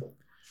firm.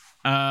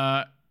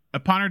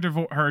 Upon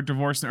her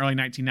divorce in the early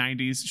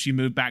 1990s, she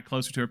moved back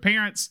closer to her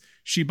parents.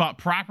 She bought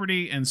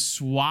property in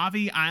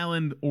Suave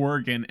Island,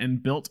 Oregon,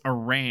 and built a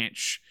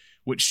ranch,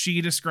 which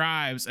she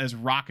describes as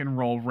Rock and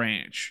Roll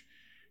Ranch.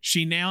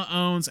 She now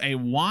owns a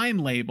wine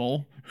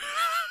label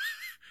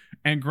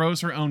and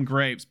grows her own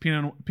grapes,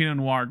 Pinot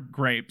Noir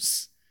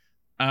grapes,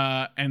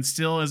 and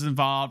still is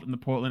involved in the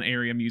Portland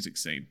area music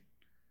scene.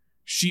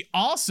 She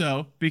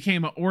also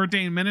became an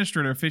ordained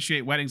minister to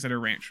officiate weddings at her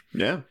ranch.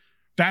 Yeah.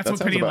 That's what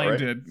Penny Lane right.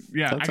 did.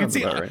 Yeah,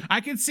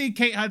 I can see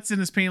Kate Hudson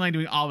as Penny Lane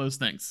doing all those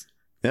things.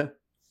 Yeah.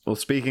 Well,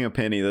 speaking of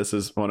Penny, this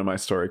is one of my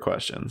story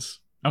questions.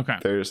 Okay.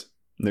 There's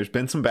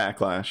been some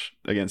backlash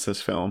against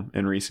this film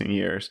in recent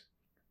years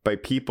by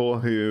people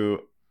who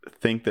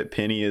think that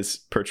Penny is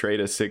portrayed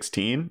as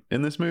 16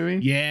 in this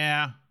movie.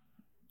 Yeah.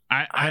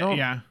 I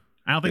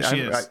don't think she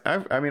is.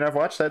 I mean, I've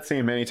watched that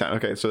scene many times.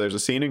 Okay, so there's a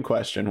scene in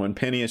question when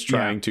Penny is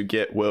trying to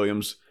get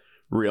William's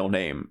real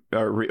name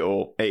or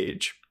real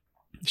age.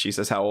 She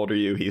says, "How old are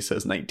you?" He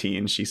says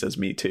 19. She says,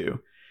 "Me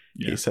too."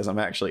 Yeah. He says, "I'm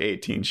actually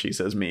 18." She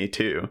says, "Me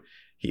too."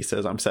 He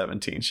says, "I'm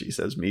 17." She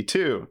says, "Me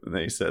too." And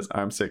then he says,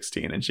 "I'm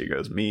 16." And she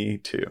goes, "Me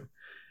too."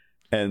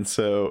 And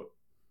so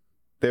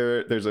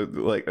there's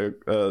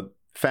a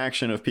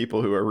faction of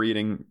people who are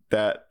reading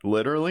that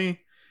literally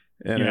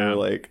and are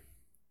like,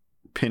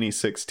 Penny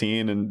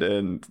 16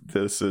 and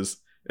this is,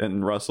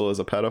 and Russell is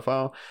a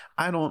pedophile.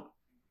 I don't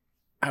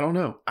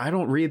know. I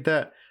don't read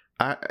that.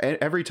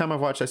 Every time I've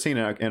watched that scene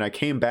and I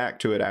came back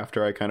to it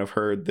after I kind of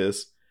heard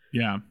this.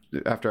 Yeah.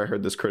 After I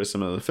heard this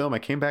criticism of the film, I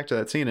came back to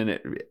that scene and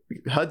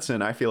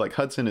I feel like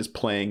Hudson is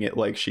playing it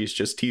like she's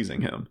just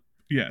teasing him.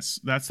 Yes,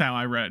 that's how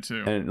I read it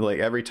too. And like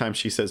every time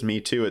she says "me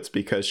too," it's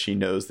because she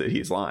knows that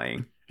he's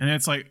lying. And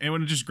it's like, it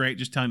was just great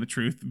just telling the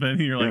truth, but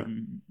you're like,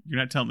 you're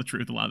not telling the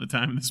truth a lot of the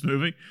time in this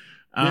movie.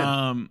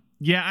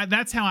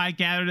 That's how I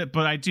gathered it,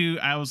 but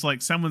I was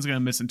like, someone's gonna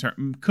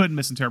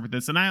misinterpret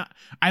this, and I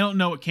don't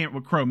know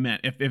what Crow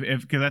meant.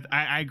 If because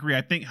I agree,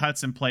 I think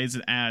Hudson plays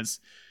it as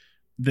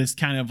this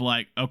kind of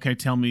like, okay,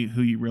 tell me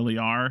who you really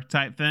are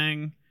type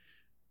thing,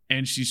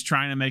 and she's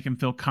trying to make him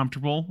feel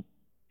comfortable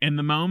in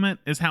the moment,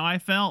 is how I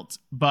felt.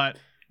 But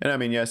and I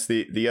mean, yes,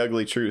 the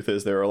ugly truth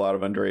is there are a lot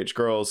of underage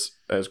girls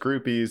as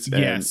groupies,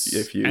 and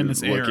if you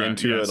look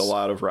into it, a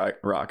lot of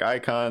rock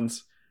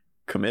icons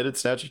committed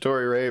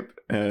statutory rape.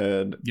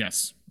 And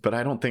but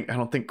I don't think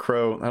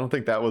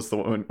that was the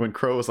one when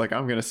Crow was like,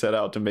 I'm gonna set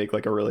out to make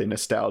like a really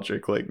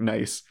nostalgic, like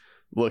nice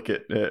look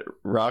at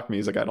rock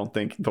music. I don't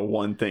think the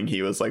one thing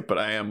he was like, but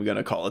I am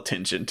gonna call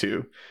attention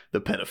to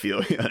the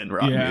pedophilia in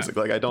rock music.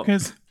 Like I don't,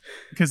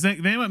 because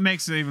then what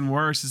makes it even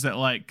worse is that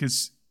like,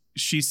 because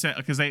she said,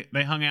 because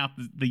they hung out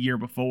the year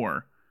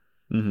before,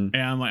 and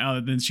I'm like, oh,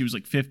 then she was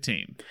like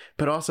 15.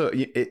 But also,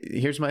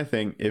 here's my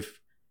thing: if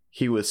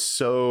he was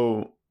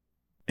so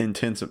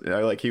intense,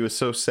 like he was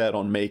so set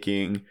on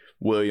making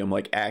William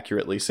like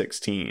accurately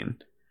 16,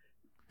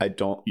 I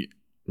don't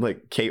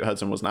like Kate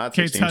Hudson was not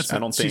 16. I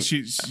don't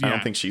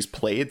think she's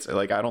played,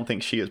 like I don't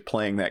think she is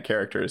playing that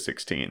character as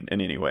 16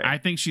 in any way. I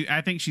think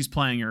she's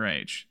playing her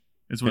age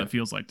is what it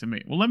feels like to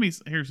me. Well,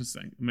 here's this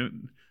thing.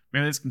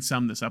 Maybe this can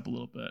sum this up a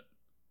little bit.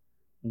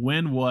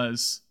 When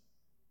was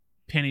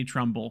Penny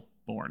Trumbull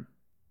born?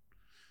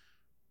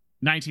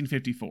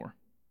 1954.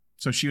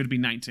 So she would be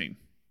 19.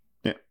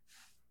 Yeah.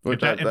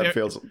 Which that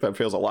feels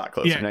a lot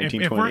closer.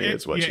 1928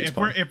 is what she's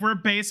playing. If we're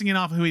basing it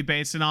off of who we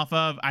based it off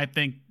of, I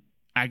think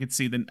I could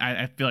see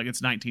I feel like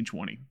it's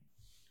 1920.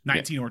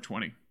 19 or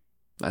 20.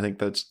 I think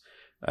that's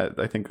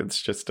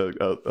just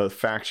a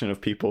faction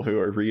of people who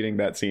are reading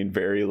that scene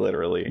very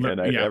literally. And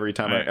every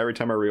time I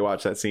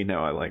rewatch that scene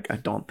now, I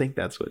don't think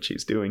that's what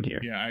she's doing here.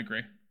 Yeah, I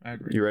agree.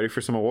 You ready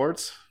for some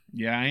awards?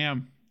 Yeah, I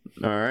am.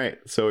 All right.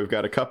 So we've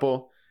got a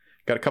couple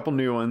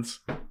new ones.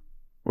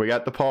 We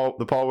got the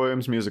Paul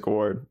Williams Music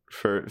Award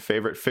for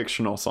favorite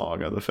fictional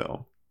song of the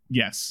film.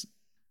 Yes.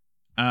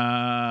 So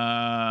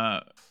I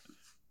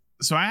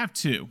have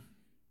two.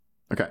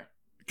 Okay.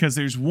 Because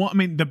there's one. I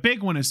mean, the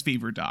big one is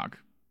Fever Dog.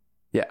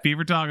 Yeah.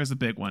 Fever Dog is the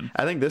big one.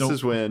 I think this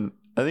is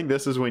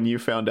when you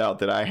found out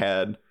that I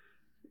had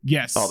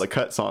all the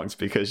cut songs,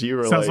 because you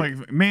were I was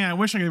like, man, I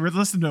wish I could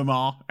listen to them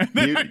all.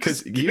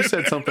 Because you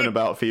said something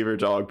about Fever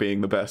Dog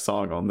being the best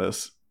song on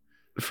this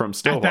from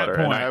Stillwater,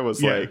 and I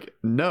was like,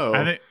 no,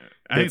 I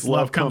think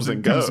Love Comes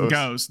and Goes.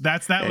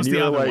 That was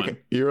the other one.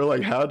 You were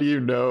like, how do you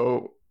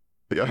know?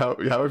 How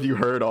have you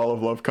heard all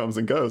of Love Comes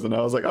and Goes? And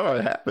I was like, oh,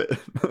 I have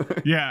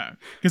it. Yeah,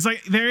 because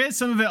like there is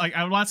some of it, like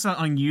I watched that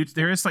on YouTube.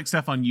 There is like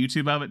stuff on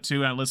YouTube of it too,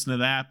 and I listen to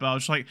that. But I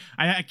was like,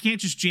 I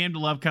can't just jam to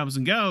Love Comes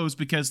and Goes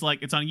because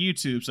like it's on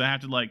YouTube, so I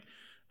have to like,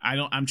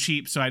 I'm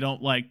cheap, so I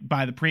don't like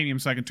buy the premium,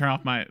 so I can turn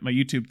off my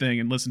YouTube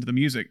thing and listen to the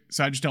music.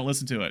 So I just don't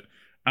listen to it.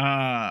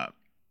 I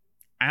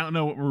don't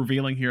know what we're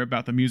revealing here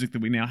about the music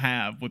that we now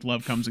have with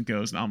Love Comes and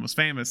Goes and Almost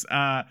Famous.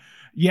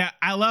 Yeah,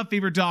 I love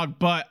Fever Dog,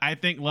 but I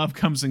think Love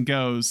Comes and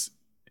Goes,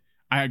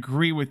 I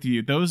agree with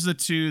you. Those are the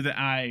two that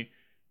I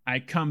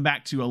come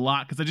back to a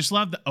lot because I just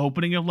love the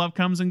opening of Love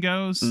Comes and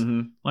Goes.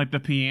 Mm-hmm. Like the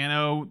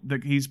piano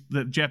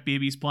that Jeff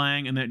Beebe's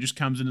playing, and then it just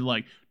comes into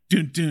like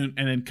dun dun,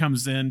 and then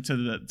comes into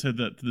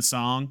the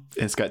song.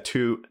 It's got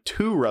two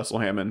Russell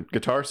Hammond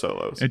guitar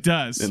solos. It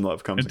does. In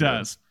Love Comes and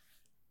Goes.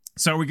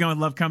 So are we going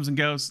with Love Comes and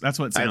Goes? That's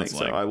what it sounds like. I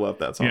think like. so. I love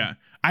that song. Yeah.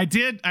 I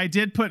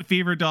did put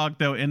Fever Dog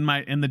though in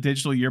the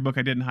digital yearbook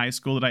I did in high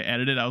school that I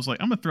edited. I was like,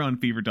 I'm gonna throw in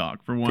Fever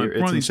Dog for one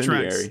of these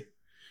tracks.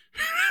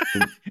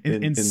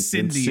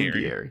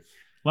 Incendiary.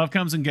 Love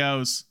Comes and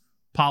Goes.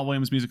 Paul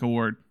Williams Music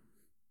Award.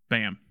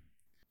 Bam.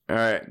 All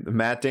right, the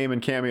Matt Damon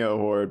cameo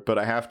award, but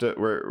we have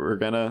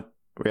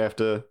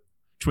to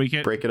tweak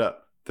it, break it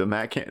up. We're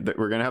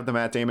gonna have the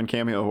Matt Damon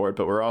cameo award,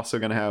 but we're also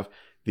gonna have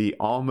the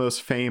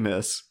Almost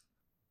Famous,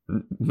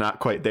 not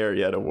quite there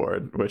yet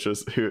award, which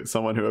is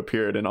someone who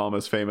appeared in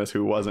Almost Famous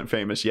who wasn't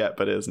famous yet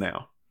but is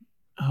now.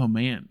 Oh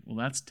man, well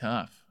that's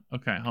tough.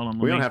 Okay, hold on.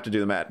 We don't have to do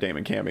the Matt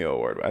Damon cameo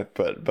award,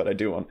 but I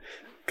do want,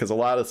 because a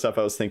lot of stuff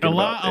I was thinking a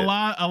about.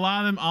 lot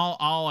of them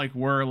all like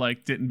were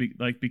like didn't be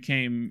like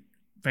became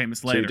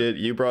famous later. So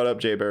you brought up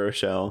Jay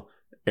Baruchel,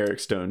 Eric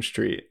Stone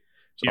Street.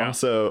 Yeah.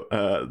 Also,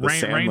 the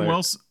Rainn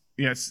Wilson.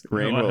 Yes.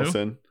 Rainn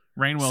Wilson.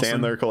 Rainn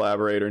Wilson. Sandler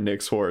collaborator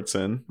Nick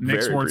Swardson.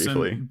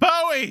 Briefly.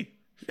 Bowie.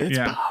 It's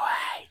Bowie.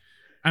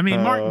 I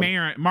mean,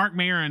 Mark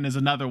Maron is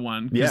another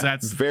one. Yeah,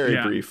 that's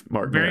very brief.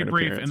 Very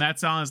brief, appearance. And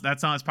that's on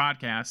his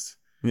podcast.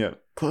 Yeah.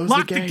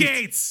 Lock the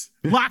gates.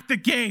 Lock the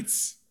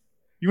gates.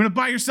 You want to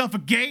buy yourself a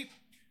gate?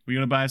 You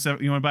want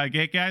to buy a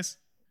gate, guys?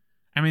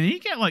 I mean, you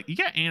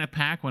got Anna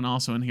Paquin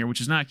also in here,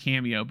 which is not a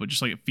cameo, but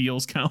just like it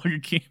feels kind of like a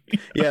cameo.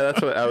 Yeah,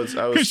 that's what I was.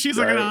 Because she's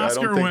like an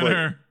Oscar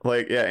winner.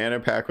 Yeah, Anna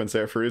Paquin's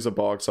there. Firuza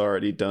Balk's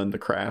already done The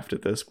Craft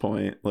at this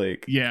point.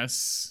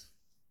 Yes.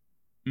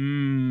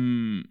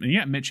 And you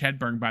got Mitch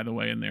Hedberg, by the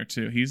way, in there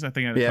too. He's, I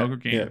think, at the poker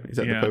game. Yeah, he's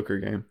at the poker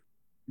game.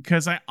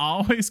 Because I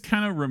always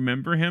kind of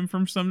remember him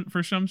for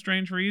some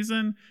strange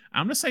reason.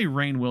 I'm gonna say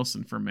Rainn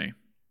Wilson for me.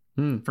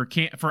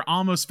 For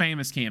almost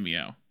famous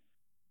cameo.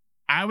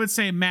 I would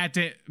say Matt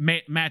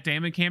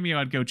Damon cameo.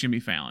 I'd go Jimmy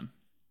Fallon.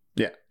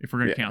 Yeah, if we're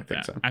gonna count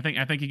that, so. I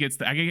think he gets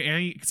the.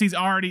 Because he's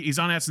on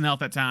SNL at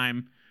that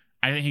time.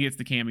 I think he gets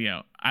the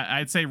cameo.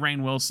 I'd say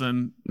Rainn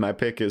Wilson. My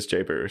pick is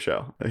Jay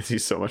Baruchel.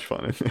 He's so much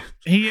fun.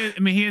 He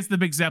is the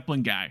big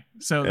Zeppelin guy,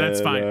 so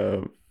that's fine.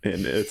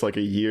 And it's like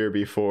a year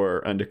before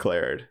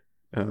Undeclared.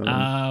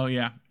 Oh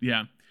yeah.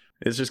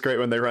 It's just great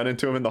when they run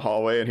into him in the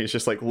hallway and he's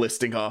just like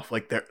listing off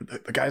like the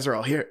guys are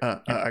all here.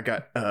 I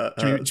got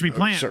Jimmy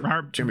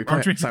Plant, Jimmy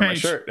Plant signed my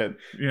shirt, and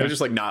they're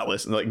just like not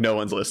listening, like no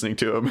one's listening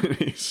to him, and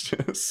he's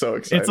just so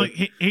excited. It's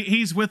like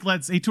he's with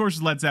he tours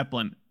with Led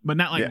Zeppelin, but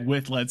not like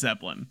with Led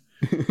Zeppelin.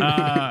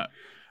 Rainn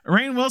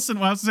Wilson,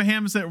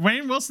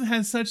 Rainn Wilson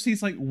has such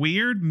these like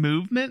weird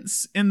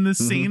movements in the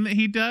scene that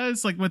he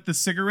does, like with the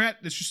cigarette.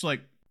 It's just like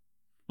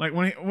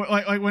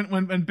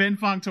when Ben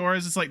Fong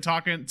Torres is like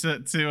talking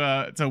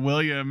to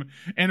William,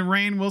 and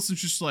Rainn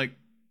Wilson's just like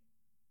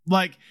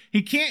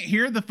he can't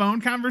hear the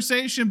phone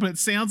conversation, but it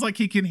sounds like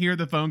he can hear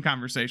the phone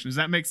conversation. Does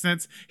that make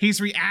sense?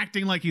 He's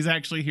reacting like he's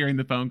actually hearing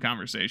the phone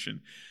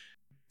conversation.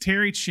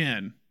 Terry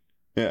Chin.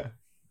 Yeah.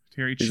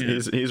 Terry Chin.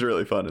 He's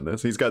really fun in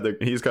this. He's got the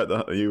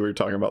you were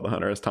talking about the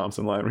Hunter S.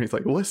 Thompson line when he's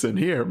like, "Listen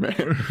here,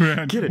 man.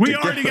 We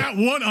already got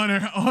one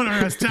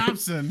Hunter S.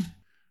 Thompson."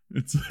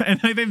 And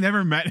like, they've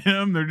never met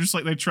him. They're just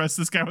like, they trust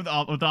this guy with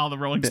all the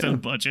Rolling Stone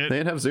budget. They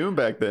didn't have Zoom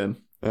back then.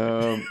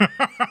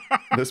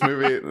 This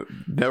movie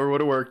never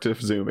would have worked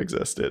if Zoom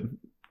existed.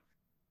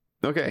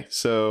 Okay,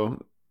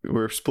 so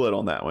we're split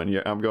on that one.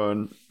 Yeah, I'm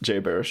going Jay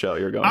Baruchel.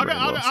 You're going. I'll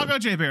go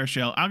Jay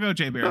Baruchel. I'll go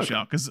Jay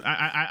Baruchel because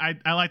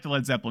I like the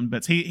Led Zeppelin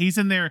bits. He's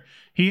in there.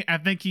 I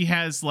think he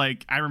has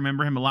like, I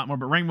remember him a lot more.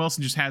 But Rainn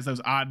Wilson just has those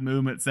odd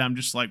movements that I'm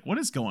just like, what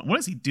is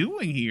he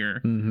doing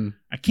here?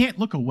 I can't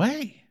look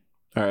away.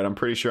 All right, I'm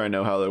pretty sure I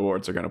know how the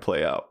awards are going to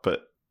play out,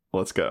 but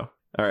let's go.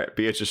 All right,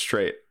 BH is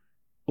straight.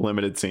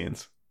 Limited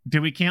scenes. Did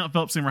we count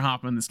Philip Seymour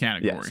Hoffman in this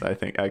category? Yes, I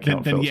think I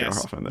count Philip Seymour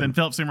Hoffman. Then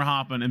Philip Seymour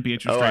Hoffman and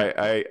BH is straight.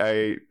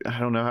 I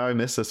don't know how I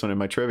missed this one in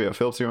my trivia.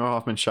 Philip Seymour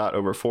Hoffman shot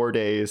over 4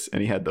 days,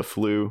 and he had the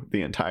flu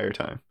the entire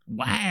time.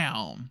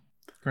 Wow.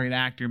 Great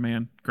actor,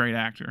 man. Great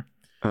actor.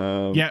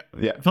 Yeah.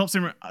 Philip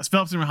Seymour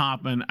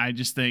Hoffman, I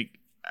just think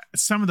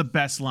some of the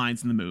best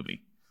lines in the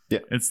movie. Yeah.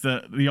 It's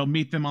you'll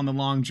meet them on the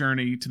long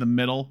journey to the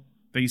middle.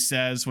 That he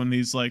says when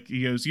he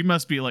goes, you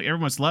must be like,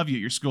 everyone must love you at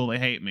your school, they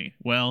hate me.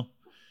 Well,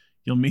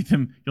 you'll meet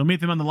them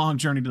on the long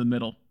journey to the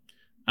middle.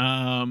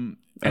 I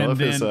love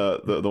his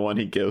the one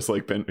he gives,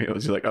 like Ben.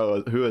 He's like,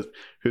 oh, who are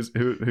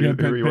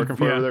you working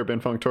for over there?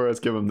 Ben Fong Torres,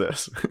 give him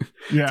this.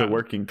 It's a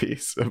working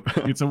piece.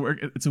 It's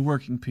a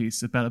working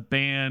piece about a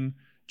band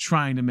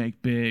trying to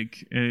make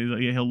big.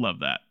 He'll love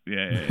that.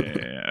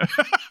 Yeah.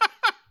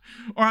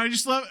 Or I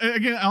just love,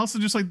 again, I also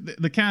just like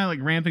the kind of like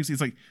random things.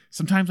 He's like,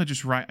 sometimes I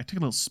just write, I take a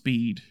little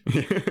speed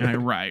and I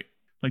write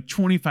like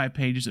 25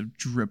 pages of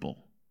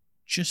dribble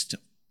just to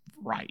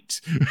write.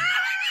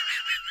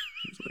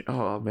 He's like,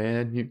 oh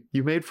man,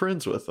 you made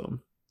friends with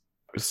them.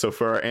 So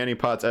for our Annie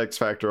Potts X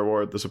Factor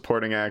Award, the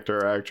supporting actor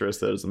or actress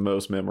that is the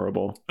most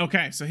memorable.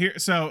 Okay, so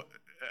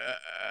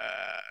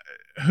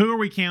who are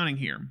we counting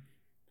here?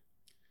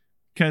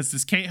 Because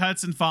does Kate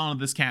Hudson fall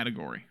into this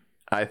category?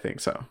 I think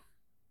so.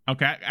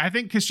 Okay, I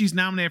think because she's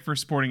nominated for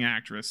supporting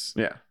actress.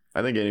 Yeah,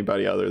 I think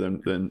anybody other than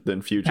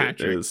Fugit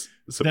Patrick is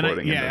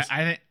supporting in this.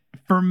 I think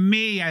for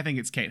me, I think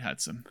it's Kate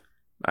Hudson.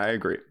 I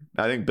agree.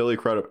 I think Billy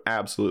Crudup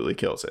absolutely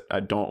kills it. I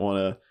don't want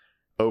to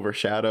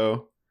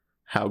overshadow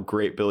how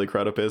great Billy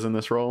Crudup is in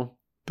this role,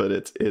 but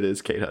it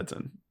is Kate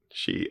Hudson.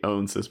 She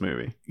owns this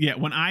movie. Yeah,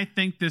 when I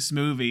think this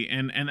movie,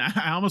 and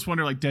I almost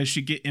wonder, like, does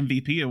she get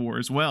MVP award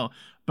as well?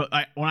 But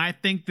when I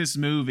think this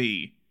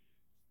movie,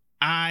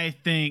 I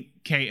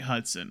think Kate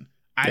Hudson.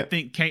 I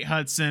think Kate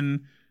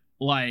Hudson,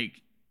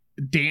 like,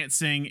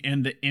 dancing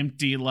in the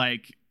empty,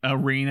 like,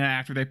 arena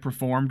after they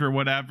performed or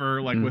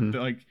whatever, like,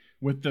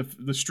 with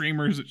the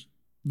streamers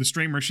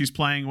she's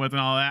playing with and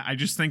all that. I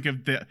just think of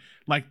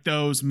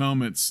those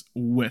moments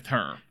with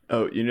her.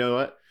 Oh, you know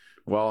what?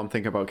 while I'm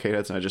thinking about Kate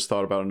Hudson, I just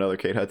thought about another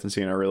Kate Hudson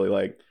scene I really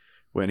like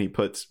when he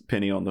puts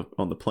Penny on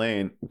the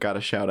plane. Got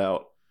to shout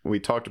out. We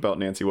talked about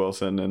Nancy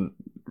Wilson and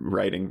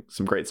writing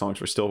some great songs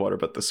for Stillwater,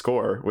 but the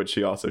score, which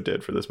she also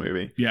did for this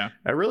movie. Yeah.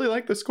 I really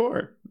like the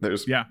score.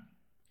 There's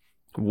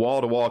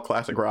wall to wall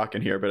classic rock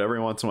in here, but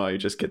every once in a while you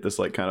just get this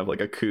like kind of like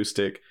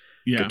acoustic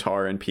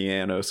guitar and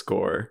piano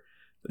score,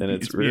 and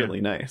it's really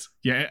nice.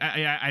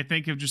 Yeah. I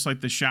think of just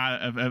like the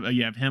shot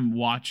of him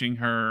watching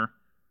her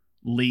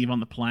leave on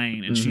the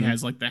plane, and she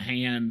has like the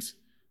hand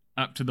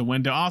up to the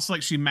window. Also,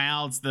 like she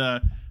mouths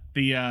the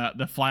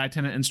flight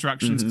attendant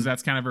instructions, because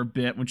that's kind of her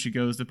bit when she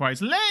goes to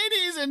parties.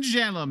 Ladies and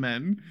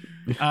gentlemen,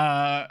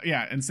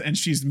 and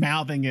she's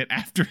mouthing it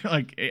after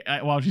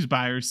while she's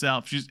by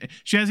herself.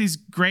 She has these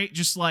great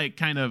just like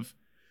kind of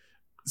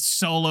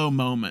solo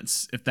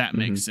moments, if that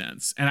makes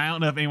sense. And I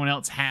don't know if anyone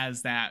else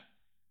has that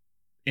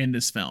in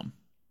this film.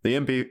 The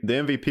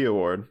MVP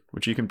award,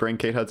 which you can bring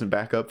Kate Hudson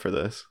back up for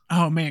this.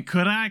 Oh man,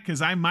 could I?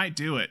 Because I might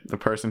do it. The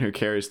person who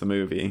carries the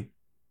movie.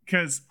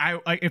 Because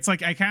it's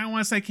like I kind of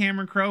want to say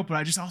Cameron Crowe, but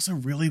I just also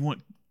really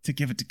want to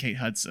give it to Kate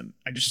Hudson.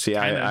 I just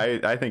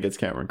I think it's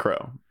Cameron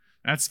Crowe.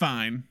 That's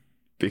fine,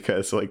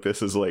 because like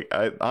this is like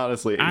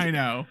I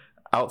know,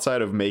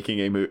 outside of making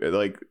a movie,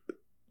 like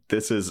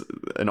this is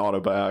an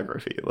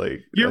autobiography.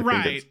 Like you're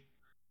right,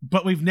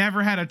 but we've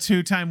never had a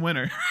 2-time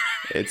winner.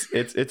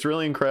 it's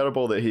really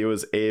incredible that he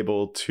was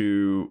able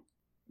to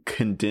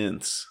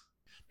condense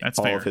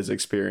all of his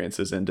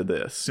experiences into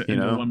this.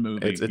 Into one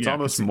movie. It's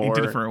almost more.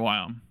 He did it for a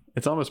while.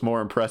 It's almost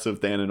more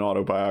impressive than an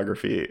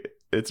autobiography.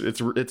 It's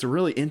a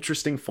really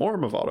interesting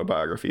form of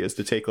autobiography, is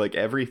to take like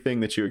everything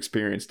that you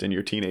experienced in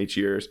your teenage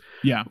years,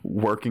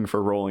 working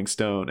for Rolling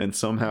Stone, and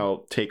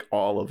somehow take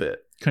all of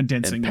it,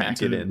 condensing and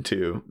pack it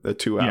into a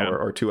 2 hour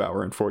or 2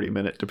 hour and 40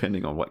 minute,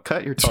 depending on what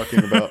cut you're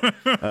talking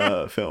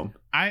about, film.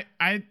 I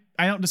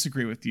don't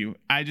disagree with you.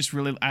 I just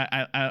really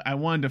I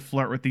wanted to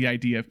flirt with the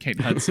idea of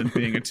Kate Hudson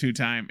being a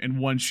 2-time in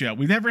one show.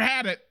 We've never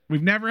had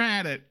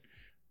it.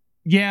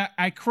 Yeah,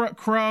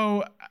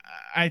 Crow,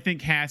 I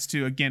think, has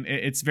to. Again,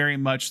 it's very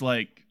much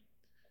like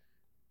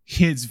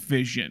his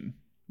vision.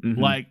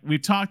 Like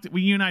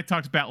you and I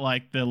talked about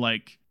like the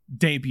like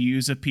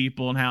debuts of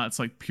people and how it's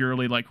like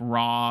purely like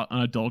raw,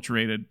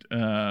 unadulterated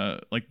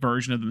like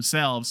version of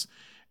themselves.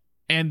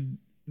 And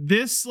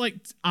this like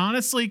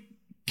honestly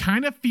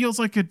kind of feels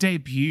like a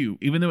debut,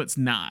 even though it's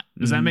not.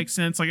 Does that make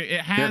sense? Like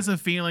it has a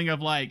feeling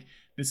of like,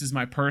 this is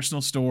my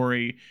personal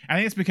story. I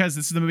think it's because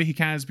this is the movie he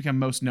kind of has become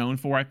most known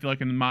for. I feel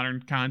like in the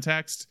modern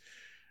context,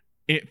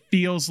 it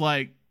feels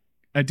like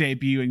a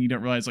debut, and you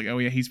don't realize like, oh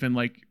yeah, he's been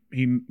like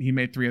he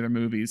made 3 other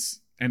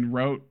movies and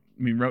wrote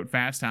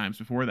Fast Times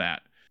before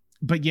that.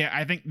 But yeah,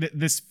 I think that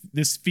this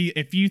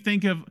if you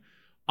think of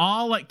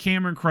all like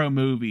Cameron Crowe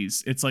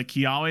movies, it's like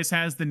he always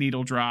has the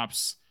needle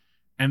drops,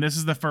 and this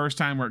is the first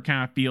time where it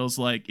kind of feels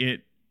like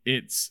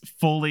it's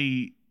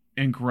fully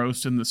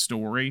engrossed in the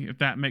story, if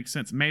that makes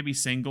sense. Maybe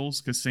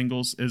Singles, because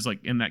Singles is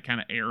like in that kind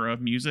of era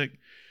of music,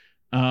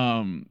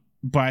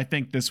 but I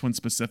think this one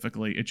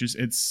specifically,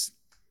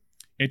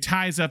 it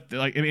ties up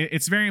like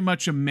it's very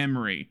much a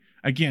memory.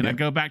 Again, I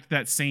go back to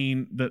that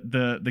scene,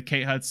 the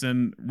Kate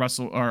Hudson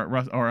Russell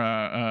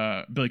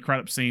or Billy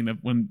Crudup scene of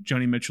when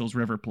Joni Mitchell's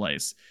River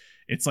plays.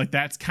 It's like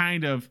that's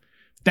kind of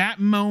that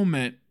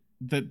moment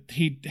that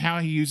how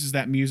he uses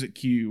that music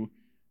cue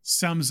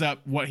sums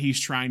up what he's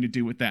trying to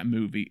do with that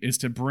movie, is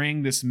to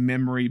bring this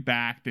memory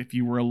back. If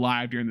you were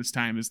alive during this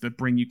time, is to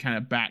bring you kind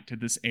of back to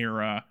this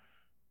era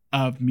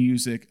of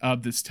music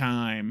of this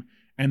time,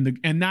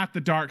 and not the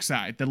dark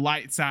side, the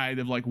light side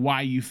of like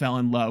why you fell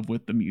in love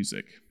with the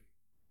music.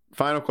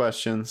 Final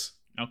questions.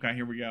 Okay,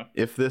 here we go.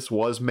 If this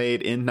was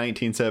made in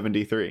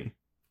 1973,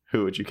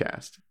 who would you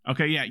cast?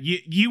 Okay, yeah,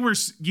 you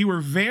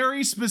were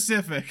very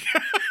specific.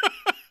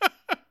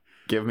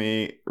 Give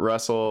me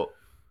Russell,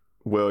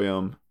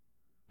 William,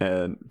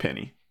 and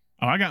Penny.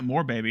 Oh, I got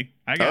more, baby.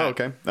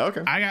 Okay.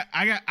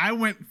 I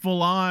went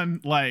full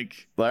on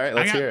like. All right,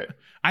 let's hear it.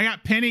 I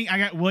got Penny, I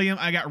got William,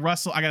 I got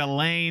Russell, I got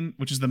Elaine,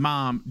 which is the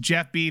mom,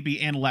 Jeff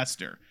Beebe, and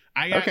Lester.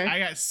 I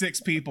got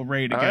 6 people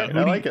ready to go. Right,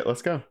 I like it.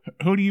 Let's go.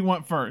 Who do you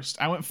want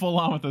first? I went full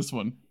on with this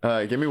one.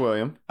 Give me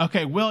William.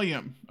 Okay,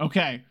 William.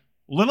 Okay.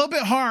 A little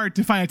bit hard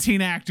to find a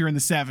teen actor in the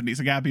 70s.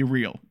 I gotta be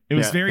real. It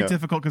was very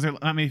difficult because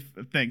let me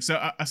think.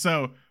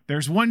 So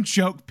there's one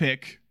joke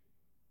pick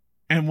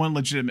and one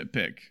legitimate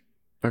pick.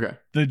 Okay.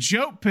 The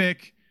joke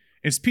pick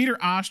is Peter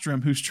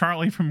Ostrom, who's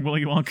Charlie from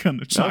Willy Wonka and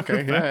the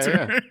Chocolate Factory.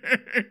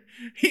 Yeah.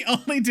 He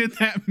only did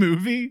that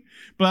movie,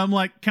 but I'm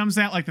like, comes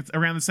out like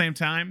around the same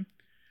time.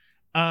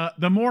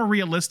 The more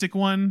realistic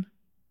one,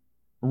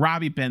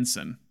 Robbie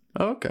Benson.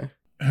 Oh, okay.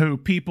 Who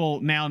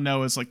people now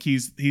know as like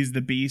he's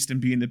the Beast, and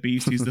being the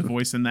Beast, he's the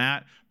voice in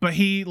that. But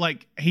he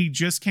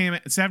just came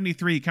at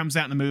 73, comes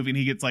out in the movie, and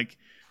he gets like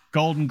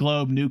Golden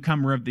Globe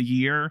Newcomer of the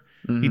Year.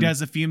 He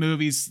does a few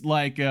movies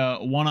like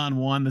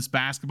One-on-One, this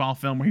basketball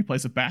film where he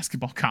plays a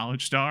basketball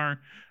college star.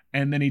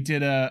 And then he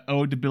did a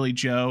Ode to Billy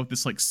Joe,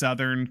 this like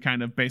Southern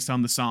kind of based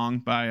on the song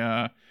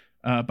by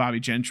Bobby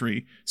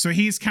Gentry. So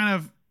he's kind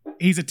of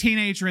he's a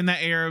teenager in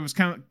that era. It was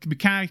kind of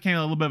became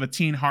a little bit of a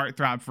teen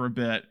heartthrob for a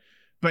bit,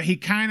 but he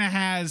kind of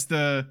has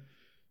the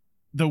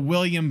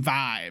William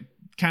vibe,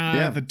 kind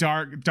of the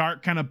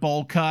dark kind of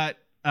bowl cut,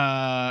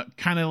 kind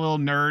of a little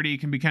nerdy,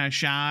 can be kind of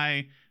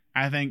shy.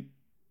 I think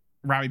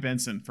Robbie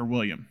Benson for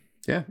William.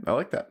 Yeah, I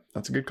like that.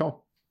 That's a good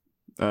call.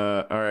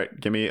 All right,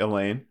 give me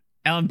Elaine.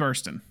 Ellen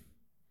Burstyn.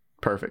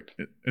 Perfect.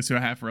 That's who I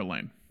have for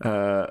Elaine.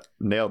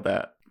 Nailed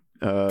that.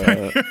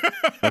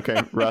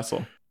 Okay,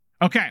 Russell.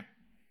 Okay.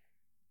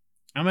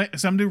 I'm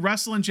gonna do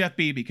Russell and Jeff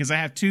Beebe because I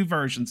have two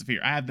versions of here.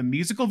 I have the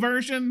musical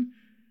version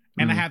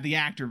and I have the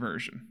actor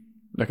version.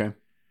 Okay.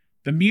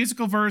 The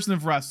musical version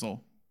of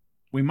Russell,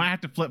 we might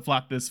have to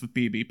flip-flop this with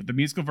Beebe, but the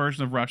musical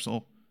version of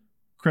Russell,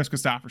 Chris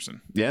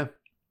Christopherson. Yeah,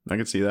 I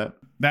could see that.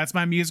 That's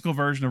my musical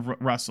version of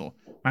Russell.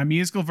 My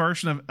musical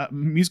version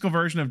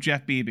of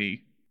Jeff Beebe,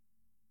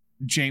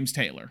 James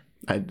Taylor.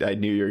 I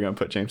knew you were gonna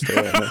put James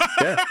Taylor in this.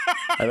 Yeah.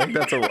 I think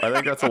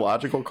that's a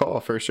logical call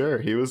for sure.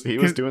 He was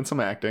doing some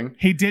acting.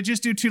 He did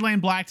just do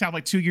Two-Lane Blacktop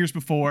like 2 years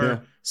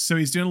before, so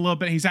he's doing a little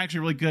bit. He's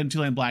actually really good in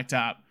Two-Lane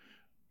Blacktop.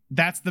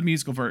 That's the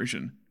musical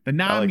version. The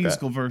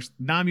non-musical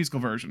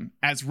version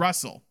as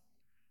Russell,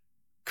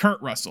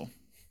 Kurt Russell.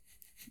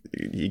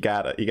 You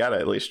gotta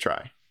at least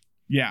try.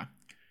 Yeah,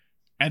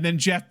 and then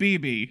Jeff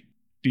Beebe.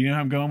 Do you know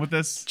how I'm going with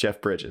this?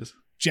 Jeff Bridges.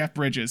 Jeff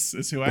Bridges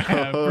is who I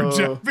have for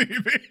Jeff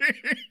Beebe.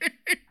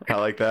 I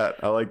like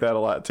that. I like that a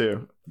lot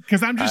too.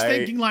 Because I'm just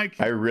thinking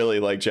like I really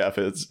like Jeff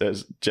as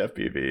Jeff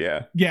Beebe.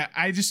 Yeah. Yeah.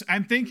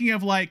 I'm thinking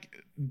of like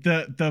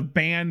the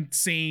band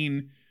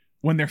scene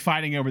when they're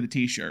fighting over the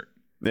T-shirt.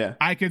 Yeah.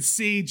 I could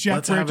see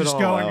Jeff Bridges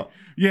going. Out.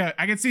 Yeah,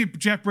 I can see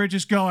Jeff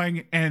Bridges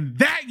going, and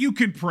that you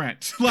can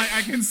print. Like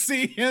I can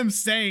see him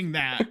saying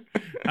that.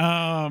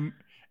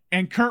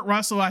 And Kurt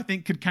Russell, I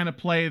think, could kind of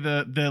play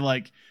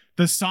the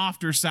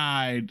softer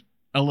side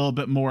a little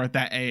bit more at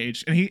that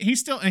age. And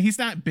he's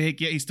not big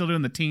yet. He's still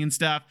doing the teen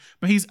stuff,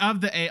 but he's of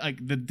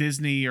the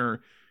Disney,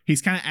 or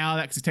he's kind of out of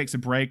that because he takes a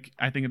break,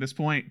 I think, at this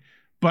point.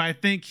 But I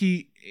think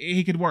he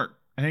could work.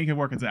 I think he could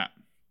work as that.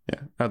 Yeah,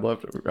 I'd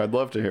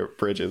love to hear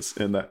Bridges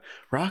in that.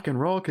 Rock and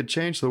roll could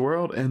change the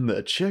world, and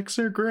the chicks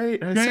are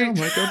great. I sound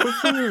like a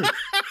buffoon.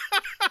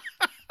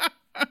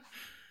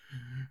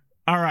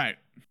 All right,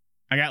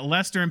 I got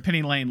Lester and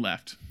Penny Lane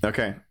left.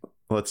 Okay,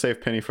 let's save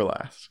Penny for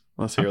last.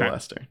 Let's hear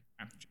Lester.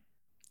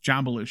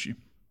 John Belushi.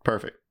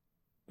 Perfect.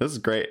 This is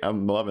great.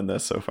 I'm loving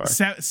this so far.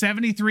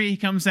 73, he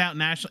comes out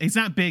national. He's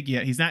not big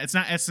yet. It's not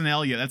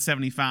SNL yet. That's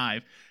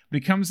 75. But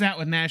he comes out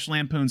with National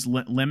Lampoon's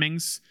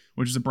Lemmings,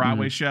 which is a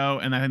Broadway show,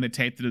 and I think they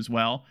taped it as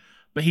well.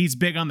 But he's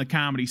big on the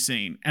comedy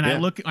scene. And I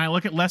look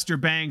at Lester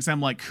Bangs,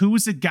 I'm like, who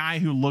is a guy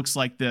who looks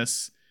like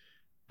this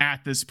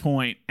at this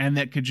point and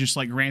that could just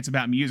like rant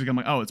about music? I'm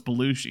like, oh, it's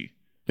Belushi.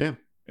 Yeah.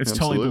 It's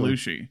absolutely. Totally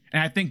Belushi.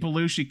 And I think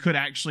Belushi could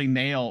actually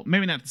nail,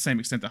 maybe not to the same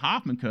extent that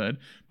Hoffman could,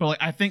 but like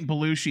I think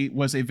Belushi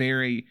was a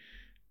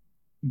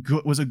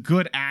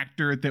good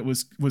actor that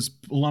was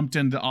lumped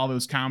into all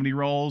those comedy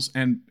roles,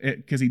 and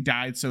because he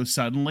died so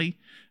suddenly,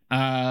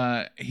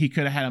 he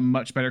could have had a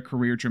much better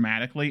career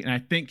dramatically, and I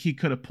think he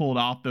could have pulled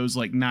off those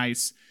like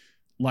nice,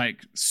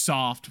 like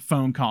soft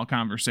phone call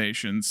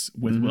conversations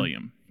with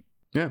William.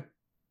 Yeah,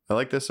 I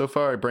like this so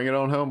far. Bring it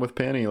on home with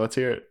Penny. Let's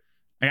hear it.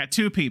 I got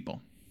two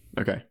people.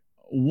 Okay.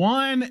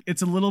 One,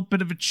 it's a little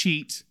bit of a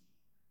cheat.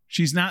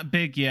 She's not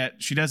big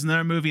yet. She does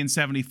another movie in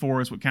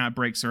 74 is what kind of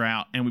breaks her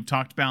out. And we've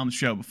talked about on the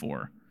show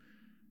before.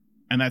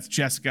 And that's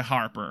Jessica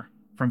Harper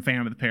from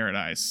Phantom of the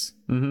Paradise.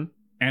 Mm-hmm.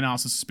 And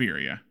also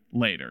Suspiria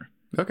later.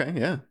 Okay,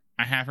 yeah.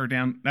 I have her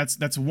down.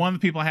 That's one of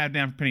the people I have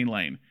down for Penny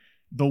Lane.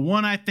 The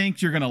one I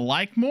think you're going to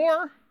like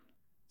more,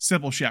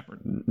 Sybil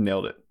Shepherd.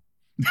 Nailed it.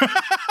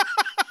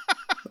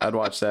 I'd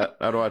watch that.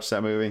 I'd watch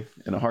that movie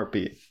in a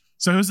heartbeat.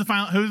 So who's the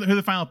final? Who are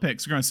the final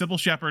picks? We're going Sybil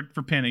Shepherd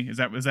for Penny. Is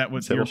that what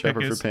Sybil your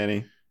Shepherd pick is? for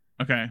Penny.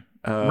 Okay.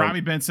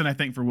 Robbie Benson, I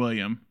think, for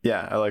William.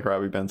 Yeah, I like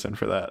Robbie Benson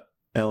for that.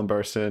 Ellen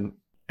Burstyn,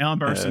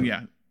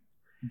 yeah.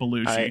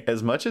 Belushi.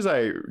 As much as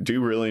I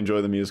do really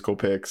enjoy the musical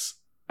picks,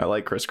 I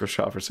like Chris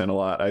Christopherson a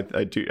lot. I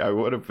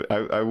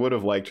would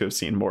have liked to have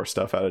seen more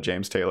stuff out of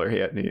James Taylor.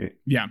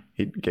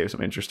 He gave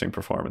some interesting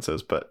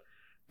performances, but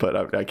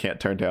I can't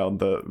turn down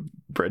the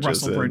Bridges.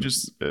 Russell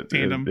Bridges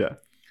tandem. Yeah.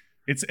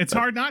 It's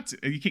hard not to.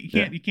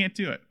 You can't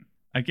do it.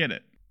 I get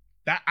it.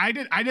 That I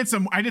did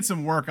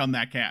some work on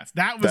that cast.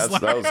 That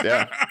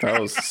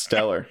was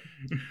stellar.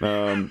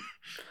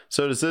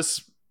 So does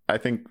this? I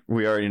think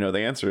we already know the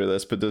answer to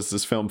this, but does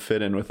this film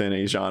fit in within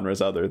any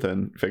genres other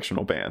than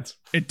fictional bands?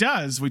 It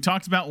does. We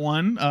talked about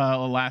one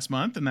last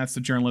month, and that's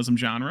the journalism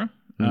genre,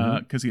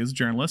 because he is a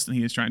journalist and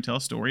he is trying to tell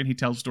a story, and he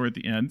tells a story at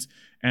the end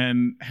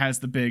and has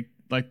the big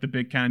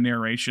kind of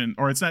narration,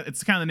 or it's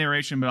the kind of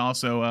narration, but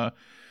also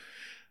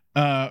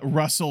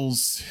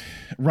Russell's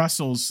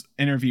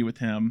interview with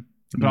him.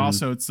 But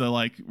also it's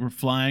we're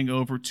flying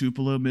over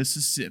Tupelo,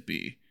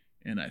 Mississippi,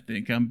 and I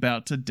think I'm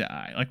about to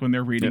die. Like when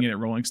they're reading it at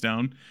Rolling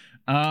Stone.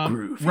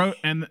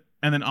 And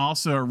then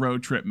also a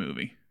road trip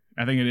movie.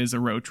 I think it is a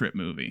road trip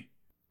movie.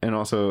 And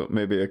also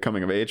maybe a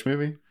coming of age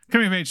movie.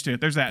 Coming of age too.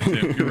 There's that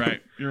too. You're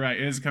right.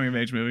 It is a coming of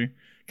age movie.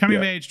 Coming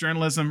of age,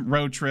 journalism,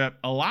 road trip,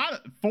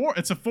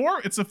 it's a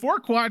four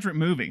quadrant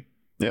movie.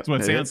 That's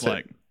what it sounds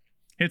like.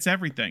 Hits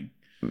everything.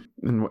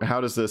 And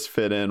how does this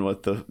fit in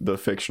with the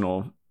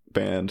fictional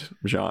band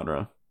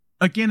genre?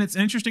 Again, it's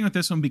interesting with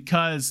this one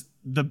because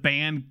the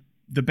band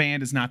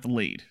is not the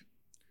lead.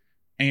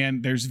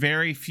 And there's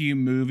very few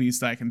movies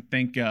that I can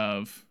think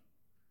of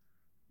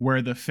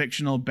where the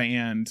fictional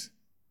band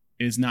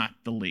is not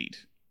the lead.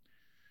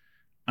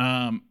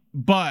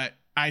 But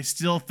I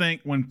still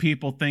think when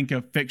people think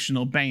of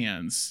fictional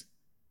bands,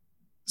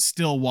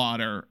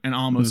 Stillwater and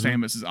Almost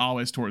Famous is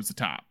always towards the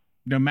top.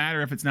 No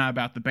matter if it's not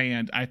about the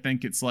band, I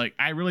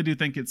really do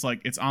think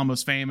it's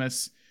Almost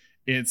Famous.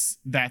 It's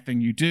That Thing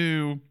You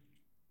Do.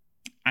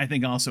 I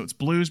think also it's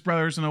Blues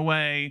Brothers in a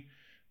way.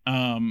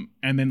 And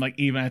then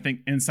even I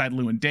think Inside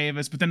Llewyn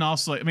Davis, but then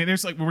also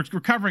there's we're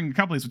covering a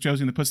couple of these with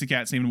Josie and the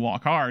Pussycats and even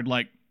Walk Hard.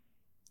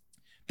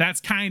 That's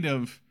kind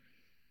of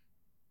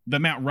the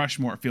Mount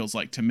Rushmore, it feels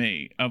like to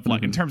me, of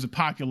in terms of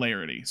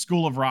popularity.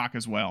 School of Rock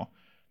as well.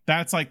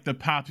 That's the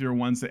popular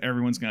ones that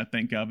everyone's going to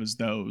think of as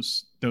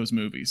those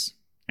movies.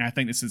 And I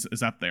think this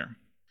is up there.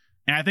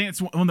 And I think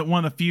it's one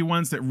of the few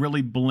ones that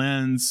really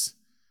blends.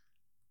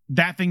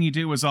 That Thing You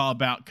Do was all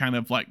about kind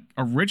of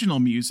original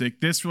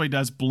music. This really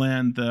does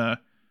blend the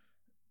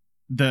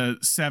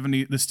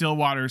 70s, the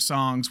Stillwater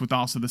songs with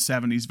also the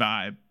 70s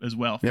vibe as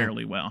well,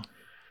 fairly well.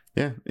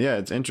 Yeah.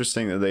 It's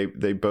interesting that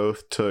they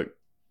both took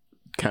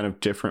kind of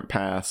different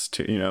paths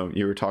to,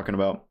 you were talking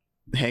about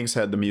Hanks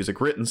had the music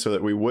written so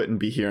that we wouldn't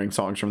be hearing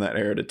songs from that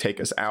era to take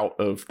us out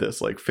of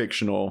this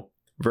fictional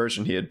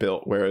version he had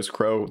built, whereas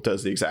Crow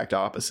does the exact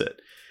opposite.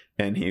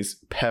 And he's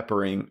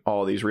peppering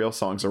all these real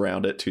songs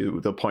around it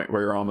to the point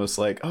where you're almost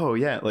oh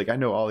yeah, I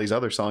know all these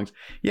other songs.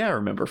 Yeah, I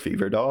remember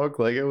Fever Dog.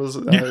 It was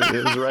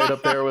right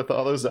up there with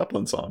all those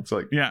Zeppelin songs.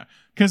 Yeah,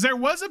 because there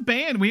was a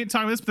band. We didn't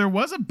talk about this, but there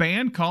was a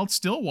band called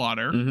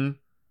Stillwater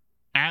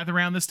at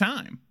around this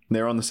time.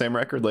 They were on the same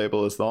record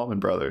label as the Allman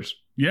Brothers.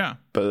 Yeah,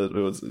 but it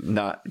was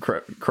not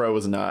Crow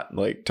was not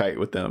tight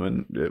with them,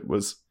 and it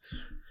was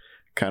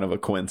kind of a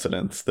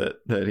coincidence that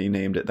he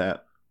named it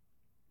that.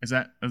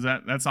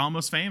 That's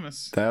Almost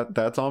Famous.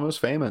 That's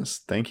Almost Famous.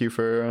 Thank you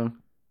for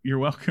you're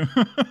welcome.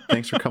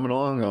 Thanks for coming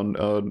along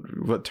on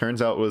what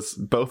turns out was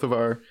both of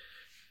our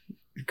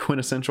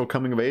quintessential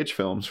coming of age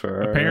films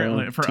for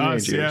apparently for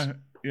us. Years.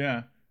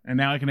 Yeah. And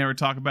now I can never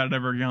talk about it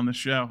ever again on the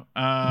show.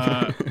 No,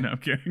 I'm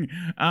kidding.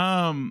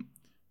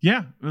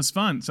 Yeah, it was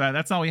fun. So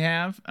that's all we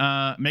have.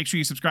 Make sure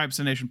you subscribe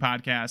to Nation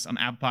Podcast on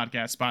Apple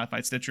Podcasts,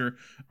 Spotify, Stitcher,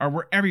 or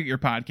wherever you get your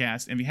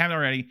podcast. And if you haven't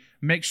already,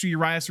 make sure you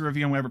write us a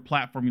review on whatever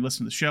platform you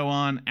listen to the show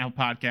on.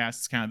 Apple Podcasts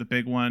is kind of the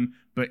big one,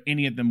 but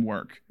any of them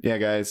work. Yeah,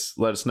 guys,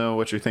 let us know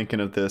what you're thinking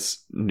of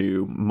this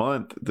new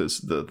month,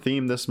 the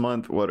theme this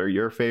month. What are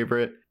your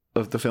favorite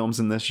of the films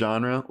in this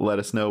genre? Let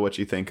us know what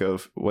you think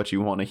of what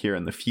you want to hear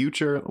in the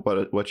future,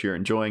 what you're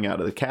enjoying out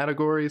of the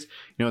categories.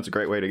 It's a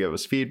great way to give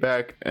us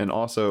feedback, and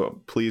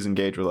also please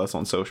engage with us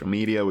on social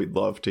media. We'd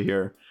love to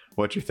hear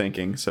what you're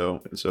thinking.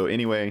 So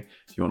anyway,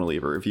 if you want to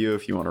leave a review,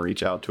 if you want to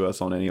reach out to us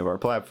on any of our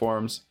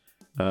platforms,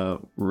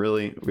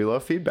 really, we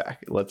love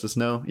feedback. It lets us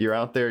know you're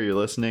out there, you're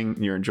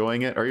listening, you're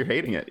enjoying it, or you're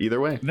hating it.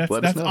 Either way, let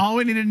us know. All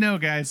we need to know,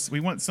 guys.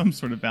 We want some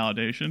sort of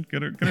validation,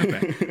 good or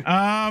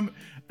bad.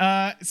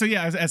 So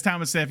yeah, as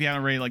Thomas said, if you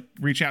haven't already,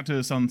 reach out to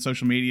us on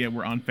social media.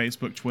 We're on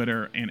Facebook,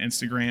 Twitter, and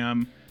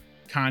Instagram.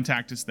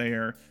 Contact us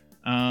there.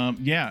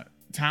 Yeah,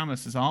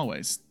 Thomas, as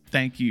always,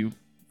 thank you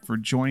for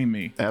joining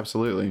me.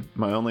 Absolutely.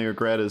 My only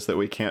regret is that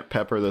we can't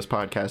pepper this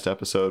podcast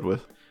episode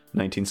with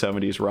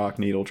 1970s rock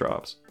needle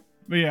drops.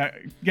 But yeah,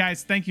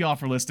 guys, thank you all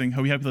for listening.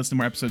 Hope you listen to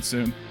more episodes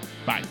soon.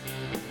 Bye.